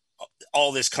that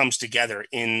all this comes together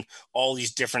in all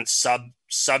these different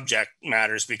subject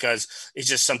matters, because it's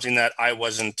just something that I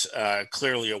wasn't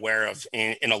clearly aware of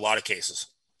in a lot of cases.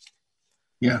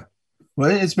 Yeah,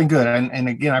 well, it's been good. And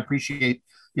again, I appreciate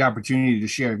the opportunity to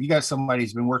share. If you got somebody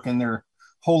who's been working their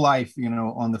whole life,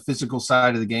 on the physical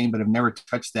side of the game, but have never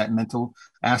touched that mental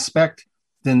aspect,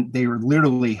 then they were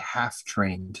literally half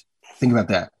trained. Think about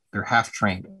that. They're half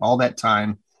trained all that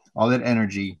time, all that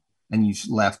energy, and you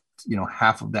left,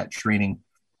 half of that training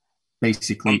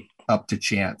basically up to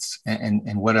chance.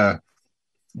 And what I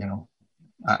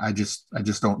just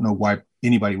don't know why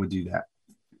anybody would do that.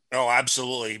 Oh,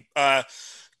 absolutely.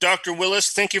 Dr.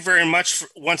 Willis, thank you very much for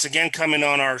once again coming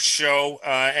on our show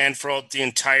and throughout the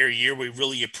entire year. We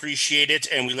really appreciate it,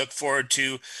 and we look forward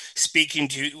to speaking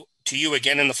to you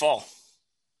again in the fall.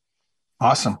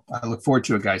 Awesome. I look forward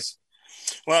to it, guys.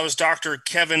 Well, that was Dr.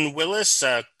 Kevin Willis,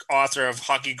 author of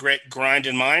Hockey Grit, Grind,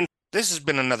 and Mind. This has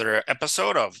been another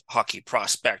episode of Hockey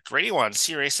Prospect Radio on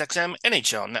SiriusXM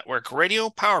NHL Network Radio,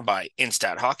 powered by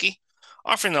Instat Hockey,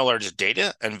 offering the largest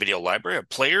data and video library of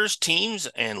players, teams,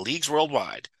 and leagues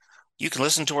worldwide. You can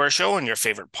listen to our show on your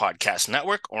favorite podcast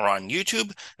network or on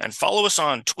YouTube, and follow us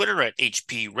on Twitter at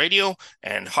HP Radio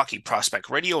and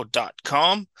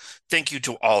hockeyprospectradio.com. Thank you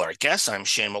to all our guests. I'm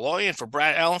Shane Malloy, and for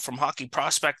Brad Allen from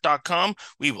hockeyprospect.com,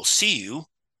 we will see you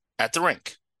at the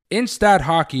rink. Instat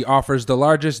Hockey offers the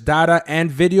largest data and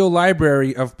video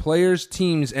library of players,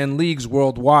 teams, and leagues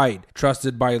worldwide,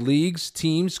 trusted by leagues,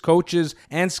 teams, coaches,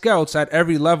 and scouts at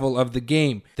every level of the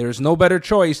game. There is no better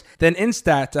choice than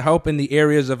Instat to help in the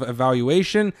areas of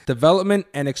evaluation, development,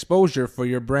 and exposure for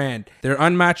your brand. Their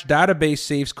unmatched database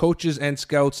saves coaches and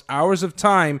scouts hours of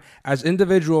time, as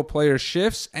individual player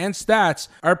shifts and stats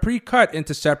are pre-cut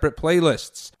into separate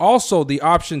playlists. Also, the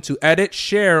option to edit,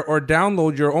 share, or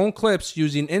download your own clips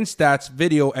using Instat's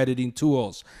video editing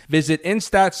tools. Visit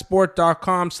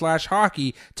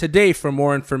instatsport.com/hockey today for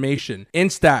more information.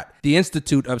 Instat, the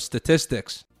Institute of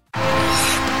Statistics.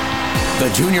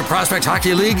 The Junior Prospect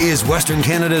Hockey League is Western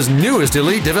Canada's newest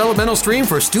elite developmental stream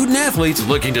for student athletes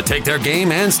looking to take their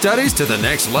game and studies to the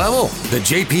next level. The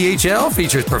JPHL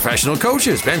features professional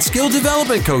coaches and skill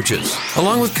development coaches,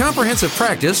 along with comprehensive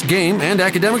practice, game, and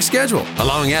academic schedule,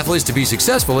 allowing athletes to be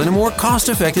successful in a more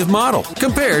cost-effective model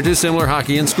compared to similar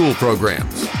hockey and school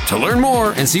programs. To learn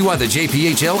more and see why the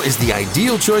JPHL is the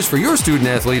ideal choice for your student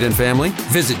athlete and family,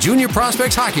 visit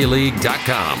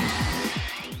juniorprospectshockeyleague.com.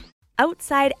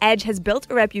 Outside Edge has built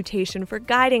a reputation for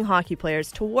guiding hockey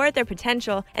players toward their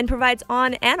potential and provides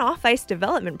on- and off-ice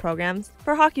development programs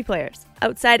for hockey players.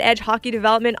 Outside Edge Hockey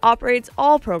Development operates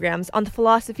all programs on the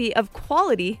philosophy of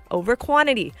quality over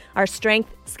quantity. Our strength,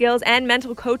 skills, and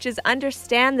mental coaches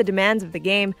understand the demands of the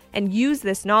game and use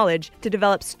this knowledge to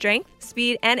develop strength,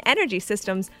 speed, and energy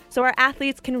systems so our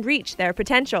athletes can reach their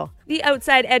potential. The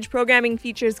Outside Edge programming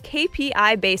features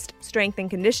KPI-based strength and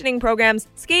conditioning programs,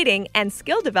 skating, and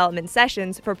skill development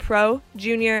sessions for pro,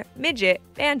 junior, midget,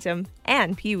 bantam,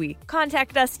 and peewee.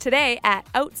 Contact us today at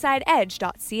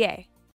outsideedge.ca.